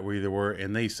found out where they were,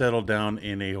 and they settled down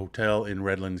in a hotel in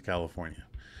Redlands, California,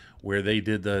 where they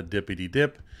did the dippity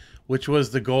dip, which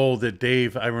was the goal that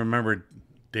I remember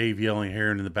Dave yelling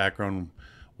here in the background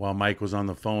while Mike was on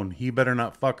the phone, he better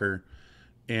not fuck her.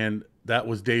 And that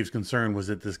was Dave's concern, was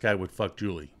that this guy would fuck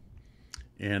Julie.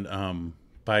 And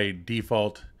by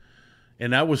default,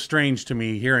 and that was strange to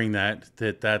me hearing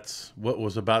that's what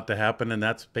was about to happen. And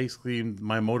that's basically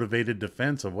my motivated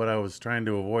defense of what I was trying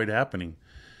to avoid happening.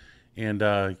 And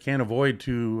can't avoid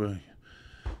two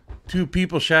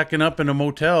people shacking up in a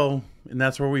motel, and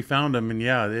that's where we found them. And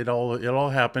yeah, it all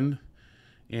happened.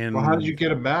 And well, how did you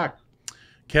get him back?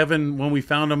 Kevin, when we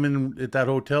found him at that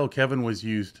hotel, Kevin was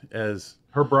used as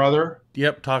her brother.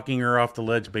 Yep, talking her off the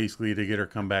ledge basically to get her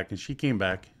come back, and she came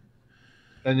back.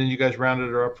 And then you guys rounded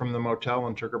her up from the motel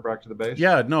and took her back to the base?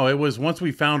 Yeah, no, it was, once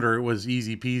we found her, it was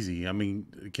easy peasy. I mean,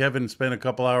 Kevin spent a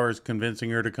couple hours convincing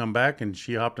her to come back, and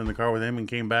she hopped in the car with him and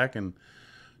came back, and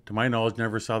to my knowledge,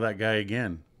 never saw that guy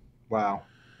again. Wow,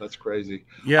 that's crazy.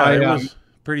 Yeah, it was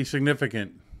pretty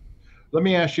significant. Let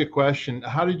me ask you a question.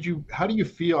 How do you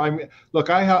feel? I mean, look,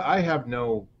 I have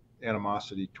no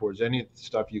animosity towards any of the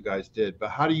stuff you guys did, but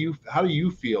how do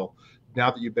you feel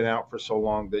now that you've been out for so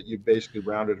long that you basically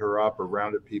rounded her up or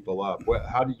rounded people up?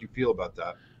 How did you feel about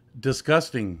that?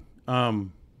 Disgusting.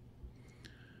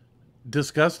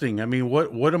 Disgusting. I mean,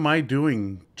 what am I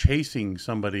doing chasing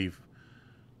somebody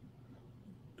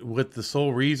with the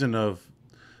sole reason of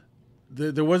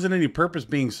there wasn't any purpose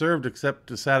being served except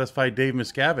to satisfy Dave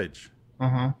Miscavige.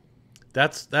 Uh-huh.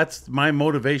 That's my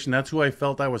motivation. That's who I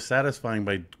felt I was satisfying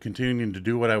by continuing to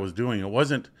do what I was doing. It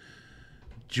wasn't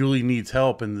Julie needs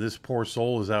help and this poor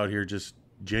soul is out here just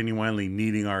genuinely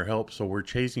needing our help, so we're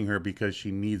chasing her because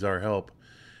she needs our help.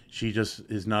 She just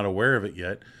is not aware of it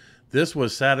yet. This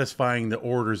was satisfying the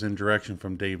orders and direction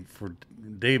from Dave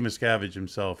Miscavige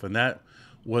himself, and that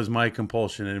was my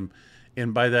compulsion.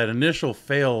 And by that initial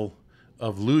fail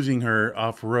of losing her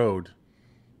off road,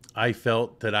 I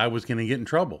felt that I was going to get in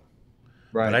trouble.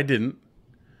 Right. But I didn't,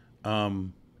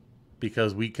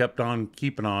 because we kept on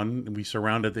keeping on. And we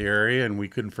surrounded the area, and we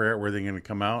couldn't figure out where they're going to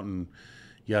come out, and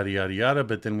yada yada yada.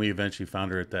 But then we eventually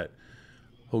found her at that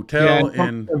hotel. Yeah,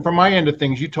 and from my end of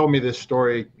things, you told me this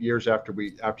story years after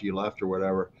you left or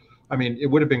whatever. I mean, it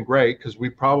would have been great because we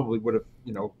probably would have,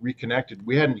 reconnected.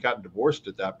 We hadn't gotten divorced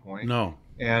at that point. No.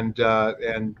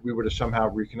 And we would have somehow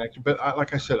reconnected. But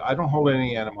like I said, I don't hold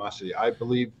any animosity. I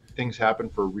believe things happen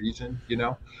for a reason,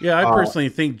 Yeah, I personally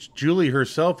think Julie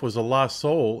herself was a lost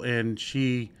soul, and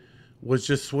she was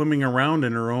just swimming around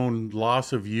in her own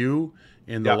loss of you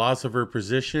and the loss of her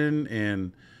position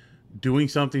and doing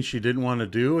something she didn't want to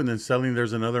do. And then suddenly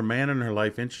there's another man in her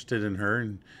life interested in her.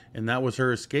 And that was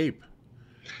her escape.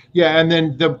 Yeah, and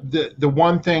then the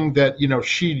one thing that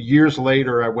she years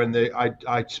later when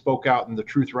I spoke out in the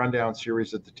Truth Rundown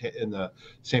series in the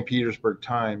St. Petersburg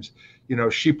Times,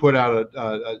 she put out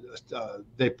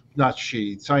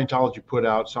Scientology put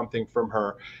out something from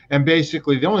her, and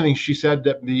basically the only thing she said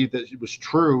that it was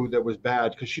true that was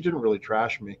bad, because she didn't really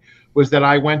trash me, was that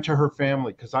I went to her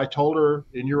family, because I told her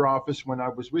in your office when I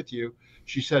was with you,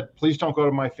 she said, please don't go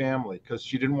to my family, because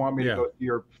she didn't want me to go to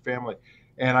your family.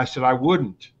 And I said I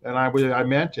wouldn't, and I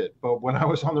meant it. But when I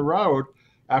was on the road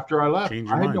after I left,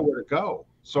 I had nowhere to go.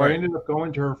 So I ended up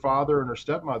going to her father and her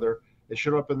stepmother. They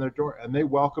showed up in their door, and they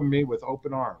welcomed me with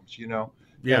open arms, Yeah.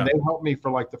 And they helped me for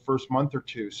like the first month or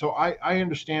two. So I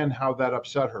understand how that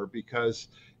upset her, because,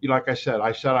 like I said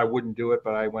I wouldn't do it,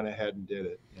 but I went ahead and did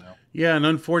it, Yeah, and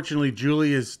unfortunately,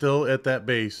 Julie is still at that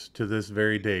base to this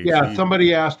very day. Yeah,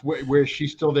 somebody asked where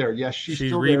she's still there. Yes, she's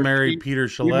still remarried there. Peter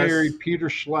Schless. Remarried Peter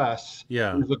Schless.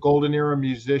 Yeah, who's a golden era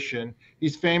musician.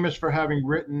 He's famous for having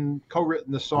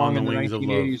co-written the song in the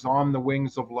 1980s, "On the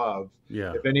Wings of Love."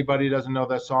 Yeah. If anybody doesn't know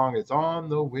that song, it's "On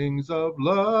the Wings of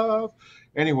Love."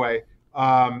 Anyway,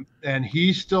 and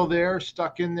he's still there,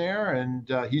 stuck in there,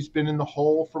 and he's been in the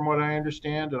hole from what I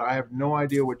understand, and I have no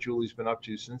idea what Julie's been up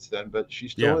to since then, but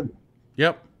she's still in there.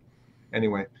 Yep.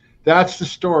 Anyway, that's the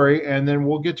story, and then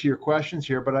we'll get to your questions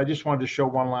here, but I just wanted to show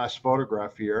one last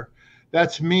photograph here.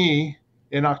 That's me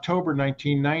in October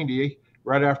 1990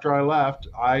 right after I left,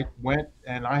 I went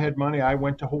and I had money. I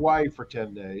went to Hawaii for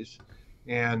 10 days.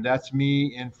 And that's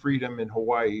me in freedom in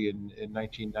Hawaii in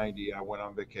 1990. I went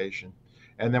on vacation.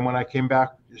 And then when I came back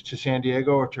to San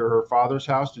Diego or to her father's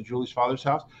house, to Julie's father's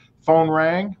house, phone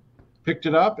rang, picked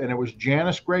it up, and it was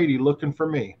Janice Grady looking for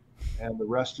me. And the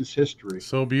rest is history.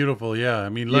 So beautiful. Yeah. I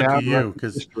mean, lucky you,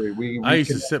 because I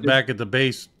used to sit back at the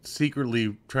base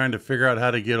secretly trying to figure out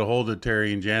how to get a hold of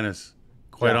Terry and Janice,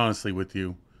 quite honestly, with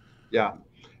you. Yeah.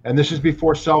 And this is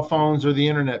before cell phones or the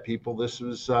internet, people. This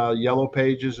was yellow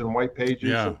pages and white pages.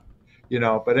 Yeah.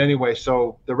 And, but anyway,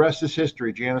 so the rest is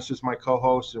history. Janice is my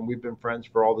co-host, and we've been friends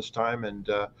for all this time, and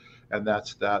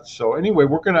that's that. So anyway,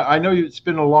 I know it's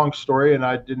been a long story, and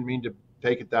I didn't mean to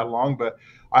take it that long, but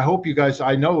I hope you guys,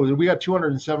 I know we got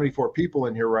 274 people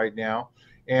in here right now,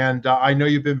 and I know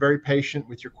you've been very patient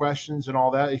with your questions and all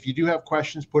that. If you do have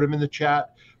questions, put them in the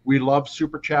chat. We love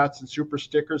super chats and super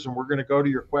stickers, and we're going to go to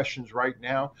your questions right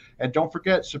now. And don't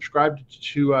forget, subscribe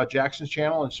to Jackson's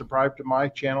channel and subscribe to my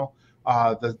channel.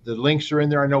 The links are in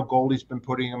there. I know Goldie's been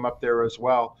putting them up there as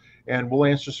well. And we'll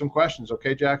answer some questions.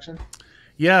 Okay, Jackson?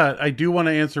 Yeah, I do want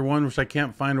to answer one, which I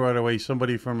can't find right away.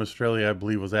 Somebody from Australia, I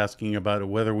believe, was asking about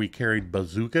whether we carried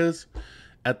bazookas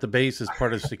at the base as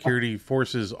part of security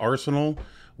forces arsenal.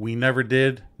 We never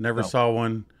did. Never saw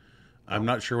one. I'm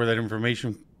not sure where that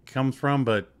information comes from,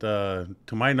 but to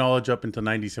my knowledge, up until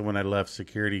 97 when I left,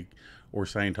 security or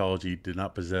Scientology did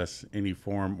not possess any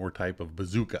form or type of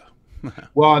bazooka.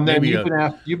 Well, and then you've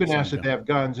been asked if they have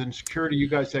guns. In security, you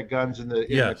guys had guns in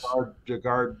the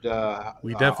guard.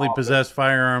 We definitely possessed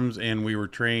firearms, and we were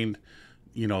trained.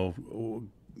 We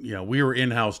were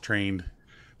in-house trained.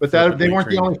 But they weren't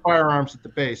the only firearms at the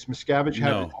base. Miscavige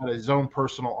had his own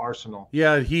personal arsenal.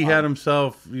 Yeah, he had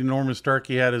himself. Norman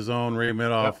Starkey had his own. Ray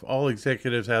Midoff. Yep. All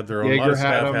executives had their own. A lot of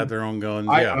staff had their own guns.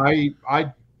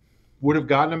 I would have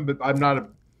gotten them, but I'm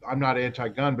not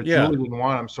anti-gun. But Julie didn't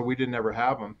want them, so we didn't ever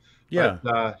have them. Yeah,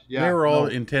 but, they were all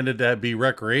intended to be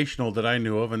recreational that I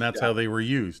knew of, and that's how they were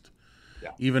used.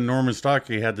 Yeah. Even Norman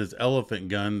Starkey had this elephant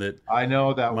gun that I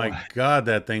know that. My God,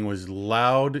 that thing was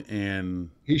loud, and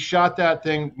he shot that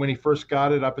thing when he first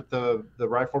got it up at the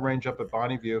rifle range up at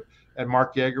Bonneview, and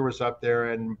Mark Yeager was up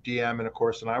there, and DM, and of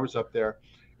course, and I was up there.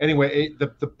 Anyway,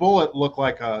 the bullet looked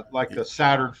like a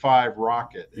Saturn V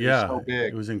rocket. It was so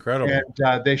big. It was incredible.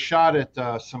 And they shot it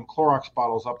some Clorox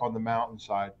bottles up on the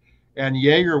mountainside. And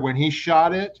Yeager, when he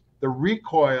shot it, the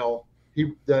recoil,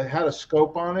 had a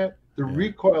scope on it. The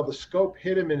recoil, the scope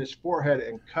hit him in his forehead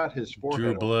and cut his forehead.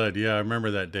 Drew blood. Yeah, I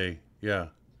remember that day. Yeah.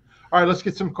 All right, let's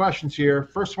get some questions here.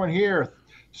 First one here,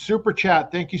 super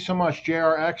chat. Thank you so much,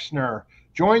 J.R. Exner.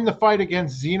 Join the fight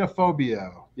against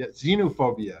xenophobia. Yeah,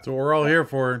 xenophobia. That's what we're all here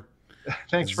for.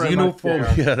 Thanks very much.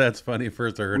 Xenophobia. That's funny.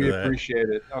 First I heard of that. We appreciate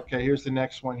it. Okay, here's the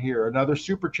next one here. Another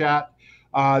super chat.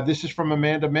 This is from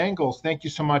Amanda Mangles. Thank you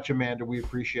so much, Amanda. We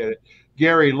appreciate it.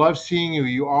 Gary, love seeing you.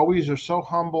 You always are so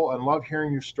humble and love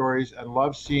hearing your stories and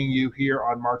love seeing you here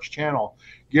on Mark's channel.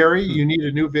 Gary, you need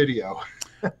a new video.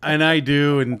 And I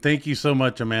do. And thank you so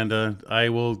much, Amanda. I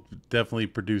will definitely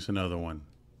produce another one.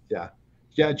 Yeah.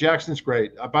 Yeah, Jackson's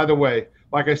great. By the way,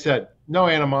 like I said, no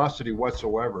animosity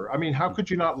whatsoever. I mean, how could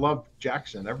you not love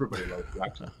Jackson? Everybody loves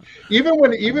Jackson. Even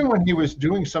when he was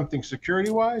doing something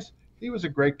security-wise, he was a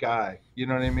great guy. You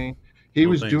know what I mean? He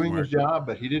was doing his job,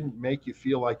 but he didn't make you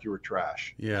feel like you were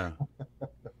trash. Yeah.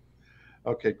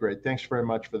 Okay, great. Thanks very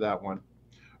much for that one.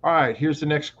 All right, here's the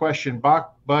next question.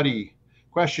 Bach Buddy.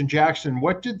 Question, Jackson,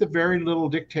 what did the very little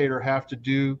dictator have to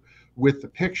do with the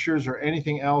pictures or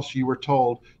anything else you were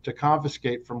told to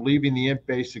confiscate from leaving the Imp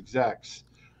Base execs?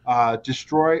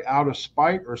 Destroy out of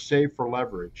spite or save for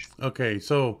leverage? Okay,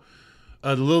 so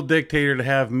the little dictator to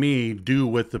have me do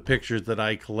with the pictures that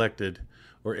I collected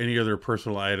or any other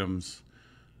personal items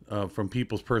from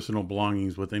people's personal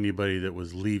belongings with anybody that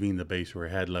was leaving the base or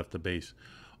had left the base.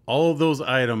 All of those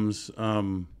items,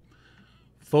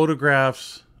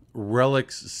 photographs,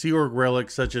 relics, Sea Org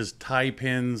relics such as tie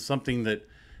pins, something that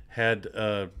had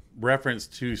reference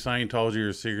to Scientology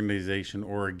or synchronization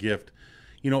or a gift.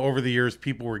 Over the years,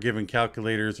 people were given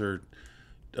calculators or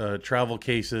travel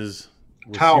cases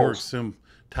with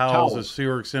towels with Sea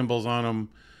Org symbols on them.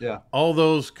 Yeah. All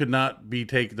those could not be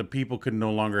taken. The people could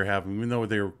no longer have them, even though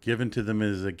they were given to them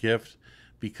as a gift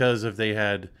because if they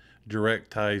had direct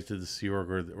ties to the Sea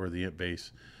Org or the Imp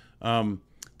Base.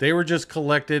 They were just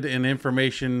collected and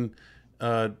information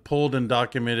pulled and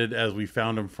documented as we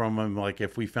found them from them. Like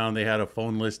if we found they had a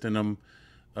phone list in them,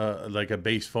 like a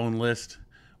base phone list,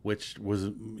 which was,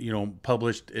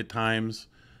 published at times.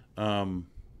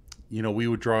 We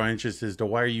would draw interest as to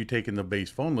why are you taking the base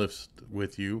phone list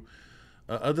with you?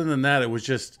 Other than that, it was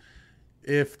just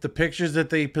if the pictures that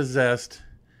they possessed,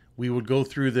 we would go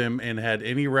through them and had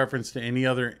any reference to any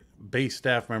other base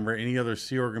staff member, any other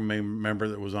Sea Org member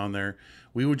that was on there,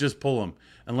 we would just pull them.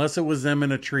 Unless it was them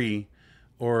in a tree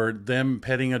or them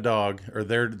petting a dog or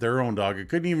their own dog. It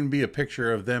couldn't even be a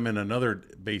picture of them and another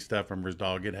base staff member's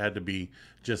dog. It had to be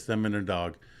just them and their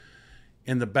dog.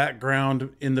 And the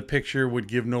background in the picture would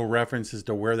give no reference as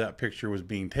to where that picture was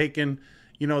being taken.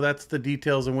 You know, that's the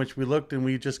details in which we looked, and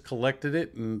we just collected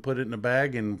it and put it in a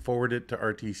bag and forwarded it to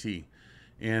RTC.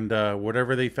 And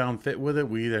whatever they found fit with it,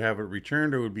 we either have it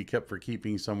returned or it would be kept for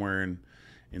keeping somewhere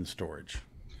in storage.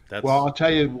 Well, I'll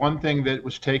tell you one thing that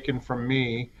was taken from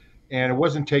me, and it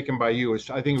wasn't taken by you.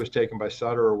 I think it was taken by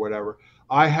Sutter or whatever.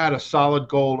 I had a solid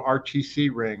gold RTC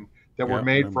ring that were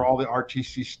made for all the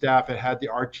RTC staff. It had the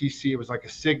RTC. It was like a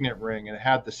signet ring, and it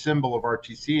had the symbol of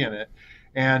RTC in it.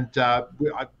 And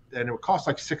it would cost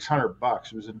like $600.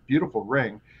 It was a beautiful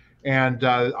ring. And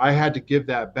I had to give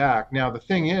that back. Now the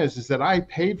thing is that I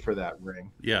paid for that ring.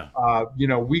 Yeah. You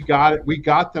know, we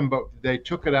got them, but they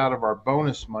took it out of our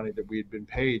bonus money that we had been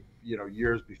paid, you know,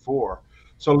 years before.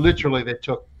 So literally, they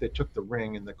took the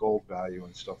ring and the gold value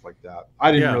and stuff like that.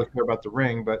 I didn't really care about the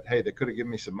ring, but hey, they could have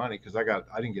given me some money because I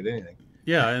didn't get anything.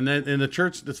 Yeah, and the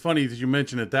church. It's funny that you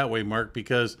mention it that way, Mark,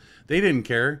 because they didn't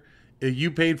care. You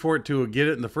paid for it to get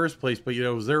it in the first place, but you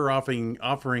know, it was their offering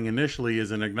initially as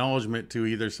an acknowledgement to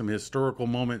either some historical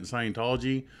moment in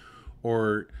Scientology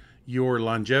or your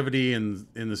longevity in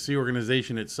the Sea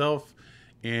organization itself.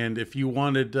 And if you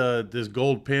wanted this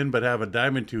gold pin but have a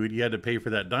diamond to it, you had to pay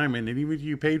for that diamond. And even if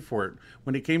you paid for it,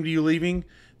 when it came to you leaving,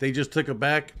 they just took it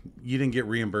back. You didn't get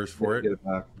reimbursed for it. Get it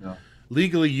back. No.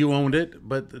 Legally, you owned it,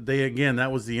 but that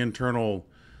was the internal,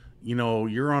 you know,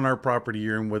 you're on our property,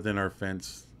 you're within our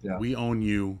fence. Yeah. We own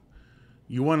you.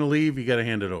 You want to leave, you got to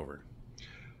hand it over.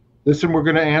 Listen, we're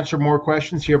going to answer more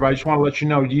questions here, but I just want to let you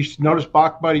know, you notice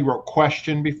Bach Buddy wrote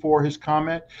question before his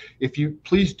comment. If you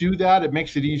please do that, it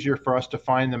makes it easier for us to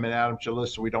find them and add them to the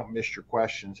list so we don't miss your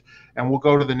questions. And we'll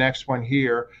go to the next one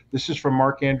here. This is from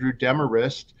Mark Andrew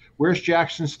Demarest. Where's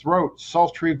Jackson's throat?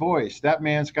 Sultry voice. That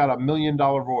man's got $1 million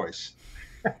voice.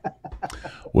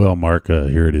 Well, Mark,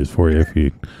 here it is for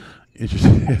you.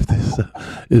 If this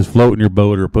is floating your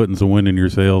boat or putting some wind in your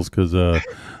sails, because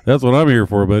that's what I'm here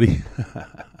for, buddy.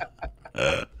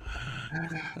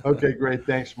 Okay, great.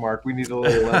 Thanks, Mark. We need a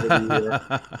little levity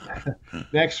here.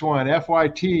 Next one,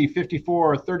 FYT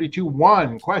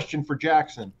 54321. Question for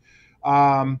Jackson.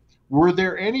 Were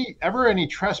there ever any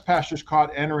trespassers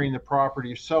caught entering the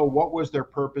property? If so, what was their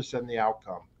purpose and the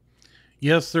outcome?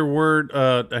 Yes, there were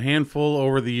a handful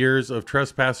over the years of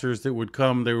trespassers that would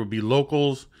come. There would be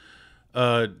locals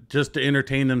just to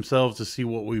entertain themselves to see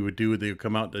what we would do. They would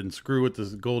come out and screw with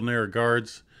the Golden Era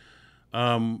guards.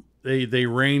 They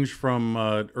ranged from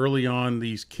early on.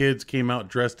 These kids came out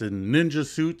dressed in ninja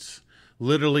suits,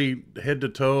 literally head to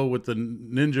toe with the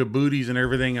ninja booties and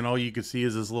everything, and all you could see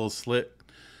is this little slit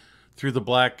through the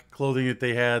black clothing that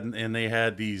they had, and they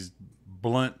had these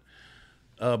blunt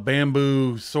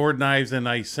bamboo sword knives. And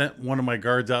I sent one of my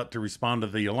guards out to respond to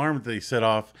the alarm that they set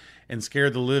off and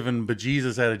scared the living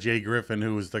bejesus out of Jay Griffin,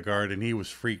 who was the guard, and he was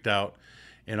freaked out.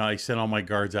 And I sent all my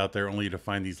guards out there only to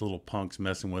find these little punks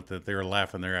messing with it. They were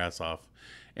laughing their ass off.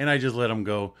 And I just let them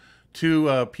go.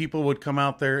 Two people would come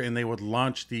out there and they would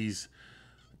launch these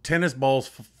tennis balls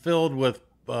filled with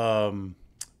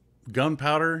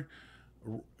gunpowder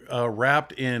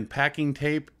wrapped in packing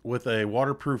tape with a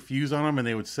waterproof fuse on them. And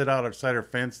they would sit out outside our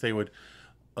fence. They would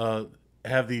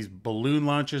have these balloon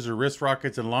launches or wrist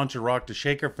rockets and launch a rock to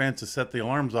shake our fence to set the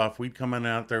alarms off. We'd come in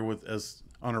out there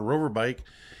on a rover bike.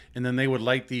 And then they would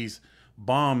light these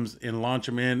bombs and launch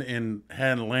them in and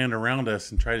land around us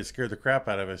and try to scare the crap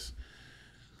out of us.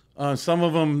 Some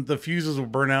of them, the fuses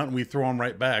would burn out and we throw them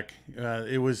right back.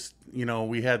 It was, you know,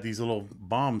 we had these little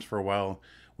bombs for a while.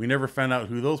 We never found out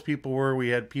who those people were. We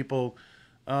had people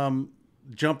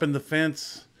jumping the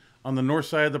fence on the north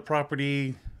side of the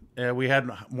property. We had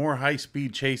more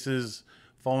high-speed chases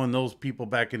following those people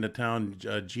back into town.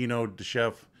 Gino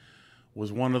DeChef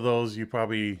was one of those. You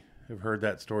probably have heard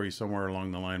that story somewhere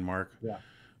along the line, Mark. Yeah.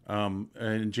 And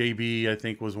JB, I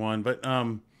think, was one. But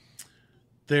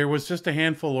there was just a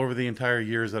handful over the entire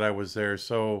years that I was there.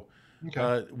 So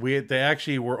they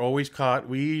actually were always caught.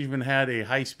 We even had a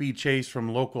high-speed chase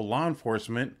from local law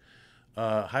enforcement,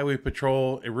 Highway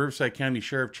Patrol, a Riverside County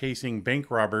Sheriff chasing bank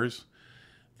robbers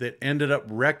that ended up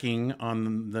wrecking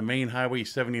on the main Highway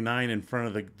 79 in front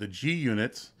of the G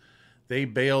units. They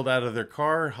bailed out of their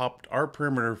car, hopped our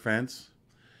perimeter fence.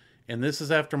 And this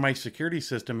is after my security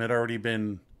system had already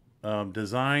been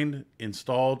designed,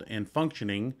 installed, and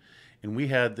functioning. And we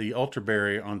had the ultra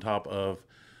barrier on top of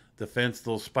the fence,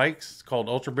 those spikes. It's called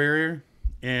ultra barrier,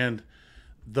 and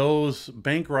those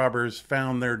bank robbers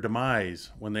found their demise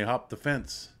when they hopped the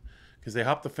fence, because they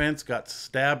hopped the fence, got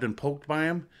stabbed and poked by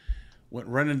him, went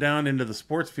running down into the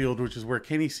sports field, which is where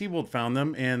Kenny Siebold found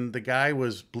them, and the guy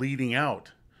was bleeding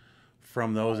out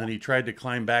from those, and he tried to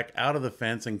climb back out of the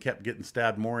fence and kept getting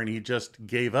stabbed more, and he just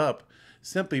gave up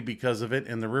simply because of it.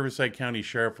 And the Riverside County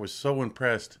Sheriff was so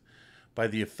impressed by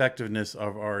the effectiveness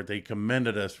of they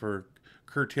commended us for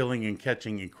curtailing and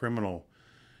catching a criminal.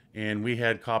 And we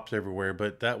had cops everywhere,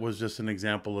 but that was just an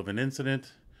example of an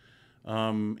incident.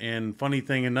 And funny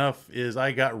thing enough is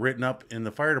I got written up in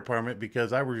the fire department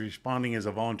because I was responding as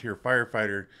a volunteer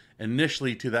firefighter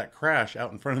initially to that crash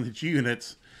out in front of the G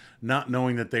units, not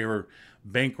knowing that they were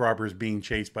bank robbers being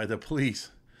chased by the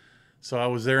police. So I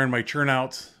was there in my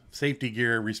turnouts, safety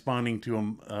gear, responding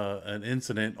to an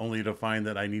incident, only to find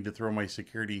that I need to throw my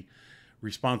security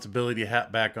responsibility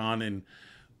hat back on and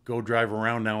go drive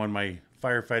around now in my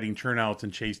firefighting turnouts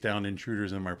and chase down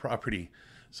intruders in my property.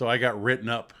 So I got written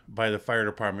up by the fire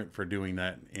department for doing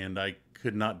that, and I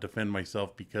could not defend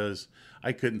myself because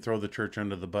I couldn't throw the church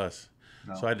under the bus.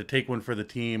 No. So I had to take one for the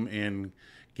team and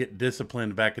get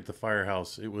disciplined back at the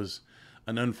firehouse. It was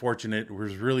an unfortunate, it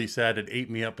was really sad. It ate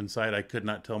me up inside. I could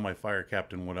not tell my fire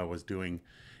captain what I was doing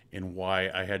and why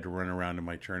I had to run around in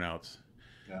my turnouts.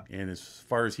 Yeah. And as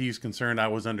far as he's concerned, I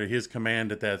was under his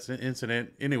command at that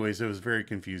incident. Anyways, it was very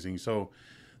confusing. So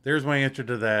there's my answer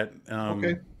to that.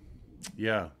 Okay.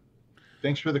 Yeah.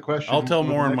 Thanks for the question. I'll tell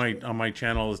more on my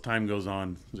channel as time goes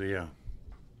on. So yeah.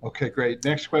 Okay, great.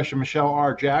 Next question, Michelle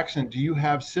R. Jackson, do you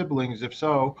have siblings? If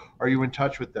so, are you in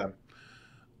touch with them?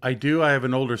 I do. I have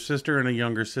an older sister and a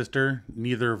younger sister,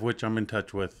 neither of which I'm in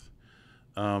touch with.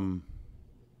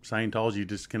 Scientology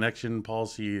disconnection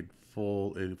policy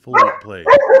fully at play.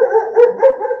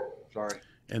 Sorry.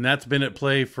 And that's been at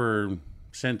play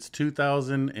since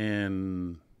 2000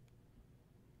 and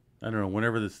I don't know,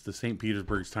 whenever the St.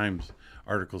 Petersburg Times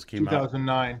articles came out.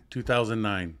 2009.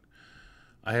 2009.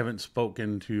 I haven't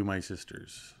spoken to my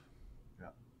sisters. Yeah.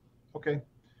 Okay.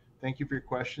 Thank you for your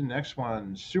question. Next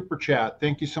one, Super Chat.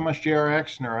 Thank you so much, J.R.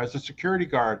 Exner. As a security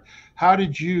guard, how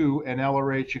did you and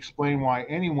LRH explain why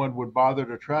anyone would bother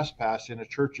to trespass in a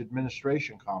church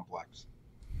administration complex?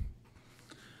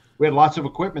 We had lots of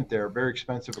equipment there, very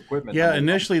expensive equipment. Yeah,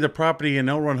 initially the property and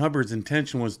L. Ron Hubbard's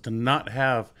intention was to not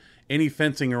have any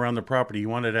fencing around the property. He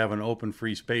wanted to have an open,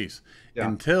 free space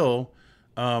until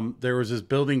there was this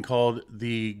building called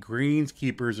the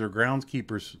Greenskeepers or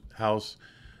Groundskeepers House,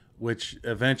 which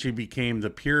eventually became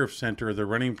the Pier Center, the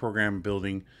running program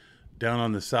building down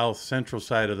on the south central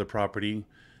side of the property,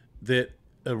 that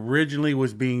originally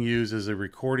was being used as a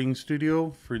recording studio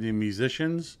for the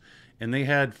musicians. And they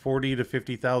had $40,000 to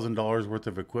 $50,000 worth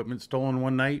of equipment stolen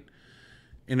one night.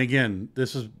 And again,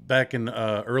 this is back in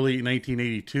early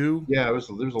 1982. Yeah, it was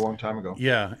a long time ago.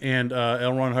 Yeah, and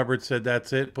L. Ron Hubbard said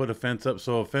that's it, put a fence up.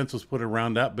 So a fence was put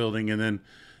around that building, and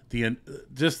then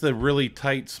just the really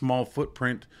tight, small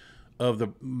footprint of the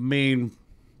main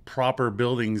proper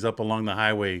buildings up along the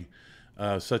highway,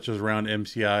 such as around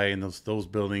MCI and those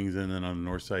buildings, and then on the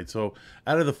north side. So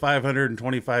out of the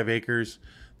 525 acres,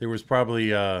 there was probably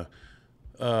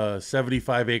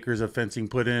 75 acres of fencing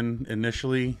put in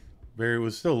initially. It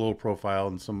was still low profile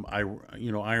and some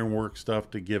ironwork stuff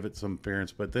to give it some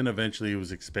appearance, but then eventually it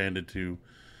was expanded to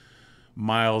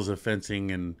miles of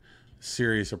fencing and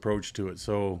serious approach to it.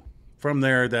 So from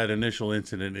there, that initial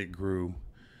incident, it grew,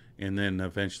 and then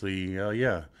eventually,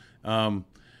 how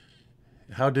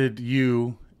did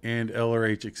you and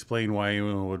LRH explain why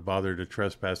anyone would bother to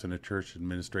trespass in a church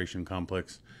administration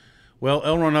complex? Well,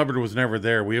 L. Ron Hubbard was never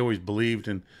there. We always believed,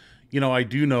 and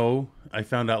I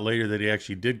found out later that he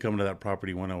actually did come to that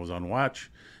property when I was on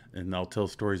watch, and I'll tell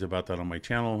stories about that on my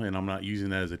channel, and I'm not using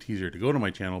that as a teaser to go to my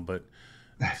channel, but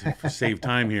to save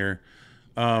time here.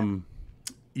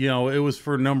 It was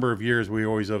for a number of years, we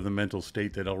always have the mental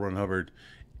state that L. Ron Hubbard,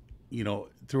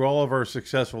 through all of our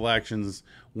successful actions,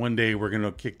 one day we're going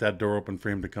to kick that door open for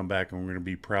him to come back, and we're going to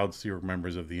be proud Sea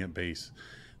members of the Imp base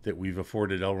that we've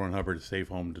afforded L. Ron Hubbard a safe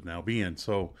home to now be in.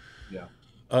 So, yeah.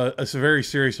 A very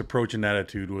serious approach and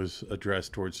attitude was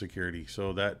addressed towards security.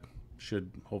 So that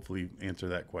should hopefully answer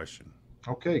that question.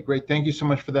 Okay, great. Thank you so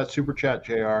much for that super chat,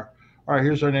 JR. All right,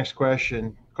 here's our next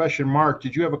question. Question Mark,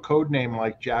 did you have a code name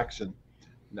like Jackson?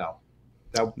 No.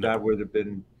 That would have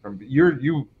been from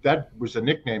that was a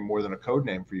nickname more than a code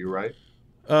name for you, right?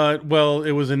 Well,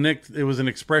 it was an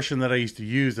expression that I used to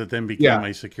use that then became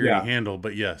my security handle,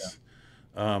 but yes.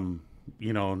 Yeah.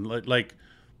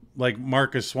 Like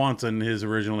Marcus Swanson, his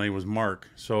original name was Mark.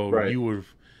 So right. You would,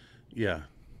 yeah.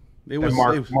 It was,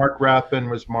 Mark Rathbun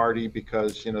was Marty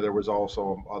because, you know, there was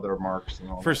also other Marks and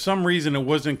all for that. some reason, it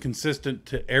wasn't consistent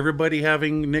to everybody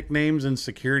having nicknames and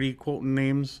security quoting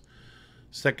names,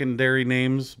 secondary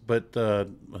names, but a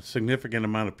significant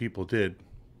amount of people did.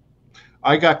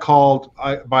 I got called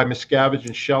by Miscavige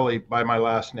and Shelley by my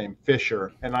last name,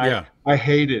 Fisher, and I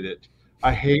hated it.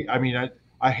 I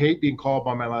hate being called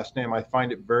by my last name. I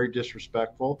find it very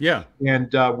disrespectful. Yeah.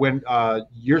 And when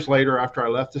years later, after I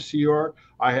left the Sea Org,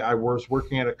 I was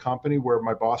working at a company where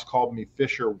my boss called me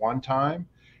Fisher one time,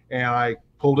 and I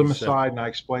pulled him aside and I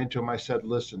explained to him, I said,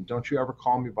 listen, don't you ever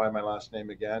call me by my last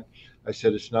name again. I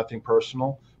said, it's nothing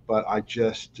personal, but I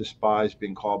just despise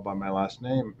being called by my last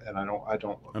name, and I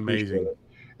don't appreciate it.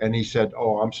 And he said,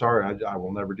 oh, I'm sorry, I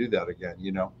will never do that again,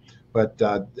 you know. But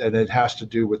and it has to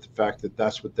do with the fact that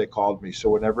that's what they called me. So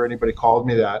whenever anybody called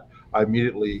me that, I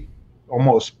immediately,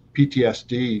 almost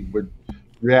PTSD, would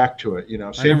react to it. You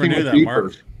know, same thing with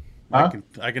beepers. Huh?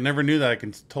 I can never knew that. I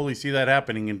can totally see that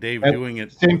happening, and Dave doing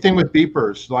it. Same thing with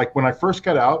beepers. Like when I first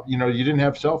got out, you know, you didn't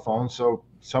have cell phones, so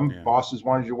some bosses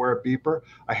wanted you to wear a beeper.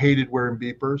 I hated wearing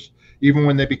beepers, even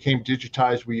when they became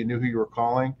digitized, where you knew who you were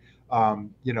calling.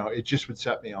 You know, it just would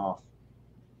set me off.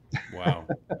 Wow.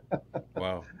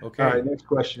 Wow. Okay. All right, next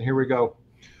question. Here we go.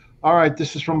 All right,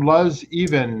 this is from Luz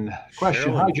Even.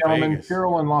 Question. Hi, gentlemen.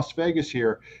 Cheryl in Las Vegas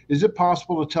here. Is it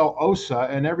possible to tell OSA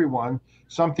and everyone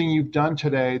something you've done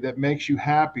today that makes you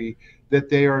happy that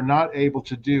they are not able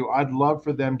to do? I'd love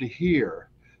for them to hear.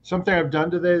 Something I've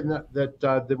done today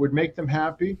that would make them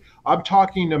happy. I'm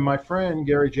talking to my friend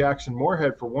Gary Jackson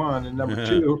Morehead for one, and number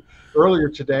two, earlier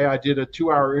today I did a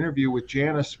 2-hour interview with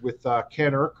Janice with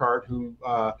Ken Urquhart, who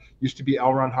used to be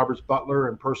L. Ron Hubbard's butler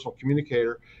and personal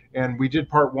communicator. And we did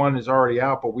part one, is already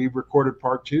out, but we recorded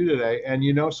part two today. And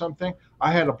you know something?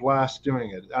 I had a blast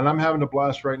doing it, and I'm having a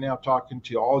blast right now talking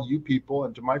to all you people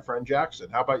and to my friend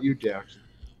Jackson. How about you, Jackson?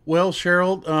 Well,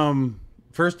 Cheryl,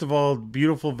 first of all,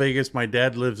 beautiful Vegas. My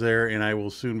dad lives there, and I will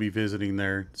soon be visiting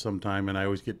there sometime. And I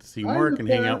always get to see Mark and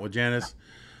hang out with Janice.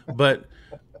 But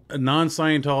a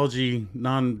non-Scientology,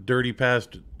 non-dirty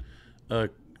past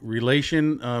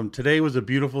relation. Today was a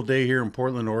beautiful day here in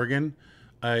Portland, Oregon.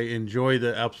 I enjoy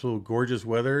the absolute gorgeous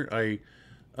weather. I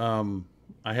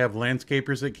have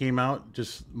landscapers that came out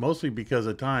just mostly because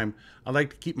of time. I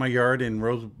like to keep my yard and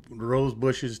rose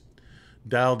bushes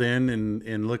dialed in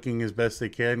and looking as best they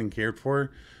can and cared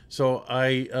for. So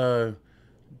I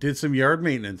did some yard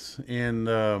maintenance, and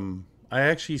I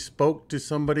actually spoke to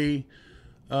somebody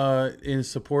in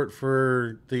support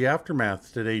for the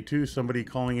aftermath today too. Somebody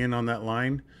calling in on that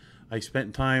line. I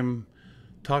spent time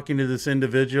talking to this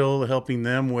individual, helping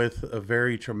them with a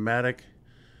very traumatic,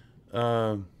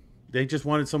 they just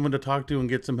wanted someone to talk to and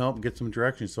get some help and get some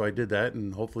direction. So I did that,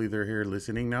 and hopefully they're here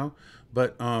listening now.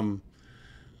 But,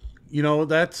 you know,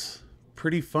 that's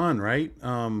pretty fun, right?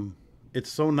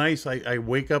 It's so nice. I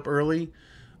wake up early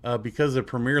because the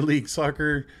Premier League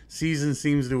soccer season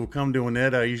seems to have come to an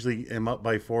end. I usually am up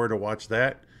by 4 to watch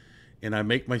that, and I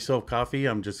make myself coffee.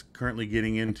 I'm just currently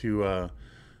getting into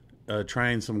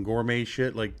trying some gourmet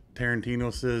shit like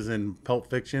Tarantino says in Pulp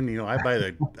Fiction. You know, I buy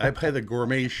the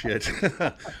gourmet shit.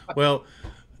 Well,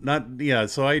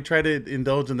 so I try to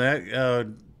indulge in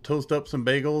that, toast up some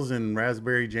bagels and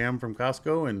raspberry jam from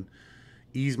Costco and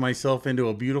ease myself into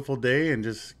a beautiful day and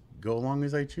just go along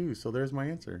as I choose. So there's my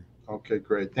answer. Okay,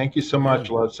 great. Thank you so much,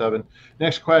 Love 7.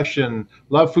 Next question.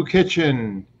 Love Food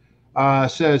Kitchen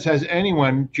says, has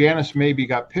anyone, Janice maybe,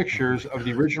 got pictures of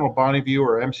the original Bonneview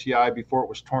or MCI before it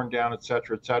was torn down, et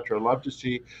cetera, et cetera? Love to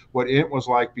see what it was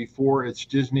like before its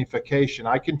Disneyfication.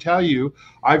 I can tell you,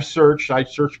 I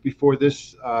searched before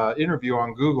this interview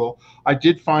on Google. I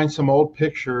did find some old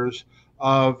pictures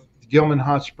of Gilman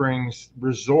Hot Springs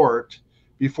Resort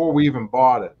before we even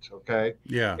bought it, okay?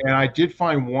 Yeah. And I did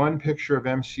find one picture of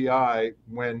MCI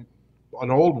an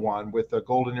old one with a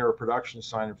Golden Era Production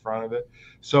sign in front of it.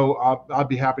 So I'll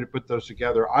be happy to put those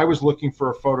together. I was looking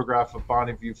for a photograph of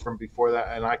Bonneview from before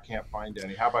that, and I can't find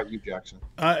any. How about you, Jackson?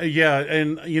 Yeah,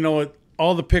 and you know what?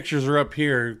 All the pictures are up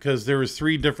here because there was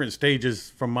 3 different stages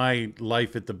from my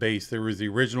life at the base. There was the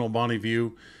original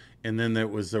Bonneview, and then that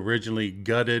was originally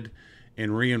gutted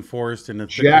and reinforced and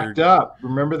jacked up.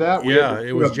 Remember that? Yeah,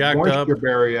 it was jacked up. Moisture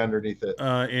barrier underneath it,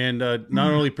 and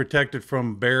not only protected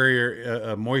from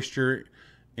barrier moisture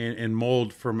and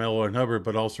mold from L. Ron Hubbard,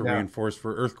 but also reinforced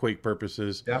for earthquake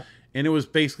purposes. Yeah, and it was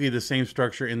basically the same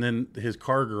structure. And then his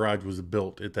car garage was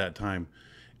built at that time,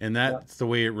 and that's the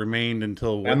way it remained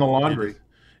until the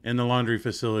laundry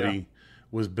facility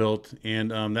was built.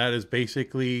 And that is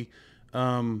basically.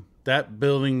 That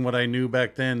building, what I knew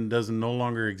back then, doesn't no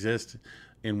longer exist,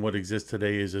 and what exists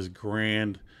today is this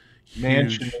grand,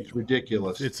 mansion huge. is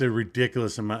ridiculous. It's a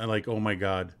ridiculous amount. Like, oh my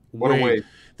God. What a waste.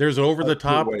 There's over the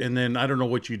Absolute top, waste. and then I don't know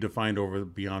what you defined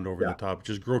beyond over the top,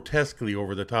 just grotesquely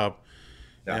over the top.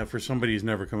 Yeah. For somebody who's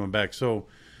never coming back. So,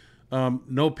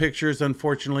 no pictures,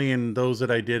 unfortunately, and those that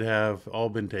I did have all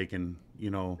been taken, you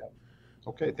know.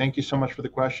 Okay, thank you so much for the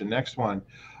question. Next one.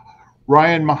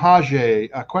 Ryan Mahage,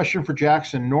 a question for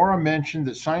Jackson. Nora mentioned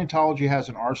that Scientology has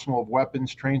an arsenal of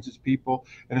weapons, trains its people,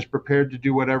 and is prepared to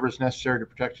do whatever is necessary to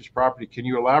protect its property. Can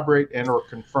you elaborate and or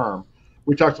confirm?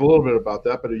 We talked a little bit about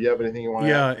that, but do you have anything you want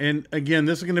to add? Yeah, and again,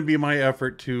 this is going to be my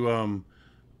effort to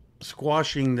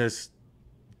squashing this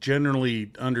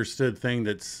generally understood thing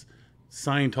that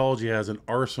Scientology has an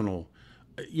arsenal.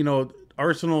 You know,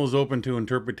 arsenal is open to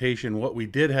interpretation. What we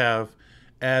did have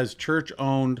as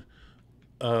church-owned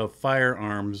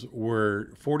firearms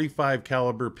were 45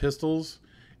 caliber pistols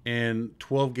and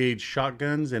 12 gauge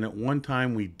shotguns, and at one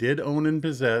time we did own and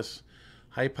possess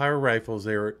high power rifles.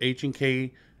 They were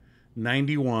H&K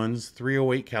 91s,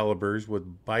 308 calibers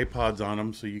with bipods on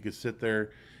them, so you could sit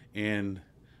there and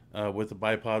with the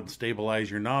bipod stabilize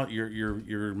your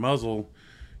muzzle,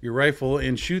 your rifle,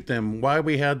 and shoot them. Why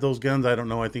we had those guns, I don't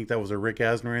know. I think that was a Rick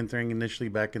Asner thing initially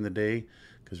back in the day,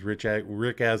 because Rick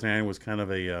Asner was kind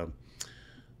of a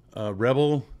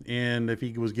rebel, and if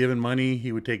he was given money,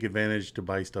 he would take advantage to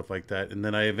buy stuff like that. And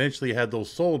then I eventually had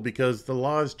those sold because the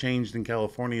laws changed in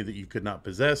California that you could not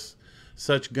possess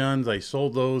such guns. I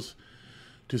sold those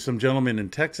to some gentleman in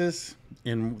Texas,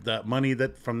 and that money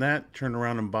that from that turned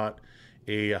around and bought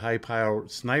a high-power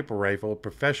sniper rifle, a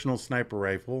professional sniper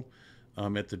rifle,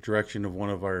 at the direction of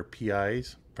one of our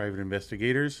PIs, private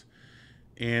investigators,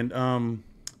 and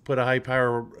put a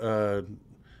high-power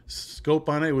scope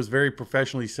on it. It was very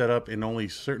professionally set up, and only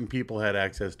certain people had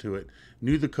access to it,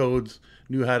 knew the codes,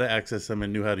 knew how to access them,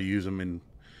 and knew how to use them. And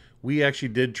we actually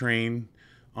did train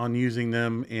on using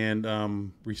them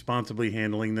and responsibly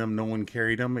handling them. No one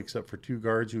carried them except for 2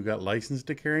 guards who got licensed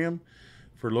to carry them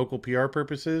for local PR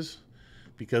purposes,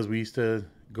 because we used to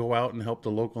go out and help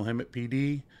the local Hemet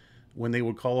PD when they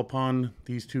would call upon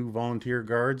these 2 volunteer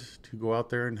guards to go out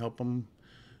there and help them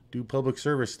do public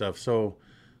service stuff. So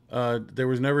there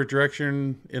was never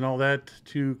direction in all that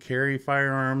to carry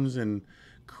firearms and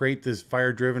create this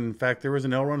fire-driven. In fact, there was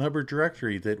an L. Ron Hubbard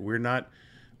directory that we're not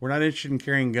interested in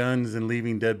carrying guns and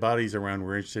leaving dead bodies around.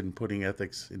 We're interested in putting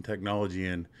ethics and technology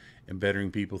in and bettering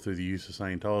people through the use of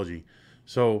Scientology.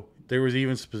 So there was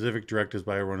even specific directives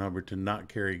by L. Ron Hubbard to not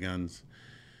carry guns.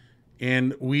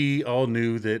 And we all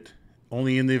knew that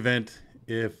only in the event,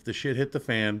 if the shit hit the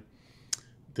fan,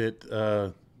 that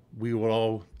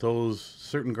those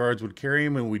certain guards would carry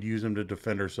them, and we'd use them to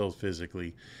defend ourselves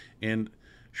physically. And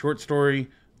short story,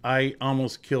 I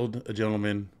almost killed a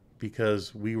gentleman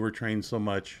because we were trained so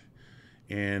much.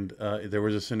 And there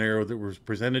was a scenario that was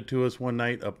presented to us one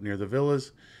night up near the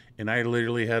villas, and I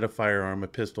literally had a firearm, a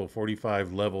pistol,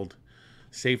 45 leveled,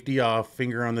 safety off,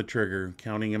 finger on the trigger,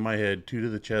 counting in my head, 2 to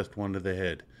the chest, 1 to the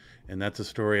head. And that's a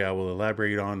story I will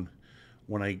elaborate on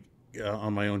when I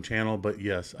on my own channel. But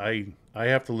yes, I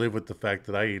have to live with the fact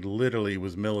that I literally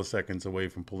was milliseconds away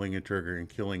from pulling a trigger and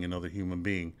killing another human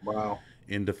being. Wow.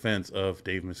 In defense of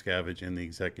Dave Miscavige and the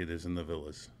executives in the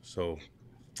villas. So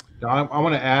now, I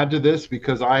want to add to this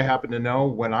because I happen to know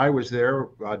when I was there,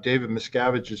 David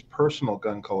Miscavige's personal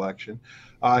gun collection.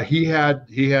 He had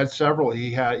several.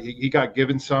 He got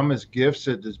given some as gifts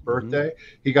at his birthday.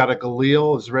 Mm-hmm. He got a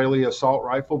Galil Israeli assault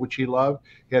rifle, which he loved.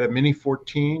 He had a Mini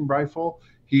 14 rifle.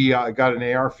 He got an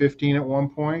AR-15 at one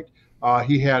point.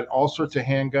 He had all sorts of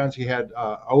handguns. He had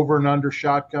over and under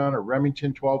shotgun, a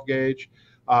Remington 12 gauge,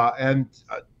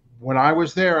 when I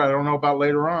was there, I don't know about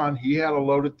later on, he had a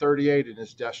loaded 38 in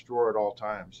his desk drawer at all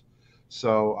times.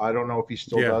 So I don't know if he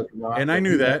still does or not. And I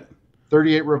knew that.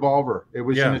 38 revolver. It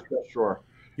was in his desk drawer.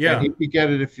 Yeah. And he could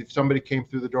get it if somebody came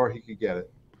through the door, he could get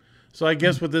it. So I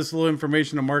guess with this little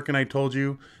information that Mark and I told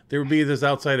you, there would be this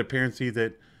outside appearance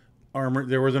that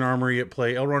there was an armory at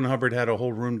play. L. Ron Hubbard had a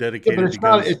whole room dedicated to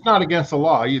guns. It's not against the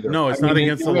law either. No, it's not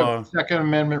against the law. Second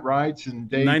Amendment rights, and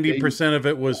 90% of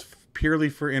it was purely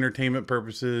for entertainment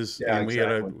purposes. Yeah, and we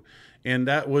exactly. And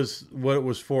that was what it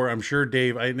was for. I'm sure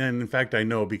Dave, and in fact I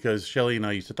know because Shelly and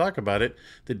I used to talk about it,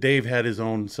 that Dave had his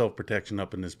own self-protection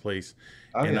up in this place.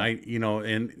 Oh, and yeah.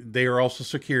 And they are also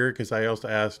secure because I also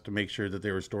asked to make sure that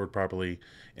they were stored properly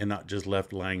and not just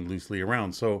left lying loosely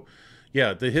around. So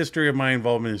yeah, the history of my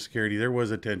involvement in security, there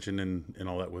was attention and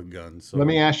all that with guns. So. Let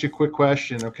me ask you a quick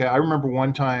question. Okay. I remember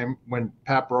one time when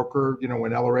Pat Broker,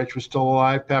 when LRH was still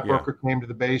alive, Pat Broker came to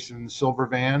the base in the silver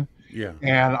van. Yeah.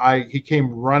 And he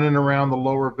came running around the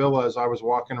lower villa as I was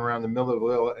walking around the middle of the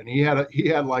villa, and he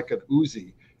had like an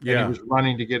Uzi, and he was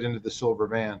running to get into the silver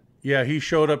van. Yeah, he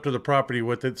showed up to the property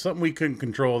with it. Something we couldn't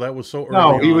control. That was so early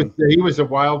on. He was a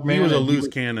wild man. He was a loose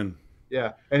cannon.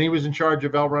 Yeah, and he was in charge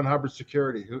of L. Ron Hubbard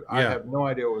Security. I have no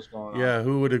idea what was going on. Yeah,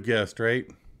 who would have guessed, right?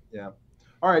 Yeah.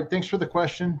 All right, thanks for the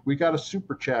question. We got a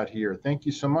super chat here. Thank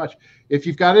you so much. If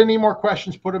you've got any more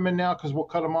questions, put them in now because we'll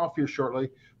cut them off here shortly.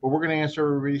 But we're going to answer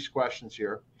everybody's questions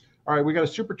here. All right, we got a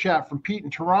super chat from Pete in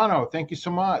Toronto. Thank you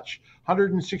so much.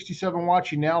 167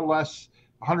 watching now, less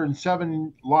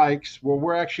 107 likes. Well,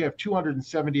 we actually have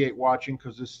 278 watching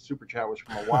because this super chat was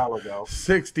from a while ago.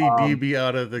 60 dB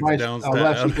out of the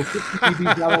downstat. 60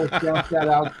 dB out of the downstat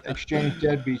out. Exchange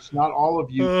deadbeats. Not all of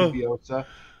you, Kibiosa.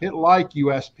 Hit like,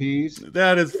 USPs.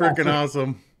 That is freaking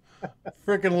awesome.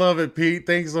 Freaking love it, Pete.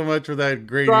 Thanks so much for that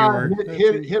great humor.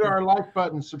 Hit our like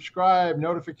button, subscribe,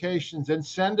 notifications, and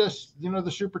send us,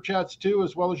 the super chats too,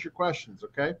 as well as your questions.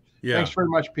 Okay. Yeah. Thanks very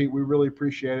much, Pete. We really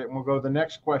appreciate it. And we'll go to the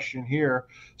next question here.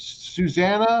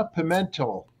 Susanna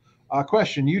Pimentel.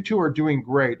 Question. You two are doing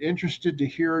great. Interested to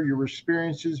hear your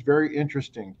experiences. Very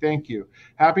interesting. Thank you.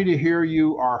 Happy to hear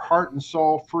you are heart and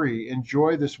soul free.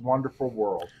 Enjoy this wonderful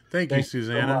world. Thank you,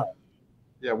 Susanna. So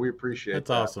yeah, we appreciate that.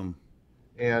 That's awesome.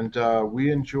 And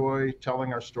we enjoy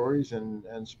telling our stories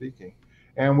and speaking.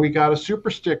 And we got a super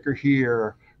sticker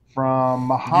here from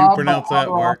Mahaba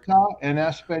in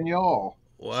Espanol.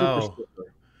 Wow. Super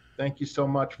sticker. Thank you so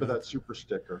much for that super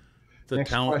sticker. It's a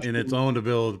talent in its own to be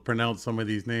able to pronounce some of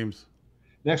these names.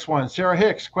 Next one, Sarah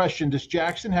Hicks. Question, does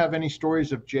Jackson have any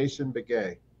stories of Jason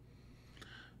Begay?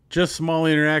 Just small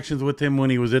interactions with him when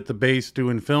he was at the base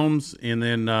doing films, and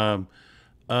then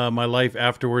my life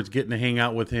afterwards, getting to hang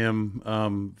out with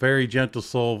him. Very gentle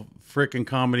soul, frickin'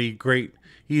 comedy, great.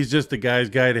 He's just the guy's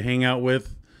guy to hang out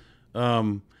with.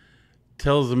 Tells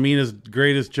the meanest,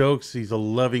 greatest jokes. He's a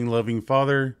loving, loving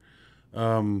father.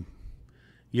 I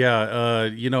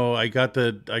got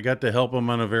to help him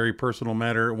on a very personal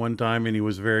matter at one time, and he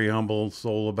was very humble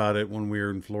soul about it when we were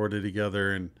in Florida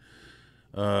together. And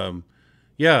I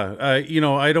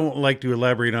don't like to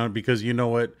elaborate on it because you know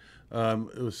what.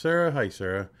 It was Sarah. Hi,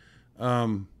 Sarah.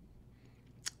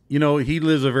 He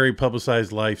lives a very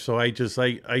publicized life. So I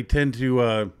tend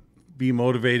to be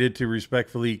motivated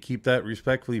to keep that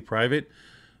respectfully private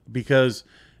because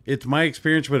it's my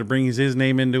experience, but it brings his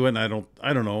name into it. And I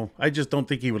don't know. I just don't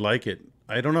think he would like it.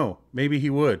 I don't know. Maybe he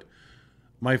would.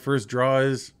 My first draw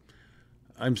is,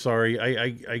 I'm sorry.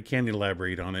 I can't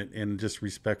elaborate on it. And just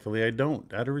respectfully, I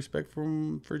don't, out of respect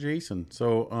for Jason.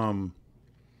 So,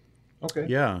 okay.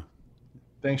 Yeah.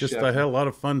 Thanks, I had a lot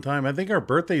of fun time. I think our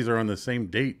birthdays are on the same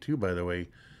date too, by the way.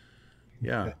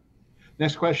 Yeah. Okay.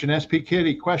 Next question, SP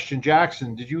Kitty. Question,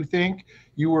 Jackson, did you think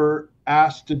you were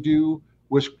asked to do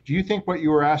what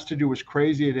you were asked to do was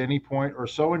crazy at any point or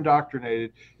so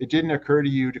indoctrinated it didn't occur to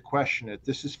you to question it?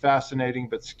 This is fascinating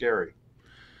but scary.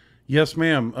 Yes,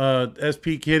 ma'am.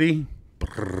 SP Kitty.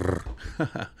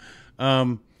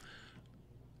 At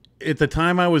the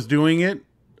time I was doing it,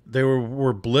 there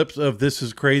were blips of this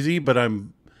is crazy, but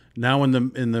I'm now in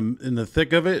the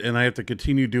thick of it, and I have to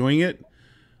continue doing it.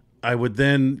 I would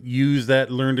then use that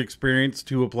learned experience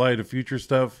to apply to future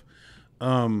stuff,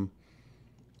 of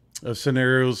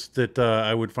scenarios that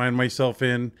I would find myself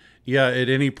in. Yeah, at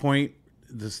any point,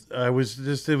 it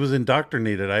was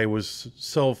indoctrinated. I was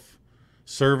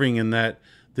self-serving in that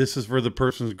this is for the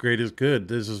person's greatest good.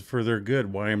 This is for their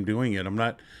good. Why I'm doing it.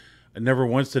 I never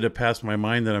once did it pass my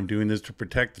mind that I'm doing this to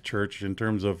protect the church in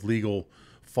terms of legal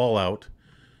fallout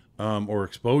or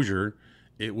exposure.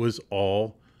 It was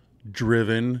all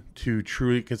driven to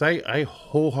truly, because I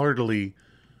wholeheartedly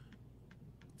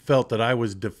felt that I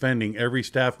was defending every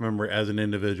staff member as an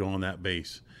individual on that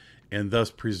base, and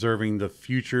thus preserving the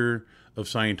future of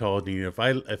Scientology.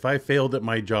 If I failed at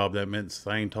my job, that meant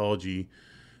Scientology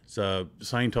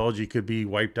could be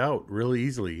wiped out really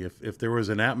easily. If there was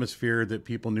an atmosphere that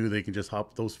people knew they could just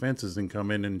hop those fences and come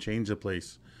in and change the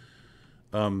place,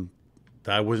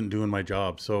 I wasn't doing my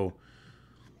job. So,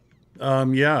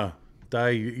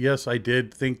 yes, I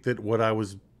did think that what I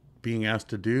was being asked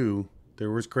to do, there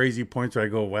was crazy points where I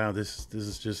go, wow, this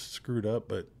is just screwed up.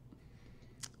 But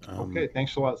okay,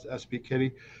 thanks a lot, SP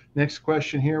Kitty. Next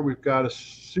question here, we've got a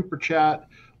super chat.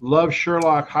 Love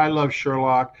Sherlock. Hi, Love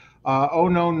Sherlock.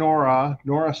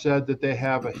 Nora said that they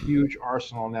have a huge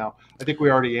arsenal now. I think we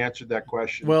already answered that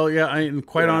question. Well, yeah,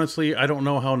 honestly, I don't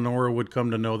know how Nora would come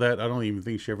to know that. I don't even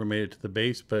think she ever made it to the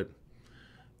base, but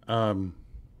that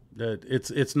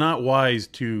it's not wise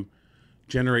to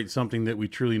generate something that we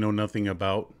truly know nothing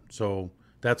about. So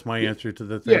that's my answer to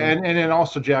the thing. Yeah, and then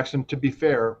also, Jackson, to be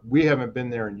fair, we haven't been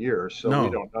there in years, so we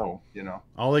don't know,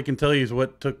 All I can tell you is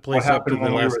what took place up to the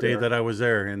last day that I was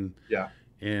there. And yeah.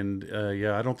 And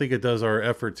yeah, I don't think it does our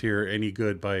efforts here any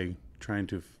good by trying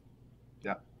to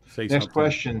say Next something.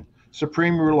 question,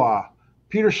 Supreme Rulah.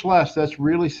 Peter Schless, that's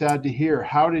really sad to hear.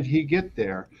 How did he get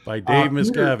there? By Dave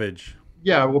Miscavige.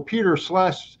 Yeah, well, Peter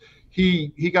Schless,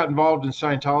 he got involved in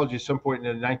Scientology at some point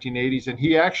in the 1980s, and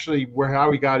he actually,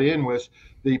 how he got in was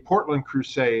the Portland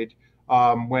Crusade,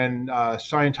 when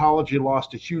Scientology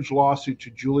lost a huge lawsuit to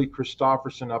Julie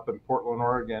Christopherson up in Portland,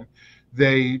 Oregon.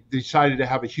 They decided to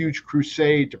have a huge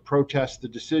crusade to protest the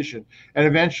decision, and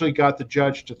eventually got the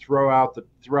judge to throw out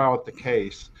the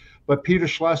case. But Peter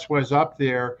Schless was up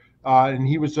there, and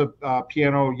he was a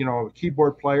piano, a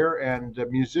keyboard player and a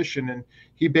musician, and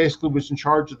he basically was in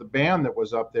charge of the band that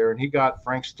was up there. And he got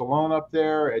Frank Stallone up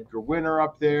there, Edgar Winter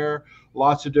up there,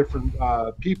 lots of different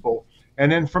people.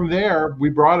 And then from there, we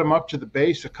brought him up to the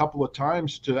base a couple of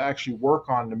times to actually work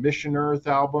on the Mission Earth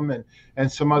album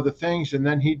and some other things. And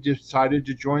then he decided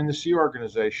to join the Sea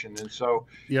Organization. And so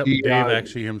Dave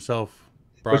actually himself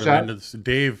brought him into this.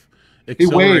 Dave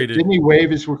accelerated. Didn't he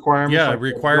waive his requirements? Yeah,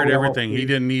 required everything. He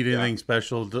didn't need anything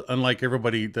special. Unlike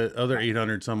everybody, the other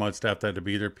 800 some odd staff that had to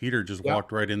be there, Peter just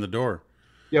walked right in the door.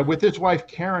 Yeah, with his wife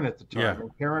Karen at the time. Yeah.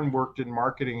 And Karen worked in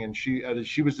marketing, and she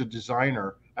was a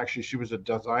designer. Actually, she was a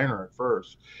designer at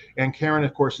first. And Karen,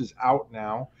 of course, is out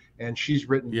now, and she's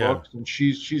written books, and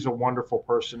she's a wonderful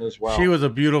person as well. She was a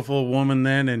beautiful woman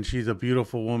then, and she's a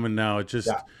beautiful woman now. It's just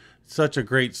such a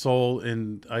great soul,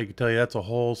 and I can tell you that's a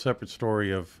whole separate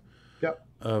story of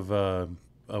a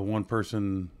one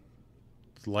person's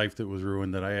life that was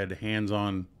ruined that I had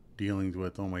hands-on dealings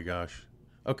with. Oh my gosh.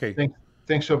 Okay.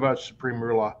 Thanks so much, Supreme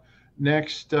Rulah.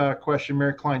 Next question,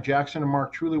 Mary Klein. Jackson and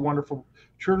Mark truly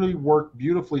worked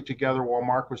beautifully together while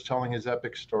Mark was telling his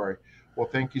epic story. Well,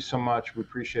 thank you so much. We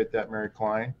appreciate that, Mary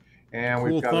Klein. And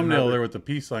cool, we've got thumbnail there with the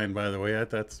peace sign, by the way.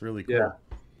 That's really cool. Yeah.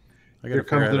 Here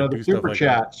comes another super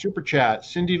chat. Super chat.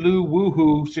 Cindy Lou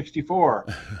Woohoo 64.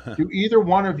 Do either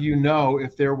one of you know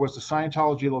if there was a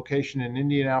Scientology location in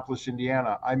Indianapolis,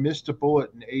 Indiana? I missed a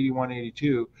bullet in 81,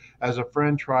 82 as a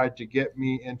friend tried to get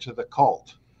me into the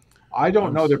cult. I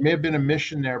don't know. There may have been a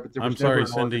mission there, but there was never an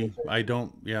Cindy. I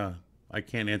don't. Yeah, I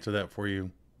can't answer that for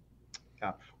you.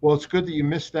 Yeah. Well, it's good that you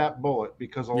missed that bullet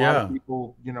because a lot of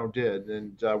people, did,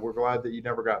 and we're glad that you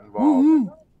never got involved.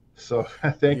 Mm-hmm. So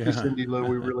thank you, Cindy Lou.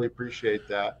 We really appreciate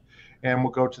that. And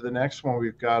we'll go to the next one.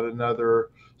 We've got another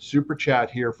super chat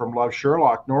here from Love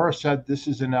Sherlock. Nora said this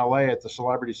is in LA at the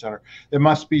Celebrity Center. It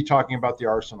must be talking about the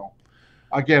Arsenal.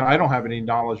 Again, I don't have any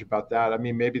knowledge about that. I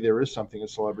mean, maybe there is something at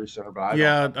Celebrity Center, but I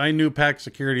don't know. I knew PAC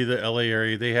Security, the LA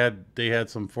area. They had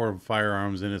some form of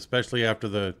firearms, and especially after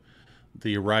the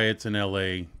riots in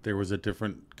LA, there was a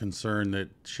different concern that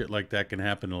shit like that can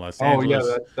happen in Los Angeles.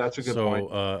 Oh yeah, that's a good point.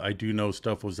 So I do know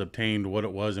stuff was obtained, what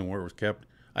it was, and where it was kept.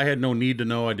 I had no need to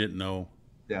know. I didn't know.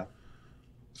 Yeah.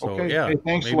 So, okay. Hey,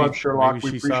 thanks, Love Sherlock.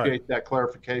 We appreciate that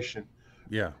clarification.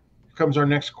 Yeah. Here comes our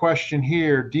next question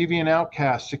here. Deviant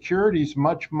Outcast. Security's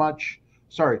much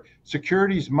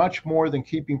more than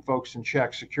keeping folks in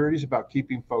check. Security is about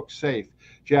keeping folks safe.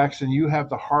 Jackson, you have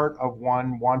the heart of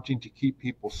one wanting to keep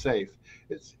people safe.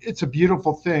 It's a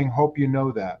beautiful thing. Hope you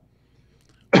know that.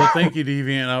 Well, thank you,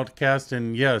 Deviant Outcast.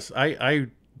 And yes, I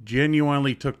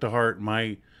genuinely took to heart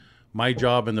my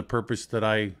job and the purpose that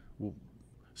I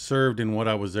served and what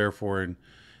I was there for. And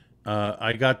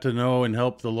I got to know and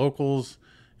help the locals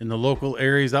in the local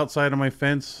areas outside of my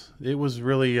fence. It was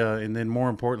really, and then more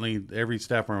importantly, every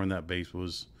staff member on that base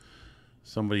was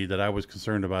somebody that I was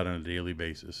concerned about on a daily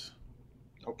basis.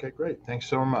 Okay, great. Thanks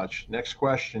so much. Next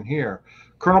question here.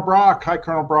 Colonel Brock. Hi,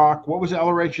 Colonel Brock. What was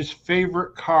LRH's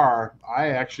favorite car? I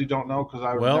actually don't know because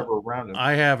I was never around him.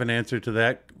 I have an answer to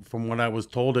that. From what I was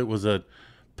told, it was a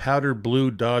powder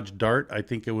blue Dodge Dart. I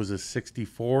think it was a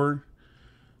 64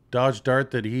 Dodge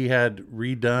Dart that he had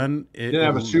redone. It didn't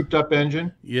have a souped-up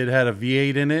engine? It had a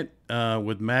V8 in it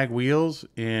with mag wheels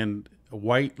and a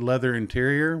white leather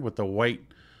interior with a white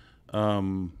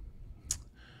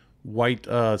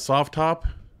soft top.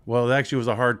 Well, it actually was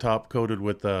a hard top coated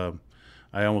with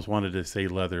I almost wanted to say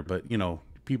leather, but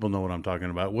people know what I'm talking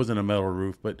about. It wasn't a metal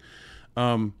roof, but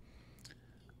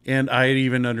and I had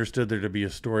even understood there to be a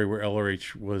story where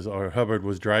Hubbard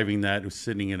was driving that, was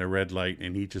sitting in a red light,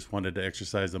 and he just wanted to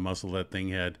exercise the muscle that thing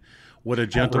had. What a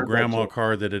gentle grandma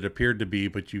car that it appeared to be,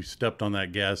 but you stepped on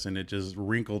that gas and it just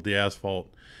wrinkled the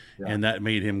asphalt. Yeah. And that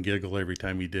made him giggle every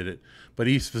time he did it. But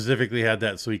he specifically had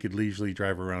that so he could leisurely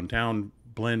drive around town,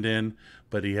 blend in,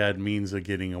 but he had means of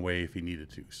getting away if he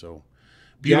needed to. So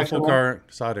beautiful car,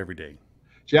 saw it every day.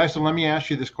 Jackson, let me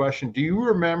ask you this question. Do you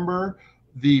remember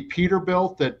the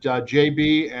Peterbilt that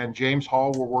JB and James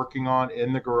Hall were working on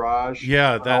in the garage.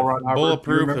 Yeah, that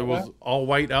bulletproof. It was all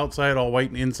white outside, all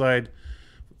white inside.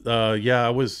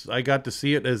 Yeah, I got to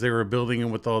see it as they were building it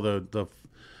with all the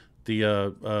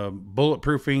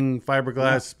bulletproofing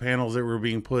fiberglass panels that were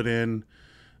being put in.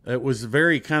 It was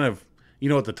very kind of,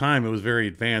 at the time it was very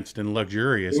advanced and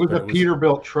luxurious. It was a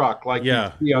Peterbilt truck, like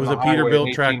it was a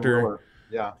Peterbilt tractor.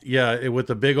 Yeah, with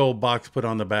a big old box put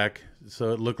on the back,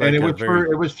 so it looked like. And it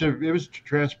was to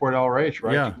transport LRH,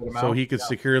 right? Yeah, so he could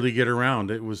securely get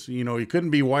around. It was, he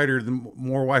couldn't be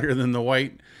more wider than the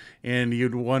white, and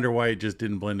you'd wonder why it just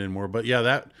didn't blend in more. But yeah,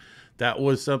 that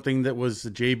was something that was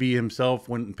JB himself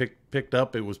went and picked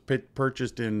up. It was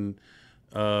purchased in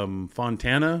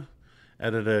Fontana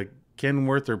at a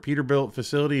Kenworth or Peterbilt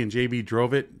facility, and JB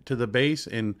drove it to the base,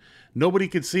 and nobody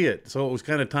could see it. So it was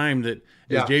kind of timed that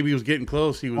as JB was getting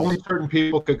close, he was only certain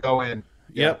people could go in.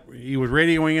 Yep, he was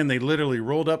radioing in. They literally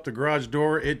rolled up the garage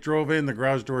door. It drove in. The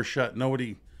garage door shut.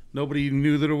 Nobody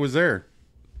knew that it was there.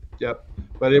 Yep,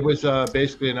 but it was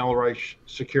basically an LRH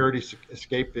security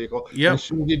escape vehicle. Yep. As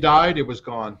soon as he died, it was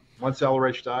gone. Once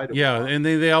LRH died, it was gone. And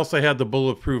they also had the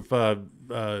bulletproof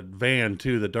van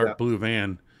too, the dark blue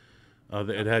van.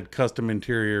 It had custom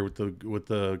interior with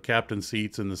the captain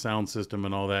seats and the sound system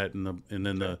and all that, and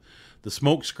then the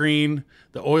smoke screen,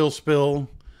 the oil spill.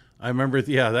 I remember,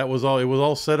 that was all. It was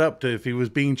all set up to, if he was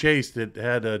being chased, it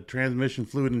had a transmission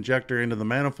fluid injector into the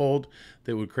manifold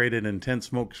that would create an intense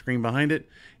smoke screen behind it,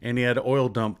 and he had an oil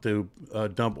dump to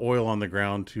dump oil on the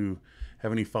ground to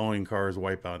have any following cars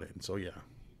wipe out it. So yeah.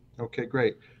 Okay,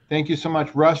 great. Thank you so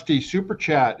much, Rusty. Super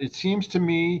chat. It seems to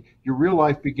me your real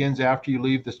life begins after you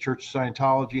leave this Church of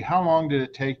Scientology. How long did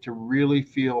it take to really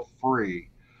feel free?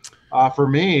 For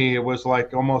me, it was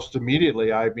like almost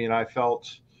immediately. I mean, I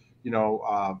felt.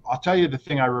 I'll tell you the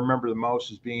thing I remember the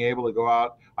most is being able to go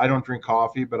out. I don't drink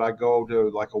coffee, but I go to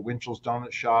like a Winchell's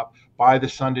donut shop, buy the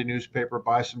Sunday newspaper,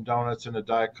 buy some donuts and a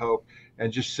Diet Coke,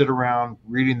 and just sit around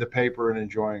reading the paper and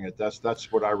enjoying it.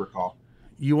 That's what I recall.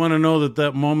 You want to know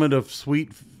that moment of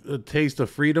sweet taste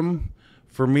of freedom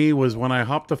for me was when I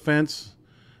hopped the fence.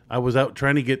 I was out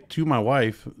trying to get to my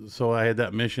wife, so I had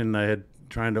that mission I had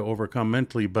trying to overcome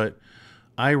mentally, but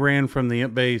I ran from the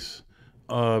imp base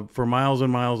for miles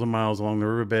and miles and miles along the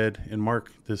riverbed. And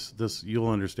Mark, this you'll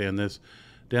understand this,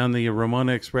 down the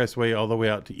Ramona Expressway all the way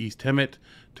out to East Hemet,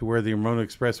 to where the Ramona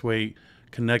Expressway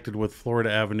connected with Florida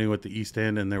Avenue at the east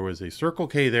end, and there was a Circle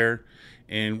K there.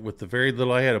 And with the very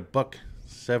little, I had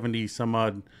 $1.70 some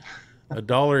odd,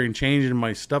 $1 and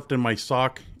change stuffed in my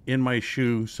sock in my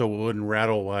shoe so it wouldn't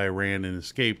rattle while I ran and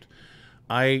escaped.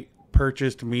 I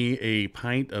purchased me a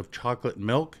pint of chocolate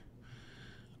milk,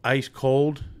 ice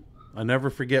cold. I'll never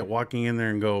forget walking in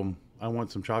there and go, I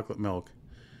want some chocolate milk.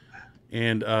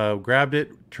 And grabbed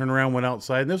it, turned around, went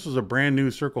outside. And this was a brand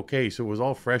new Circle K, so it was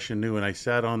all fresh and new. And I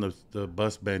sat on the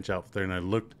bus bench out there, and I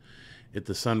looked at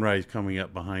the sunrise coming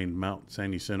up behind Mount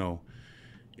San Jacinto.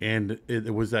 And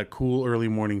it was that cool early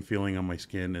morning feeling on my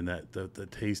skin, and that the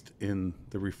taste and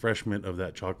the refreshment of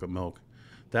that chocolate milk.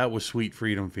 That was sweet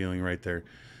freedom feeling right there.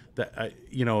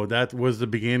 That was the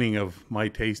beginning of my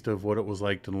taste of what it was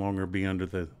like to no longer be under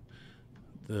the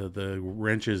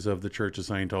wrenches of the Church of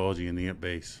Scientology and the imp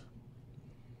base.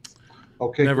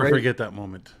 Okay, never forget that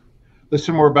moment.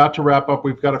 Listen, we're about to wrap up.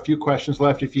 We've got a few questions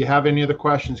left. If you have any other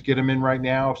questions, get them in right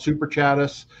now. Super chat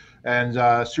us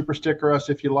and super sticker us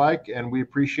if you like, and we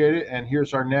appreciate it. And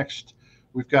here's our next.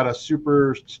 We've got a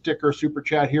super sticker, super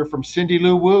chat here from Cindy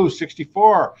Lou Woo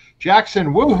 64.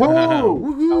 Jackson, woohoo!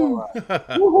 Woohoo!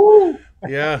 Woohoo!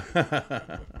 Yeah.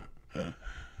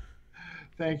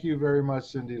 Thank you very much,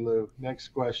 Cindy Lou. Next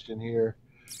question here.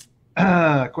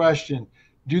 Question: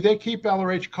 do they keep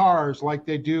LRH cars like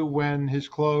they do with his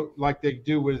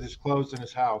clothes in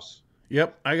his house?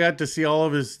 Yep, I got to see all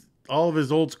of his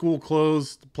old school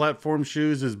clothes, platform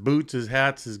shoes, his boots, his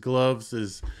hats, his gloves,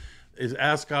 his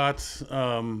ascots.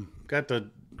 Got to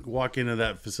walk into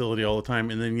that facility all the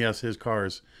time. And then yes, his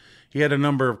cars. He had a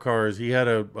number of cars. He had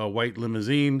a white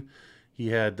limousine. He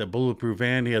had the bulletproof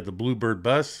van. He had the Bluebird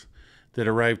bus that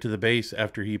arrived to the base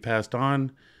after he passed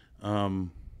on. So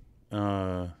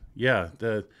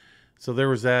there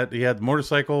was that. He had the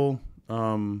motorcycle.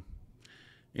 And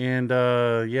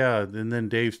then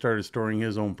Dave started storing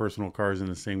his own personal cars in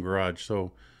the same garage.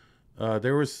 So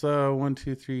there was 1,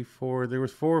 2, 3, 4. There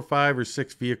was 4 or 5 or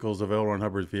 6 vehicles of L. Ron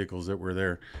Hubbard's vehicles that were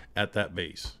there at that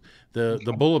base.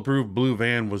 The bulletproof blue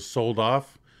van was sold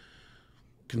off,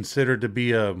 considered to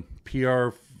be a PR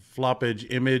floppage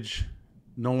image,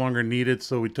 no longer needed.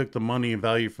 So we took the money and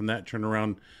value from that, turned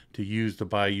around to use to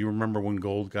buy. You remember when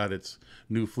Gold got its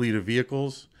new fleet of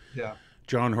vehicles? Yeah.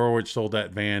 John Horwich sold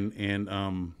that van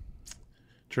and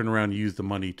turned around and used the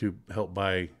money to help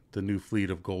buy the new fleet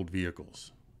of gold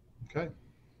vehicles. Okay.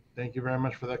 Thank you very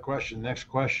much for that question. Next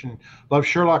question. Love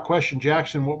Sherlock question.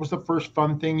 Jackson, what was the first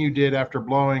fun thing you did after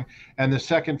blowing? And the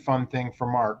second fun thing for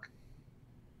Mark?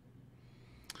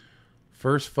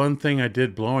 First fun thing I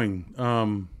did blowing.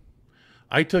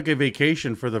 I took a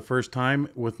vacation for the first time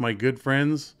with my good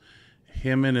friends,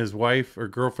 him and his wife or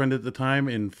girlfriend at the time,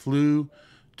 and flew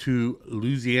to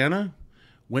Louisiana,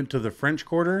 went to the French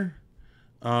Quarter,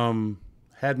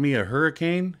 had me a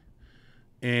hurricane,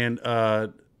 and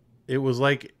it was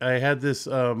like I had this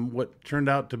what turned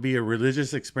out to be a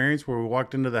religious experience where we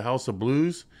walked into the House of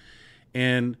Blues,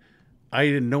 and I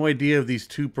had no idea of these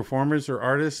two performers or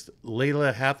artists,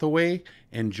 Layla Hathaway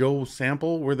and Joe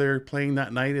Sample, were there playing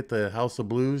that night at the House of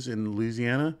Blues in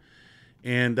Louisiana.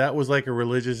 And that was like a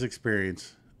religious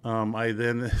experience. I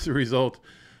then, as a result,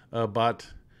 bought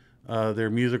their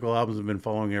musical albums, have been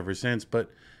following ever since.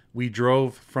 But we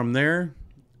drove from there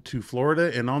to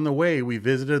Florida, and on the way, we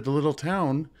visited the little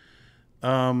town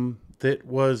that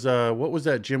was, what was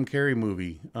that Jim Carrey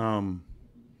movie?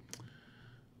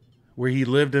 Where he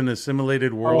lived in a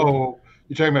simulated world. Oh,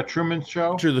 you're talking about Truman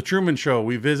Show? To the Truman Show.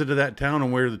 We visited that town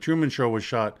and where the Truman Show was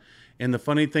shot. And the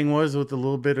funny thing was, with a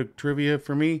little bit of trivia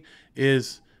for me,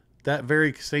 is that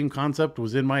very same concept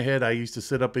was in my head. I used to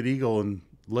sit up at Eagle and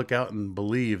look out and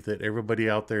believe that everybody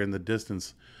out there in the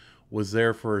distance was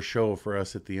there for a show for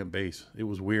us at the base. It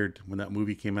was weird. When that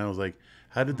movie came out, I was like,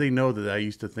 how did they know that I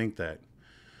used to think that?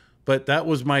 But that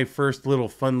was my first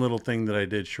fun little thing that I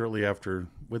did shortly after,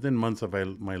 within months of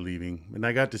my leaving. And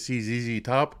I got to see ZZ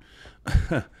Top.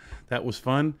 That was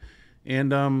fun.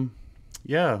 And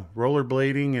yeah,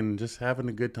 rollerblading and just having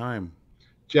a good time.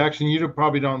 Jackson, you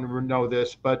probably don't know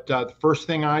this, but the first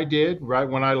thing I did right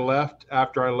when I left,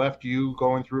 after I left you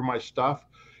going through my stuff,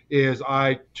 is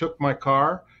I took my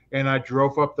car and I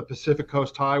drove up the Pacific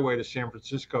Coast Highway to San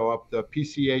Francisco, up the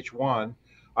PCH-1.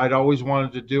 I'd always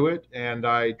wanted to do it, and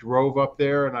I drove up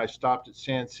there and I stopped at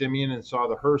San Simeon and saw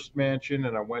the Hearst Mansion,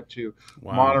 and I went to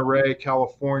Monterey,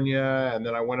 California, and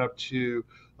then I went up to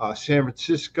San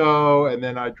Francisco, and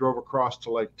then I drove across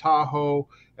to Lake Tahoe,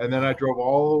 and then I drove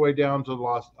all the way down to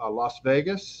Las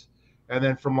Vegas, and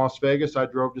then from Las Vegas I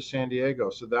drove to San Diego.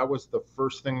 So that was the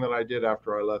first thing that I did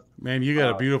after I left. Man, you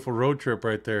got a beautiful road trip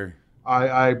right there.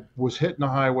 I was hitting the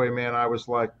highway, man. I was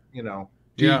like,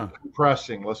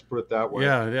 decompressing, let's put it that way.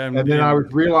 Yeah. And then I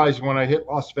was realizing when I hit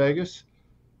Las Vegas,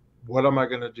 what am I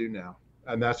going to do now?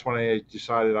 And that's when I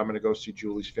decided I'm going to go see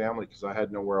Julie's family, because I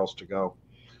had nowhere else to go.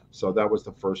 So that was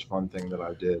the first fun thing that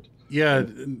I did. Yeah,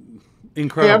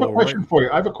 incredible. Hey, I have a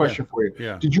question for you.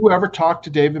 Yeah. Did you ever talk to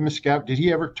David Miscavige? Did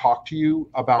he ever talk to you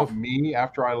about me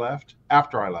after I left?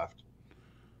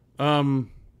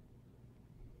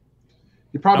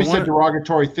 You probably said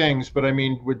derogatory things, but I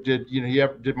mean,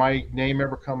 did my name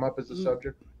ever come up as a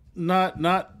subject?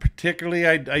 Not particularly.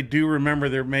 I do remember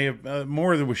there may have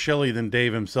more with Shelley than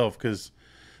Dave himself, because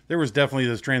there was definitely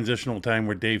this transitional time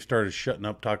where Dave started shutting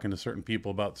up, talking to certain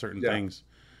people about certain things.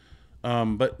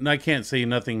 But I can't say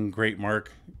nothing great,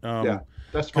 Mark.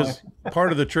 That's fine. Because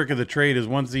part of the trick of the trade is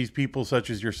once these people such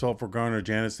as yourself or Garner or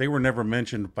Janice, they were never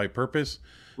mentioned by purpose.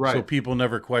 Right. So people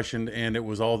never questioned, and it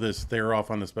was all this, they're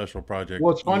off on a special project.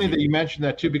 Well, it's funny that you mentioned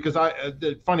that too, because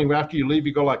funny, after you leave,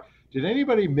 you go like, did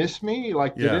anybody miss me?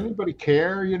 Like, did anybody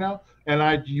care,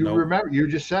 And remember, you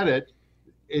just said it.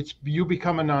 It's you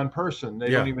become a non-person. They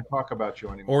don't even talk about you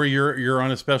anymore. Or you're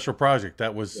on a special project.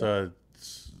 That was, All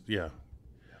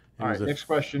right, next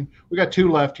question. We got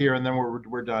two left here, and then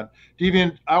we're done.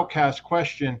 Deviant Outcast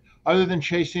question: other than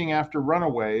chasing after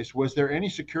runaways, was there any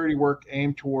security work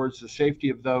aimed towards the safety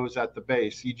of those at the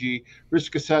base, e.g.,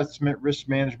 risk assessment, risk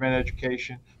management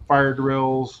education, fire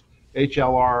drills,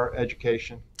 HLR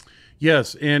education?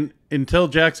 Yes, and until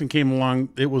Jackson came along,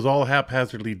 it was all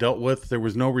haphazardly dealt with. There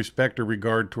was no respect or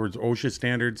regard towards OSHA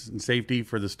standards and safety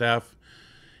for the staff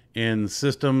and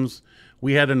systems.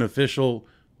 We had an official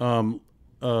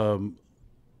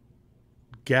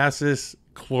gaseous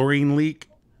chlorine leak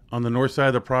on the north side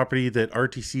of the property that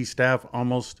RTC staff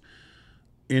almost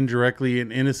indirectly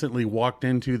and innocently walked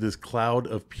into this cloud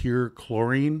of pure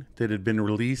chlorine that had been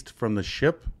released from the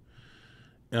ship.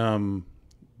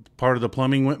 Part of the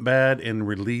plumbing went bad and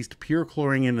released pure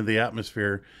chlorine into the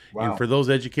atmosphere. Wow. And for those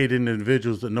educated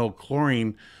individuals that know,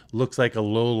 chlorine looks like a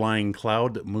low-lying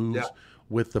cloud that moves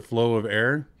with the flow of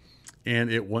air.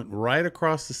 And it went right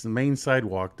across this main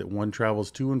sidewalk that one travels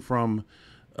to and from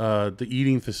the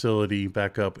eating facility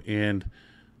back up. And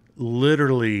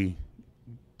literally,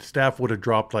 staff would have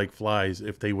dropped like flies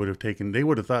if they would have taken. They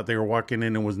would have thought they were walking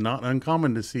in, and it was not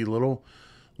uncommon to see little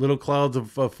little clouds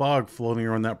of fog floating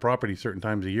around that property certain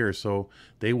times of year. So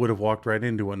they would have walked right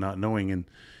into it not knowing.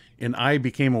 And I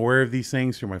became aware of these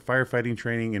things through my firefighting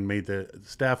training and made the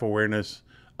staff awareness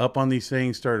up on these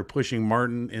things, started pushing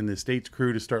Martin and the state's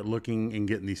crew to start looking and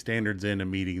getting these standards in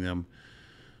and meeting them.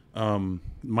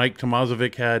 Mike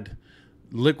Tomazovic had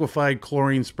liquefied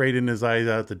chlorine sprayed in his eyes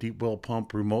out the deep well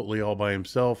pump remotely all by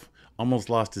himself, almost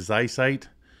lost his eyesight.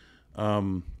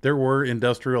 There were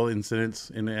industrial incidents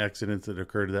and accidents that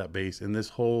occurred at that base, and this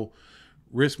whole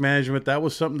risk management, that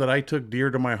was something that I took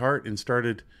dear to my heart and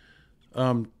started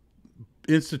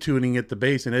instituting at the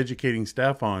base and educating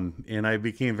staff on. And I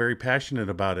became very passionate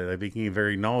about it. I became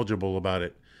very knowledgeable about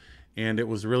it. And it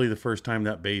was really the first time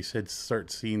that base had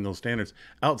started seeing those standards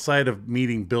outside of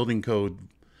meeting building code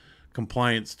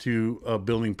compliance to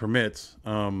building permits.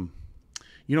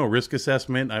 Risk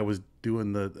assessment. I was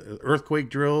doing the earthquake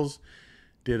drills,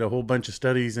 did a whole bunch of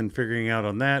studies and figuring out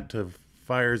on that, to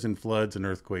fires and floods and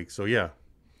earthquakes. So yeah.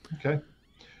 Okay.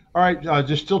 All right.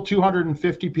 There's still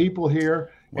 250 people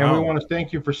here. Wow. And we want to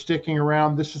thank you for sticking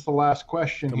around. This is the last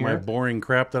question here. My boring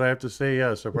crap that I have to say.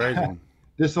 Yeah. Surprising.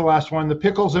 This is the last one. The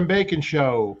Pickles and Bacon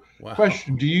Show. Wow.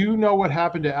 Question. Do you know what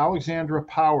happened to Alexandra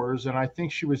Powers? And I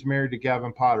think she was married to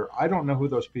Gavin Potter. I don't know who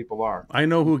those people are. I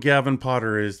know who Gavin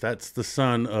Potter is. That's the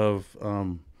son of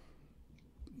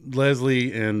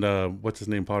Leslie and what's his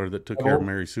name Potter that took care of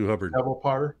Mary Sue Hubbard. Neville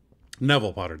Potter?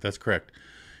 Neville Potter. That's correct.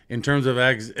 In terms of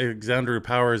Alexandra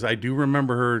Powers, I do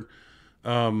remember her.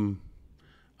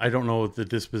 I don't know the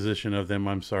disposition of them.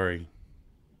 I'm sorry.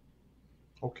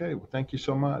 Okay. Well, thank you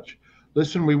so much.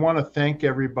 Listen, we want to thank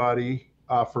everybody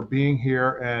for being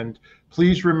here, and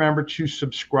please remember to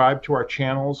subscribe to our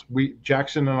channels.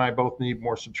 Jackson and I both need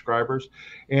more subscribers,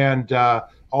 and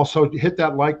also hit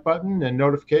that like button and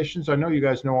notifications. I know you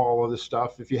guys know all of this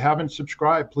stuff. If you haven't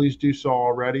subscribed, please do so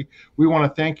already. We want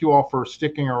to thank you all for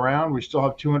sticking around. We still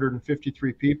have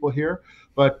 253 people here,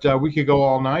 but we could go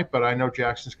all night, but I know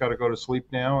Jackson's got to go to sleep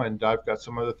now, and I've got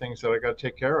some other things that I got to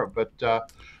take care of.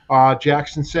 But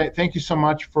Jackson, thank you so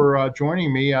much for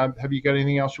joining me. Have you got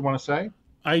anything else you want to say?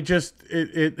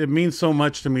 It means so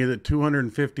much to me that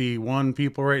 251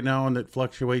 people right now, and that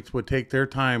fluctuates, would take their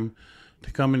time to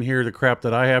come and hear the crap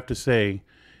that I have to say.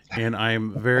 And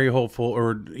I'm very hopeful,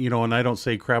 and I don't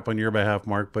say crap on your behalf,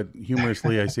 Mark, but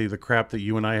humorously, I say the crap that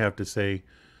you and I have to say.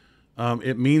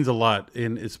 It means a lot,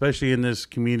 and especially in this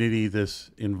community,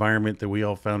 this environment that we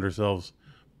all found ourselves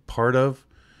part of.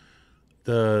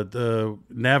 The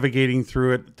navigating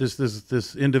through it.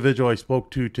 This individual I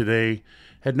spoke to today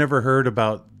had never heard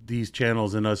about these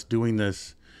channels and us doing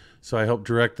this, so I helped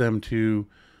direct them to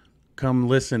come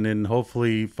listen and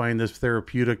hopefully find this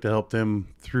therapeutic to help them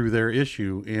through their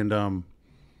issue. And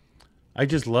I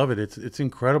just love it. It's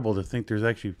incredible to think there's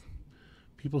actually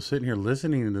people sitting here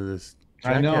listening to this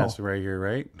jackass right here,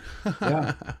 right?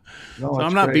 Yeah. No, so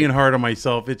I'm not being hard on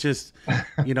myself. It's just,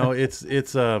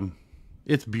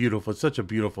 it's beautiful. It's such a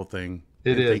beautiful thing.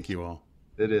 It is. Thank you all.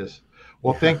 It is.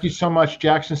 Well, thank you so much,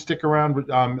 Jackson. Stick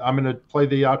around. I'm going to play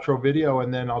the outro video,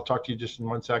 and then I'll talk to you just in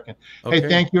 1 second. Okay. Hey,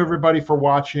 thank you, everybody, for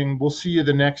watching. We'll see you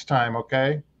the next time,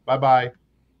 okay? Bye-bye.